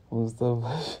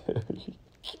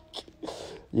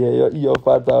 Yeah, your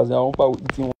 5,000. I won't buy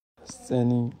eating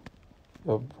sending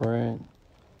your brand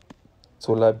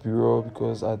to Liberia,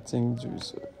 because I think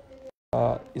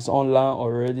it's online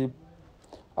already.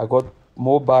 I got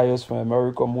more buyers from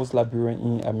America, most Liberian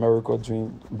in America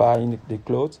buying the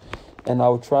clothes, and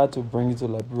I'll try to bring it to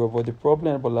Liberia. But the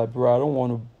problem about Liberia, I don't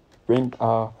want to bring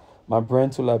my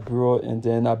brand to Liberia and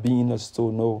then I be in a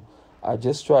store. No, I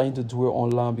just trying to do it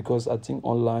online, because I think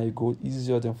online it goes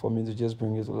easier than for me to just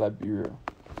bring it to Liberia.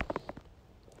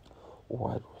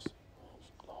 What was it?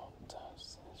 Long time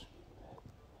since we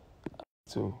met.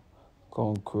 So,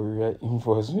 come Korea,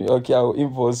 invoice me. Okay, I'll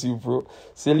invoice you, bro.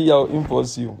 Silly, I'll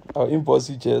invoice you. I'll invoice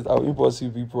you,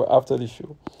 bro, after the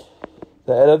show.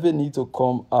 The LFA need to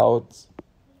come out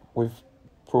with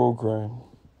program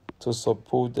to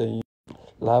support the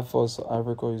Laffor South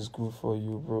Africa is good for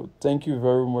you, bro. Thank you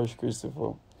very much,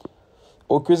 Christopher.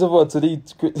 Oh, Christopher, today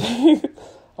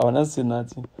I will not say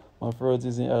nothing. My favorite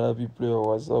is in LFA player.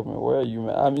 What's up, man? Where are you,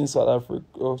 man? I'm in South Africa.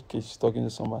 Okay, she's talking to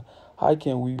somebody. How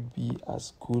can we be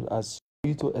as good as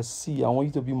you to exceed? I want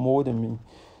you to be more than me.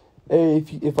 Hey,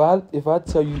 if I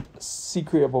tell you a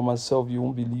secret about myself, you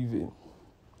won't believe it.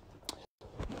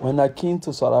 When I came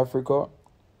to South Africa,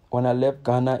 when I left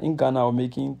Ghana, in Ghana I was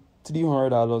making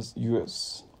 $300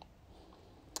 US.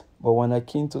 But when I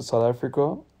came to South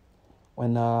Africa,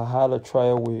 when I had a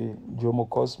trial with Jomo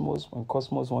Cosmos, when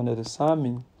Cosmos wanted to sign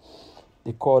me,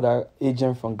 they called our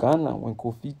agent from Ghana. When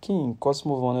Kofi came,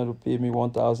 Cosmos wanted to pay me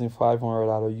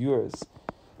 $1,500 US.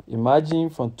 Imagine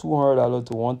from $200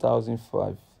 to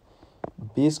 $1,500.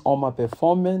 Based on my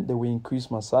performance, they will increase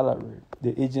my salary.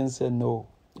 The agent said no.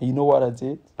 You know what I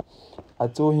did? I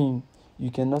told him, You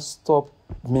cannot stop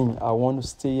me. I want to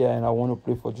stay here and I want to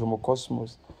play for Jomo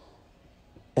Cosmos.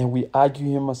 And we argue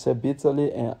him myself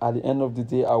bitterly, and at the end of the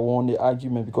day, I won the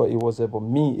argument because it was about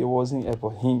me. It wasn't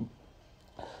about him.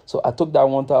 So I took that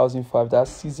 1,005. That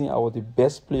season, I was the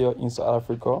best player in South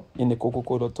Africa. In the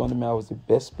Coca-Cola tournament, I was the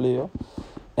best player.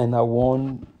 And I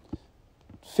won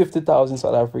 50,000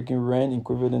 South African rand,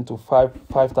 equivalent to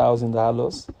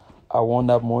 $5,000. I won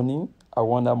that money.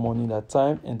 That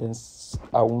time. And then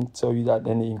I won't tell you that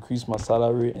then they increased my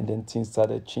salary, and then things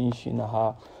started changing.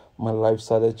 How my life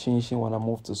started changing when I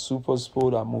moved to Super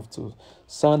Sport. I moved to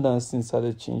Sundance, things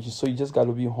started changing. So you just got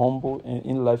to be humble. And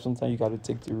in life, sometimes you got to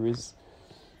take the risk.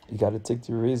 You got to take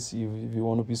the risk. If you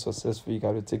want to be successful, you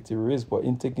got to take the risk. But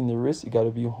in taking the risk, you got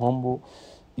to be humble.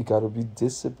 You got to be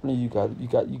disciplined. You got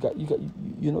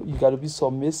to be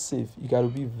submissive. You got to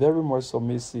be very much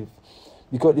submissive.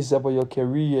 Because it's about your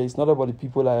career. It's not about the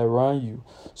people that are around you.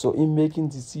 So in making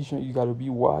decisions, you got to be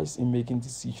wise in making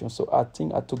decisions. So I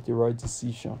think I took the right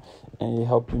decision, and it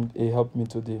helped me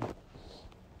today.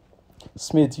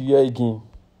 Smith, you here again.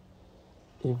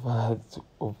 If I had to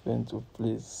open to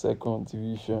play second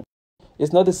division,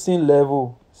 it's not the same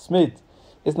level. Smith,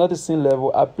 it's not the same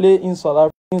level. I play in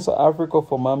South Africa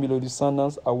for Mamelodi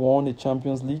Sundowns. I won the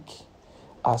Champions League.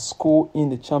 I scored in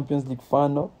the Champions League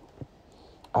final.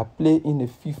 I played in the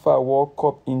FIFA World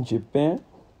Cup in Japan.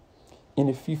 In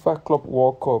the FIFA Club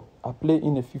World Cup. I played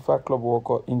in the FIFA Club World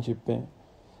Cup in Japan.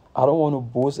 I don't want to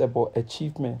boast about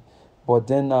achievement. But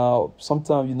then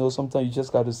sometimes you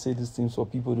just got to say these things for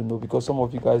people to know, because some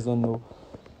of you guys don't know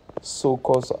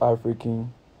so-called South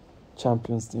African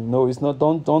champions team. No, it's not.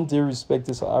 Don't disrespect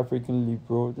the South African League,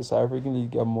 bro. The South African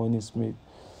League got money, Smith.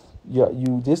 Yeah,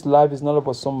 this life is not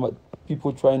about some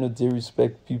people trying to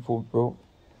disrespect people, bro.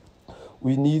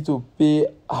 We need to pay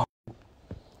our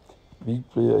big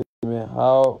player, man.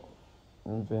 How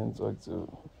I'm going to talk to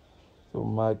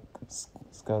Mike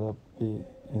Scalape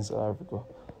in South Africa.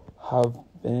 Have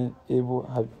been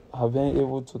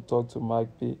able to talk to Mike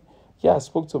P. Yeah, I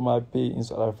spoke to Mike P in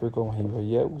South Africa when he was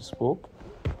here. We spoke.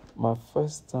 My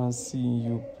first time seeing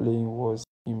you playing was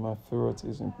in my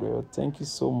favoritism player. Thank you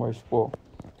so much, Paul.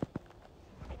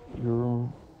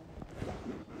 You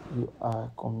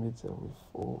are committed with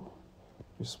full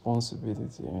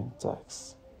responsibility and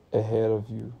tasks ahead of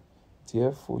you.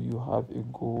 Therefore, you have a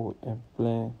goal and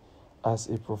plan as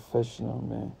a professional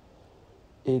man.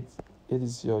 It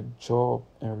is your job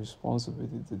and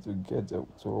responsibility to get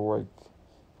to work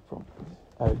properly.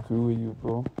 I agree with you,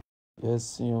 bro. Yes,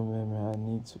 senior man.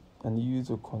 I need you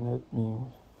to connect me.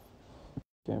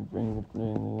 Can bring the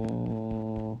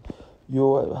plane.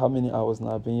 Yo, how many hours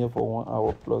now? I've been here for 1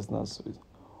 hour plus now. So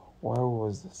why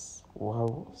was this? Why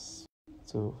was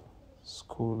to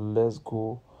school? Let's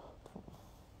go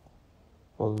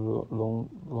for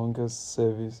longer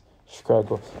service.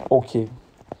 Chicago. Okay.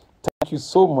 Thank you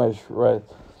so much. Right.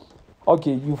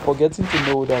 Okay, you forgetting to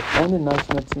know that on the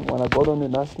national team, when I got on the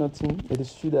national team, it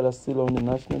is true that I'm still on the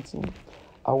national team.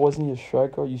 I wasn't a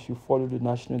striker. You should follow the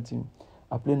national team.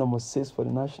 I play number 6 for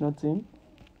the national team.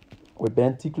 With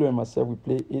Ben Tickler and myself, we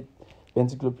play 8. Ben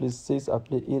Tickler plays 6, I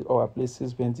play 8, or I play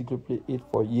 6, Ben Tickler play 8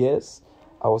 for years.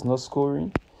 I was not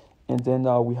scoring. And then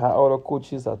we had other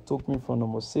coaches that took me from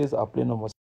number 6. I played number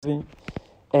 7.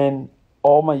 And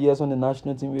all my years on the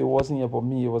national team, it wasn't about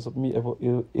me. It was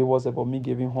about me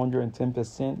giving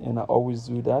 110%, and I always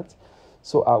do that.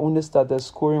 So I only started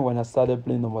scoring when I started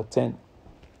playing number 10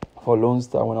 for Lone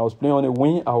Star. When I was playing on the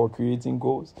wing, I was creating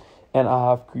goals. And I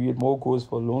have created more goals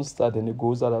for Lone Star than the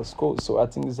goals that I scored. So I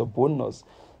think it's a bonus.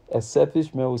 A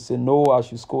selfish man would say, no, I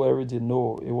should score every day.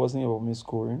 No, it wasn't about me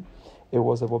scoring. It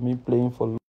was about me playing for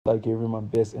Lone Star, giving my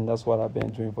best. And that's what I've been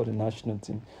doing for the national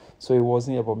team. So it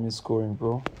wasn't about me scoring,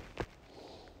 bro.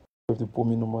 You have to put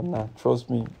me number 9. Trust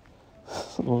me.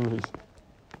 No worries.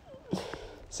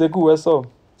 Seku, what's up?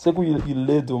 Seku, you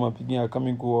late though, my picking. I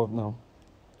can't go up now.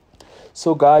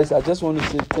 So guys, I just want to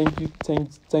say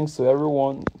thanks to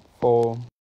everyone for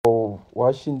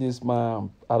watching this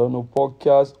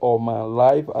podcast or my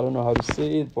live. I don't know how to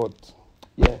say it, but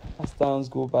yeah, as times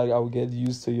go by, I will get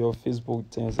used to your Facebook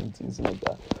things and things like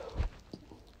that.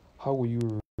 How will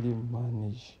you really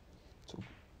manage to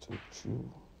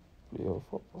true playoff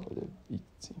for all the big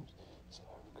teams?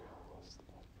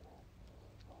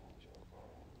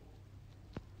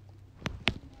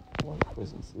 One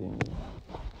person saying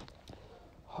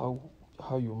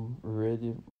how you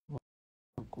ready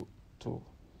to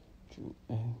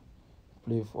and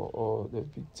play for all the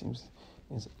big teams.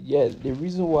 Yeah, the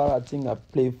reason why I think I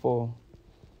play for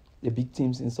the big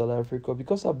teams in South Africa,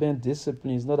 because I've been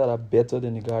disciplined. It's not that I'm better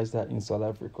than the guys that are in South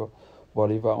Africa,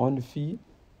 but if I'm on the field,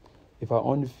 If I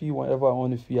on the field, whenever I'm on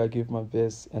the field, I give my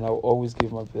best, and I will always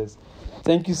give my best.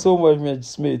 Thank you so much, man,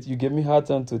 Smith. You gave me hard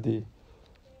time today.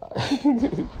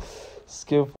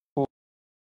 Skillful.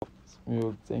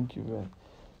 Thank you, man.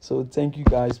 So thank you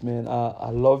guys, man. I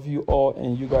love you all,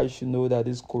 and you guys should know that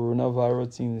this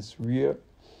coronavirus thing is real.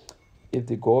 If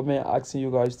the government asking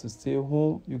you guys to stay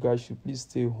home, you guys should please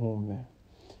stay home, man.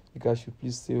 You guys should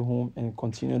please stay home and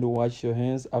continue to wash your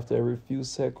hands. After every few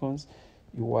seconds,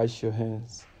 you wash your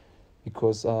hands,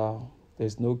 because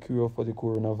there's no cure for the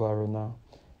coronavirus now,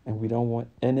 and we don't want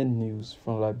any news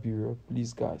from Liberia.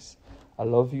 Please, guys, I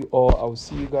love you all. I will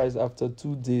see you guys after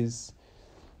 2 days.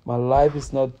 My life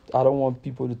is not, I don't want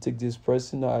people to take this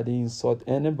personal. I didn't insult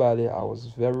anybody. I was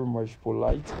very much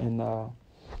polite, and I'll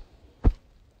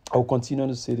continue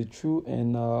to say the truth,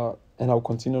 and I'll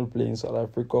continue to play in South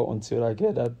Africa until I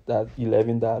get that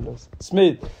 $11.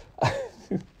 Smith.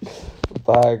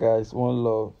 Bye, guys. One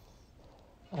love.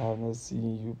 I have not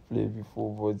seen you play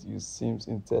before, but you seem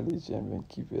intelligent, man.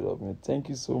 Keep it up, man. Thank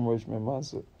you so much, man.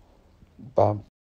 Bam.